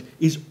knowledge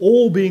is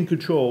all being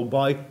controlled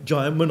by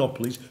giant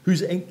monopolies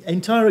whose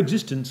entire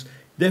existence,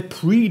 they're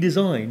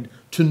pre-designed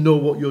to know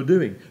what you're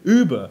doing.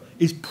 Uber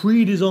is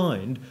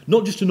pre-designed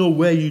not just to know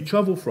where you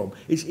travel from,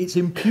 it's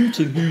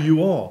imputing who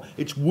you are.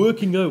 It's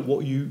working out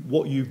what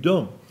you've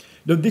done.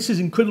 Now, this is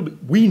incredible.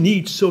 We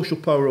need social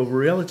power over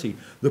reality.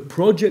 The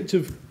project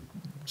of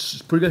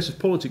progressive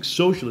politics,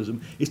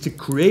 socialism, is to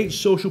create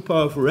social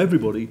power for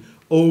everybody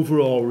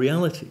over our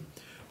reality.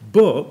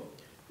 But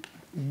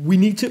we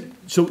need to,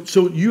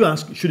 so you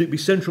ask, should it be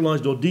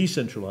centralized or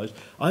decentralized?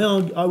 I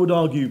would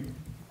argue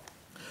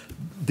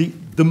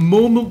the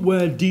moment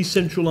where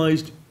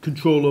decentralized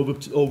control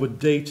over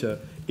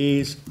data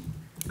is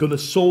going to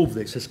solve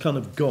this has kind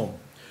of gone.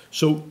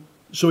 So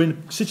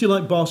in a city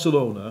like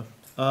Barcelona,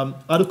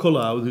 Ada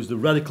Colau, who's the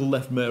radical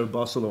left mayor of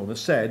Barcelona,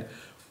 said,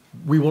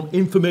 we want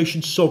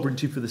information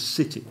sovereignty for the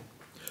city.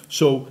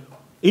 So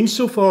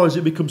insofar as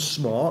it becomes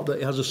smart, that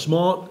it has a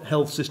smart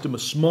health system, a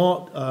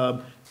smart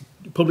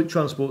public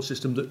transport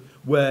system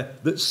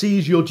that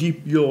sees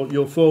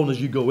your phone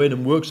as you go in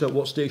and works out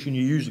what station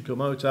you usually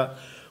come out at,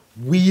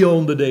 we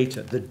own the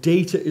data. The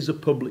data is a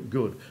public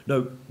good.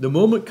 Now, the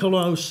moment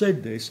Colau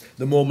said this,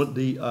 the moment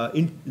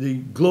the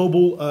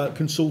global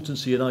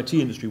consultancy and IT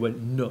industry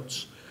went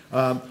nuts.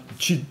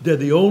 They're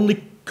the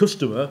only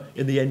customer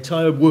in the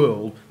entire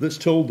world that's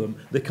told them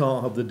they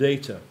can't have the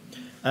data.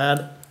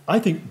 And I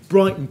think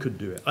Brighton could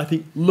do it. I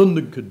think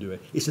London could do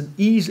it. It's a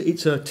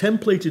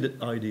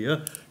templated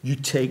idea. You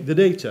take the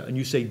data and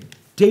you say,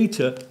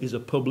 data is a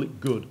public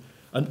good.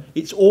 And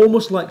it's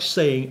almost like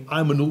saying,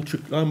 I'm a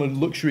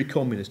luxury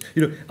communist.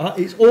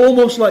 It's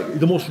almost like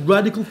the most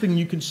radical thing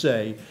you can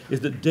say is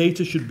that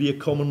data should be a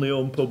commonly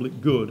owned public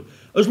good,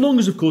 as long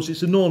as, of course,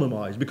 it's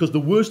anonymized, because the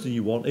worst thing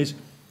you want is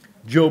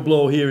Joe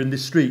Blow here in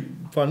this street,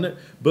 find it.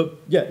 But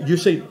yeah, you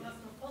say,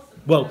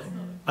 well,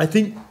 I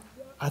think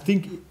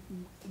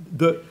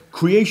the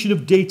creation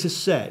of data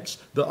sets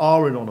that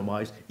are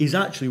anonymized is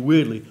actually,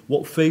 weirdly,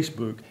 what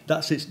Facebook,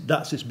 that's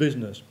its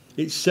business.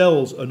 It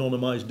sells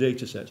anonymized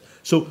data sets.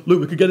 So, look,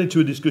 we could get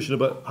into a discussion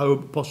about how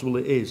possible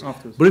it is.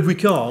 Afterwards. But if we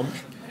can't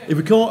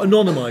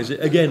anonymize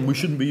it, again, we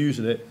shouldn't be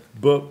using it.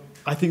 But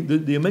I think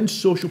that the immense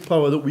social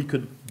power that we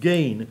could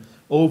gain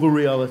over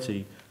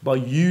reality by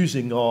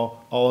using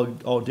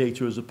our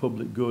data as a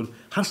public good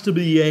has to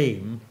be the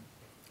aim,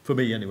 for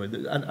me anyway,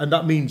 and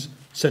that means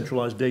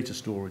centralized data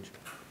storage.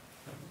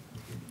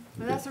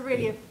 Well, that's a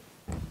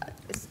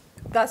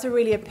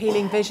really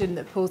appealing vision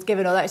that Paul's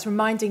given. Although it's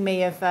reminding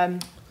me of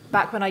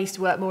back when I used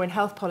to work more in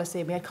health policy,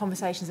 and we had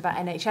conversations about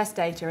NHS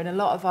data and a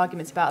lot of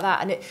arguments about that.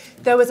 And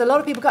there was a lot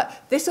of people go,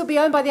 this will be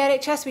owned by the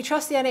NHS, we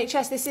trust the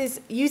NHS, this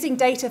is using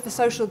data for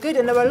social good.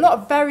 And there were a lot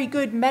of very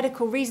good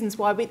medical reasons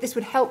why this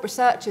would help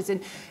researchers,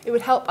 and it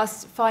would help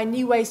us find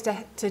new ways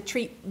to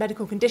treat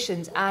medical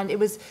conditions. And it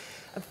was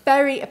a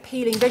very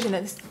appealing vision.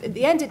 And at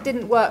the end, it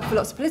didn't work for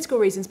lots of political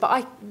reasons, but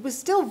I was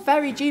still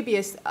very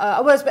dubious. I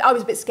was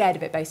a bit scared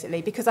of it,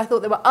 basically, because I thought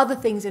there were other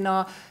things in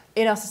our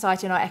in our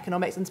society and our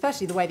economics, and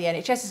especially the way the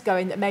NHS is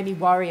going, that made me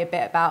worry a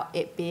bit about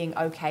it being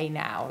okay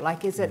now.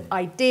 Like, it's an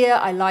idea,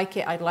 I like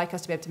it, I'd like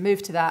us to be able to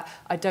move to that.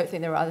 I don't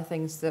think there are other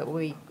things that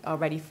we are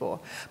ready for.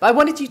 But I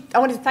wanted to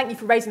thank you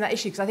for raising that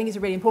issue, because I think it's a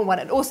really important one,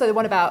 and also the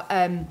one about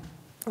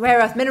rare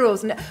earth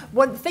minerals. And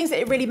one of the things that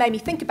it really made me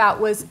think about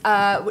was,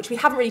 which we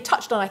haven't really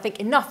touched on, I think,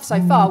 enough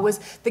so far, was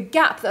the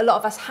gap that a lot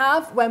of us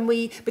have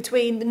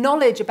between the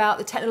knowledge about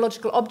the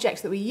technological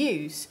objects that we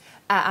use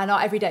and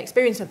our everyday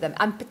experience of them,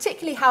 and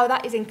particularly how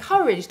that is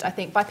encouraged, I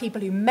think, by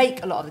people who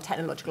make a lot of the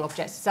technological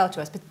objects to sell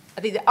to us. But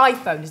I think the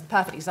iPhone is the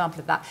perfect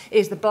example of that. It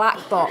is the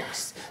black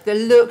box that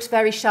looks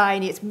very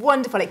shiny. It's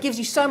wonderful. It gives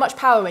you so much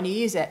power when you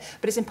use it,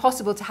 but it's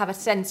impossible to have a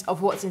sense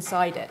of what's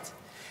inside it.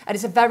 And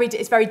it's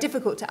very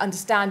difficult to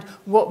understand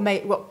what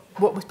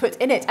was put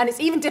in it. And it's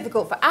even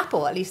difficult for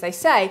Apple, at least they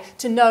say,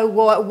 to know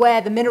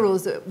where the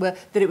minerals that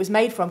it was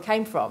made from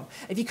came from.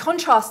 If you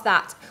contrast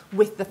that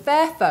with the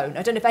Fairphone,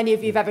 I don't know if any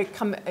of you have ever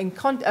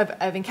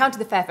have encountered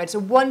the Fairphone. It's a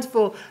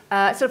wonderful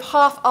sort of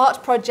half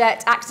art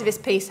project,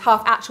 activist piece,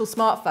 half actual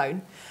smartphone.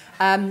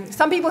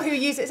 Some people who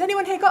use it, has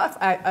anyone here got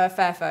a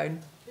Fairphone?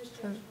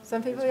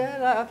 Some people,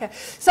 yeah, okay.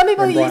 Some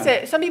people use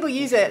it. Some people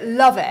use it,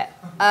 love it.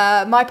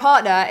 My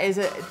partner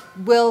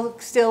will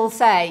still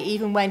say,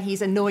 even when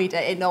he's annoyed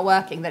at it not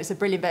working, that it's a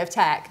brilliant bit of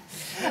tech.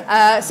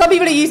 Some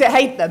people who use it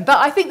hate them, but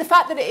I think the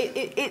fact that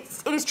it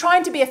is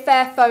trying to be a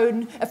fair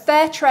phone, a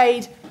fair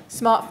trade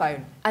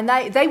smartphone, and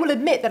they will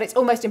admit that it's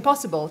almost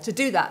impossible to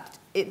do that.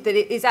 That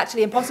it is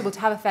actually impossible to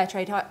have a fair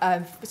trade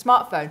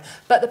smartphone.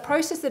 But the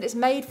process that it's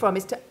made from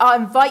is to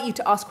invite you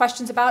to ask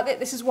questions about it.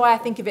 This is why I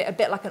think of it a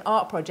bit like an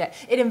art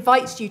project. It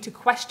invites you to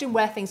question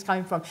where things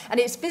come from. And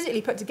it's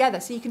physically put together,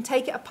 so you can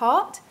take it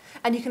apart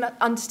and you can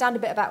understand a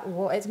bit about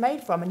what it's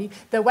made from. And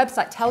the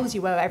website tells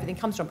you where everything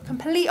comes from.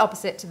 Complete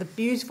opposite to the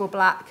beautiful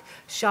black,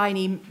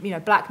 shiny,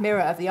 black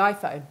mirror of the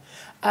iPhone.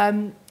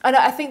 And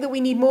I think that we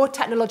need more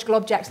technological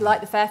objects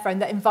like the Fairphone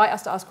that invite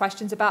us to ask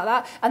questions about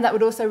that, and that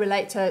would also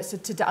relate to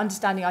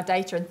understanding our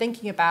data and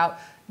thinking about.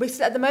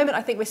 At the moment,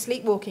 I think we're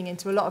sleepwalking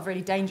into a lot of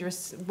really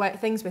dangerous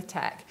things with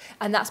tech,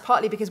 and that's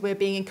partly because we're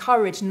being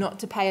encouraged not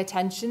to pay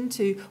attention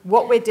to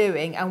what we're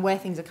doing and where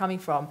things are coming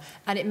from.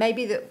 And it may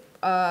be that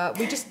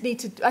we just need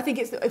to. I think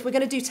if we're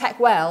going to do tech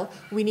well,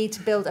 we need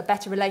to build a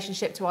better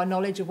relationship to our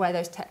knowledge of where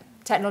those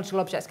technological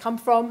objects come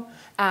from,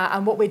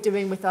 and what we're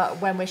doing with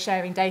when we're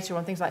sharing data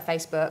on things like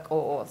Facebook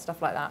or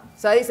stuff like that.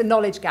 So it's a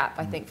knowledge gap,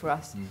 I think, for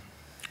us.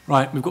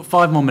 Right, we've got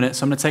 5 more minutes.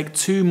 So I'm going to take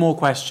 2 more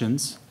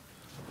questions.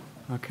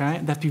 Okay,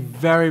 they have to be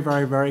very,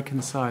 very, very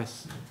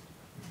concise.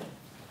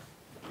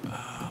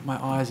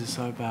 My eyes are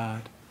so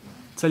bad.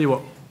 Tell you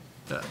what,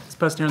 this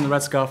person here in the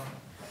red scarf.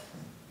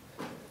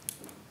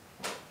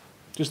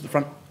 Just at the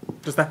front,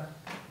 just there.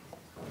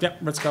 Yep,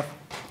 red scarf.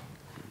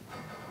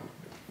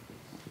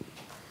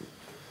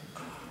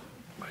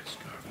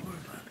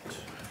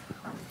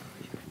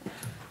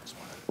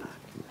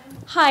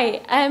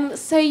 Hi,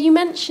 so you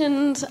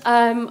mentioned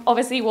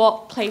obviously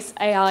what place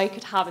AI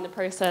could have in the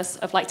process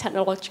of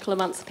technological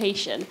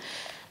emancipation.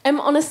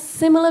 On a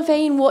similar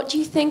vein, what do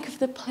you think of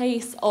the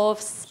place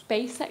of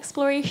space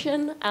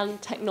exploration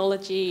and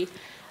technology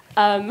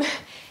in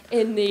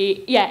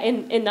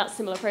that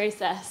similar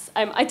process?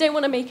 I don't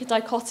want to make a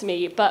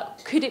dichotomy,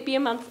 but could it be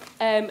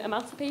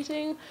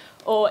emancipating,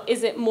 or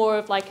is it more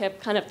of a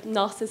kind of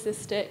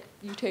narcissistic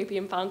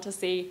utopian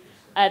fantasy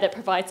that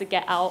provides a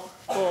get out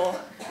for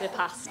the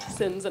past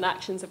sins and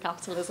actions of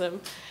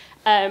capitalism?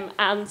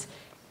 And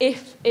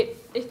if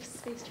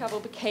space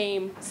travel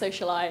became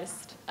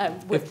socialised,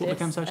 would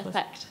this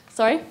affect?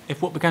 Sorry?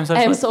 If what became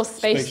socialised? Sort of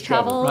space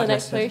travel and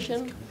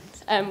exploration,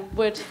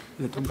 would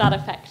that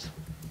affect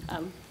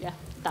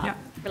that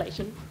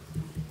relation?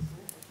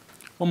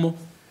 One more.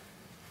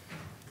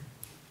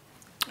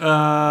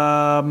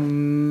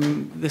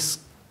 This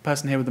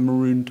person here with the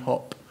maroon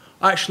top.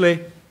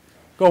 Actually,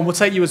 go on, we'll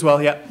take you as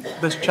well, yeah.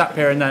 This chap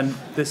here and then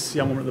this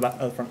young woman at the back,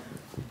 at the front.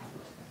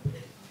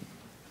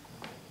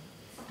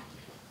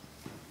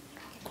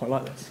 Quite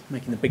like this,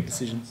 making the big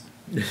decisions.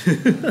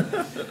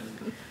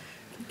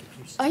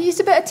 I used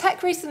a bit of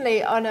tech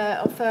recently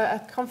for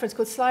a conference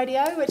called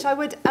Slido, which as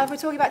we're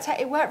talking about tech,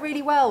 it worked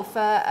really well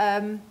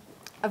for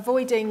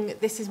avoiding,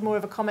 this is more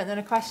of a comment than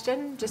a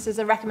question, just as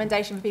a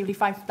recommendation for people who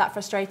find that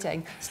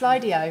frustrating.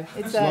 Slido.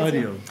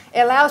 It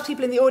allows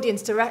people in the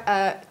audience to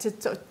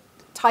sort of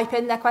type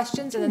in their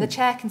questions, and then the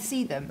chair can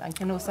see them and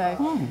can also...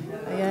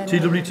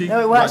 TWT? No,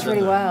 it works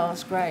really well.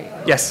 It's great.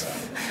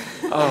 Yes.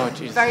 Oh,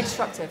 Jesus. Very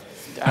disruptive.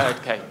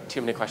 Okay,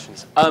 too many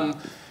questions.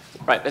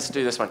 Right, let's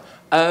do this one.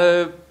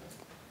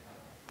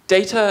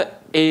 Data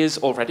is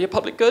already a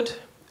public good,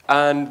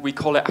 and we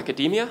call it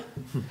academia.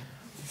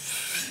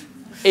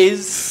 It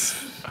is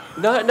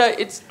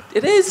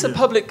a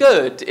public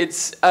good.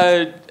 It's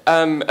or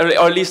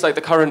at least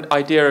the current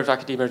idea of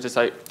academia is just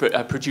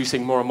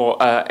producing more and more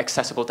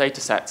accessible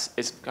data sets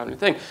is kind of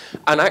thing.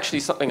 And actually,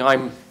 something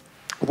I'm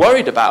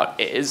worried about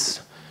is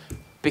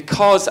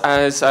because,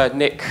 as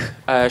Nick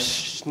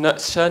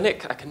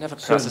Schernick, I can never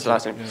pronounce his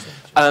last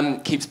name,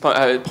 keeps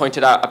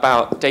pointed out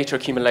about data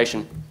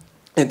accumulation,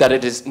 that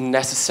it is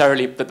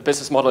necessarily, that the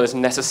business model is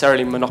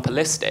necessarily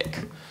monopolistic.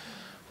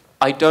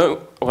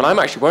 What I'm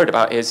actually worried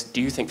about is,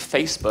 do you think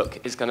Facebook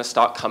is going to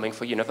start coming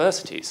for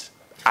universities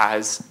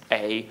as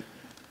a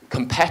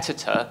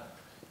competitor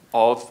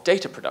of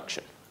data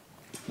production?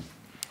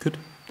 Good.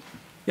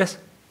 Yes?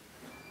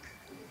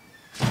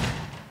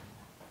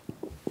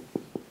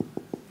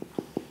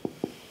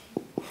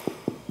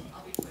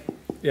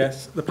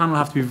 Yes, the panel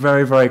have to be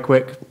very, very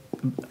quick.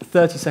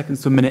 30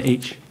 seconds to a minute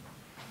each.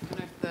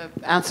 The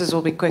answers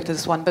will be quick to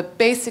this one, but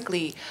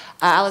basically,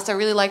 Alice, I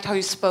really liked how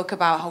you spoke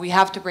about how we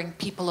have to bring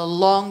people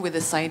along with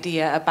this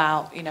idea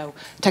about, you know,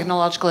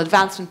 technological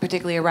advancement,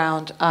 particularly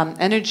around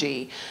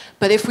energy.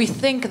 But if we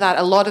think that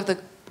a lot of the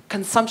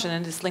consumption,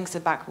 and this links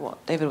it back to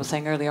what David was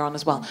saying earlier on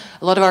as well,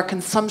 a lot of our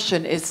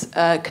consumption is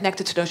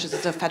connected to notions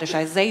of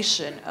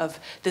fetishization, of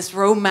this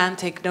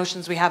romantic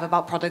notions we have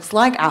about products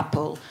like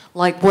Apple,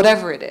 like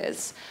whatever it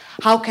is.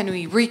 How can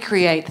we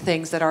recreate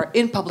things that are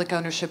in public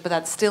ownership but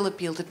that still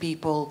appeal to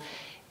people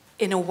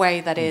in a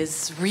way that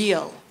is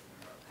real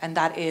and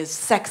that is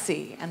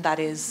sexy and that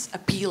is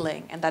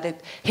appealing and that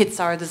it hits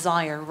our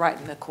desire right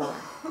in the core?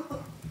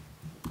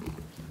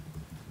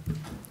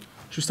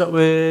 Should we start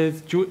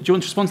with, do you want to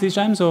respond to these,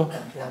 James? Or?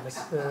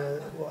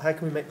 How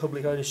can we make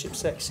public ownership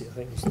sexy? I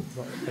think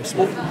is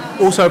right.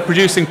 Also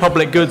producing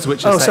public goods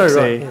which are sexy,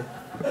 sorry, right,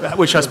 yeah.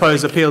 Which I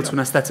suppose appeal to an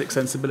aesthetic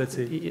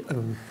sensibility.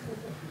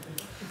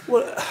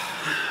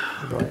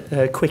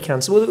 Quick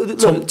answer. Well,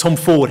 look, Tom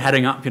Ford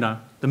heading up, you know,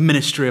 the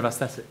Ministry of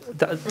Aesthetics.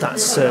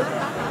 That's. I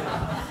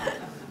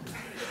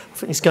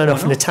think it's going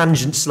off on a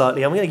tangent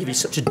slightly. I'm going to give you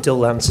such a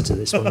dull answer to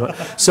this one.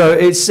 Right? So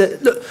it's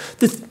look.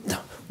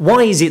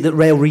 Why is it that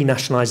rail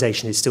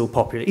renationalisation is still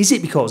popular? Is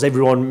it because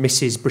everyone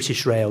misses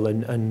British Rail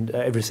and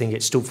everything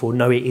it stood for?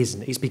 No, it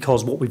isn't. It's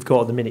because what we've got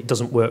at the minute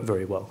doesn't work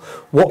very well.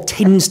 What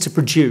tends to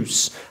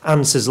produce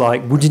answers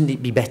like, wouldn't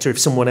it be better if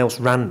someone else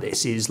ran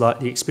this, is like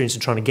the experience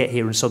of trying to get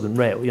here in Southern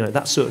Rail, you know,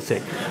 that sort of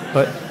thing.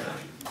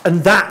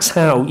 And that's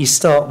how you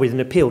start with an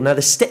appeal. Now,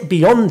 the step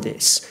beyond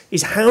this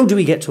is, how do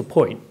we get to a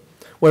point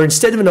where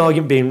instead of an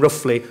argument being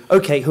roughly,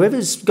 okay,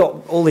 whoever's got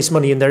all this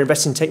money and they're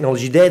investing in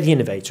technology, they're the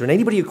innovator, and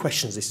anybody who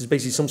questions this is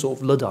basically some sort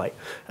of Luddite.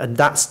 And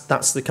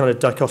that's the kind of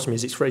dichotomy,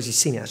 as it's phrased, you've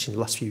seen it actually in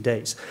the last few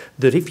days,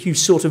 that if you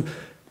sort of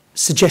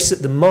suggest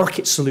that the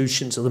market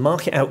solutions or the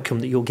market outcome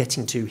that you're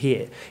getting to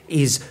here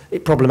is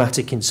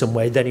problematic in some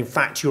way, then in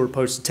fact you're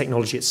opposed to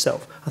technology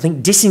itself. I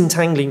think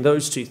disentangling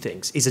those two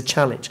things is a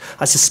challenge.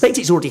 I suspect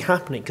it's already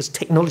happening because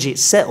technology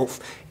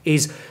itself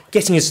is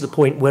getting us to the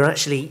point where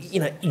actually, you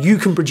know, you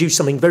can produce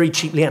something very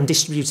cheaply and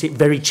distribute it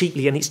very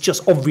cheaply, and it's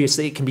just obvious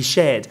that it can be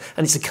shared,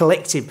 and it's a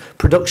collective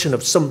production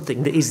of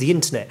something that is the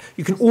internet.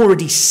 You can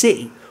already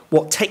see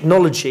what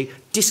technology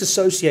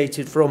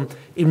disassociated from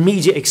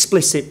immediate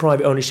explicit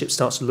private ownership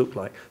starts to look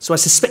like. So I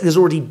suspect there's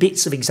already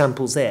bits of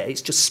examples there.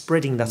 It's just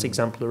spreading that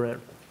example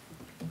around.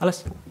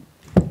 Alice?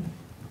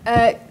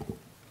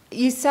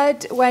 You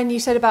said, when you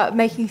said about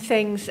making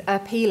things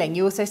appealing,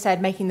 you also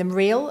said making them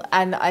real,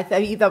 and I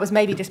thought that was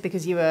maybe just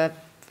because you were,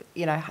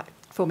 you know,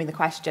 forming the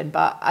question.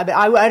 But I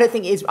don't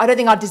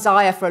think our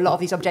desire for a lot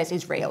of these objects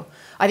is real.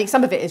 I think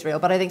some of it is real,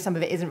 but I think some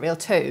of it isn't real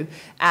too.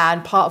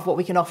 And part of what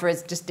we can offer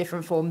is just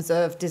different forms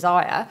of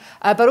desire.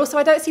 But also,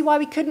 I don't see why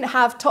we couldn't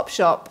have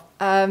Topshop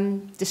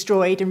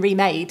destroyed and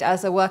remade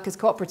as a workers'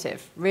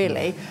 cooperative,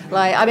 really.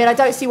 Like, I mean, I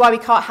don't see why we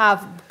can't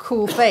have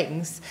cool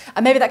things.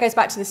 And maybe that goes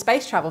back to the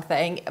space travel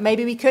thing.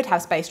 Maybe we could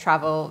have space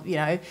travel, you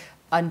know,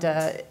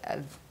 under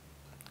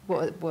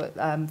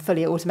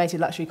fully automated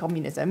luxury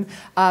communism.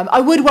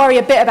 I would worry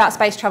a bit about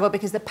space travel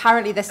because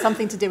apparently there's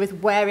something to do with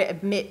where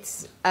it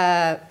emits,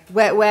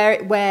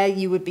 where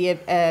you would be,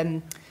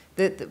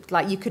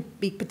 like you could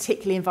be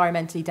particularly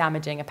environmentally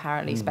damaging,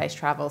 apparently, space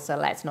travel, so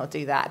let's not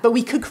do that. But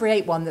we could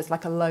create one that's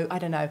like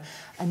a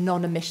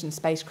non-emission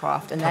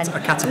spacecraft, and then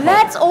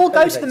let's all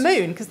go to the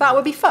moon, because that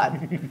would be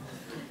fun.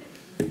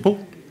 Paul?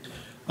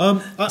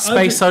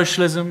 Space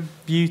socialism,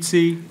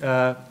 beauty,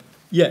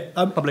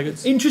 public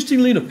goods.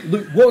 Interestingly enough,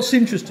 look, what's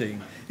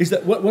interesting is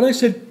that when I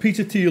said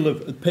Peter Thiel of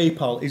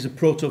PayPal is a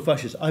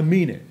proto-fascist, I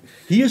mean it.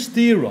 He has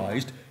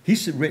theorised,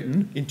 he's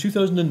written in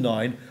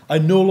 2009, I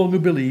no longer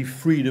believe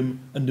freedom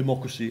and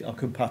democracy are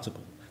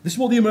compatible. This is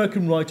what the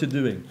American right are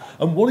doing.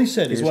 And what he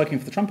said is... He's working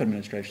for the Trump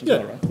administration as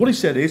well, right? What he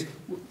said is,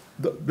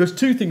 there's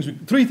three things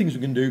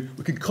we can do.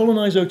 We can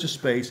colonise outer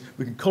space,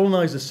 we can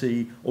colonise the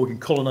sea, or we can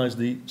colonise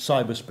the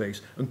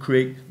cyberspace and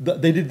create...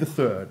 They did the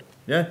third.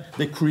 Yeah,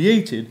 they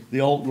created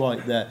the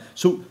alt-right there.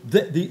 So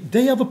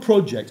they have a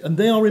project, and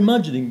they are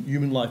imagining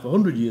human life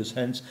 100 years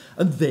hence,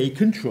 and they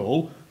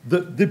control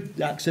the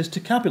access to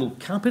capital.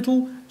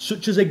 Capital,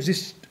 such as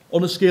exists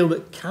on a scale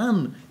that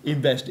can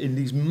invest in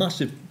these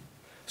massive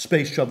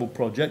space travel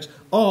projects,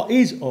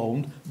 is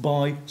owned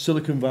by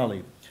Silicon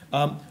Valley.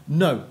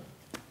 No.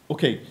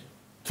 Okay.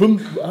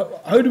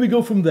 How do we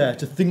go from there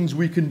to things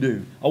we can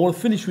do? I want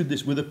to finish with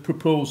this, with a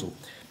proposal.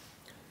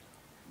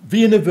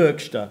 Wiener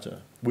Werkstätte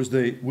was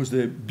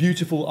the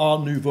beautiful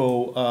Art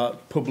Nouveau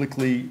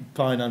publicly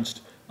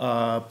financed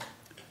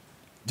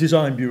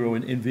design bureau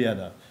in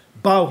Vienna.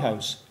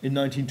 Bauhaus in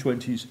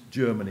 1920s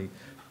Germany.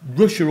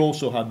 Russia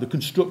also had, the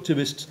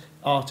constructivist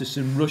artists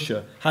in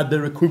Russia had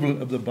their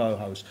equivalent of the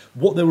Bauhaus.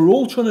 What they were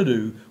all trying to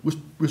do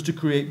was to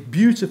create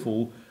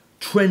beautiful,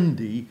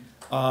 trendy,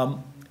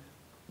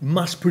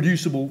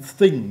 mass-producible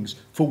things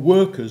for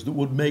workers that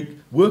would make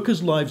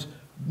workers' lives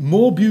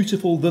more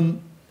beautiful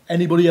than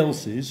anybody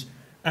else's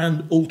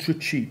and ultra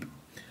cheap.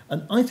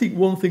 And I think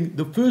one thing,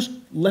 the first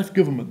left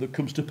government that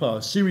comes to power,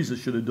 Syriza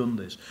should have done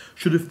this,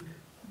 should have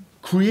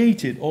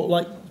created or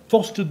like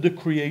fostered the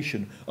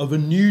creation of a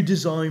new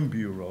design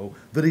bureau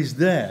that is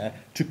there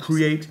to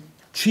create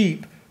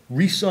cheap,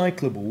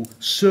 recyclable,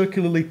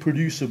 circularly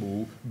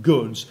producible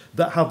goods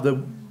that have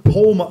the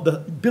hallmark.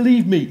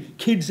 Believe me,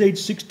 kids aged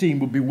 16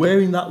 would be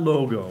wearing that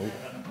logo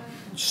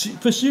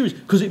for serious,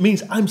 because it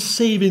means I'm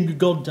saving the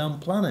goddamn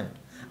planet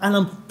and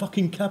I'm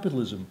fucking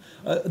capitalism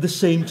at the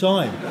same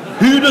time.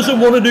 Who doesn't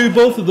want to do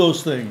both of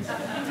those things?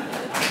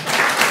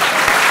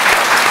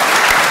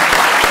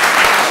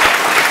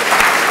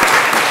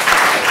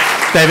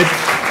 David?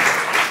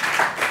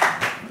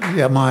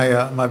 Yeah,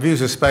 my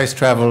views of space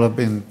travel have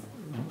been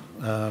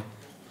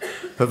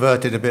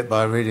perverted a bit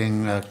by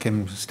reading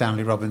Kim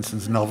Stanley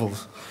Robinson's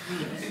novels.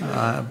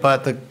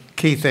 But the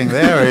key thing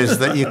there is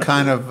that you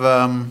kind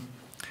of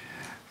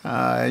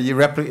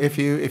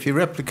if you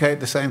replicate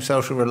the same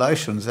social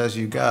relations as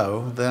you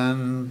go,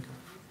 then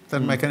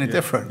doesn't make any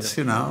difference,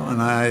 you know.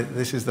 And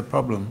this is the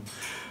problem.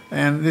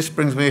 And this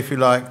brings me, if you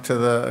like, to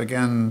the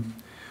again.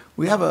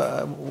 We have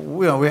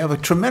a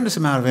tremendous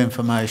amount of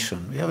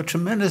information. We have a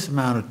tremendous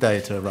amount of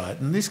data, right?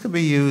 And this can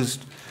be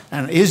used,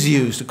 and is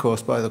used, of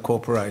course, by the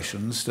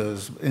corporations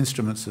as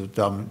instruments of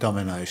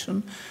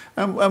domination.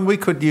 And we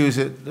could use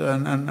it,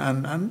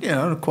 and you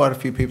know, quite a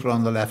few people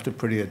on the left are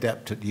pretty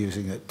adept at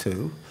using it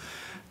too.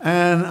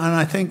 And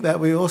I think that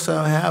we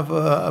also have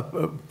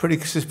a pretty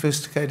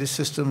sophisticated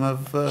system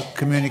of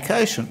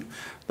communication.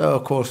 Though,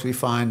 of course, we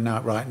find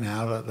out right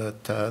now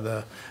that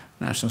the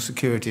National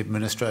Security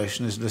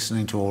Administration is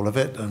listening to all of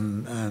it,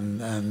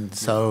 and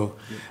so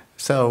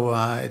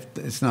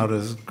it's not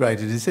as great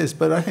as it is.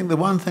 But I think the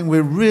one thing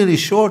we're really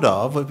short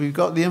of, we've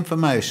got the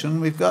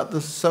information, we've got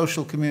the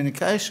social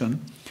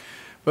communication,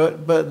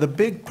 but the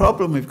big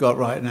problem we've got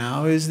right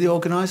now is the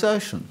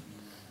organisation.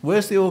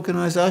 Where's the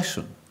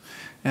organisation?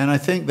 And I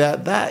think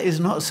that is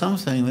not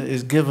something that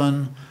is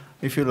given,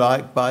 if you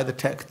like, by the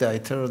tech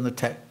data and the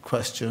tech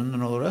question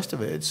and all the rest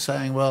of it. It's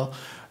saying, well,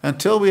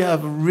 until we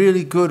have a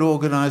really good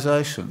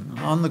organisation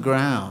on the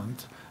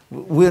ground,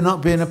 we're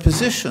not in a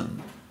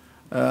position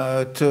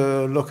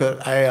to look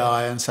at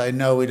AI and say,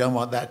 no, we don't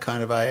want that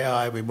kind of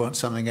AI, we want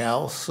something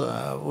else.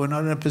 We're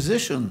not in a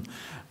position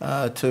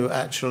to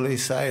actually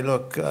say,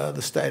 look,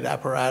 the state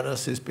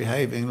apparatus is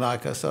behaving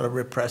like a sort of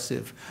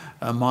repressive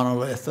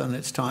monolith and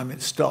it's time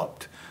it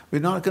stopped. We're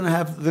not going to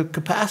have the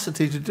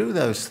capacity to do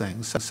those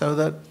things. So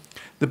that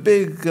the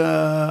big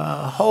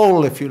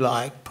hole, if you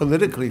like,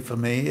 politically for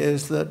me,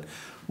 is that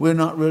we're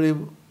not really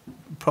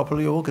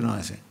properly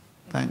organising.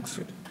 Thanks.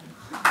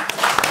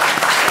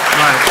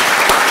 Right.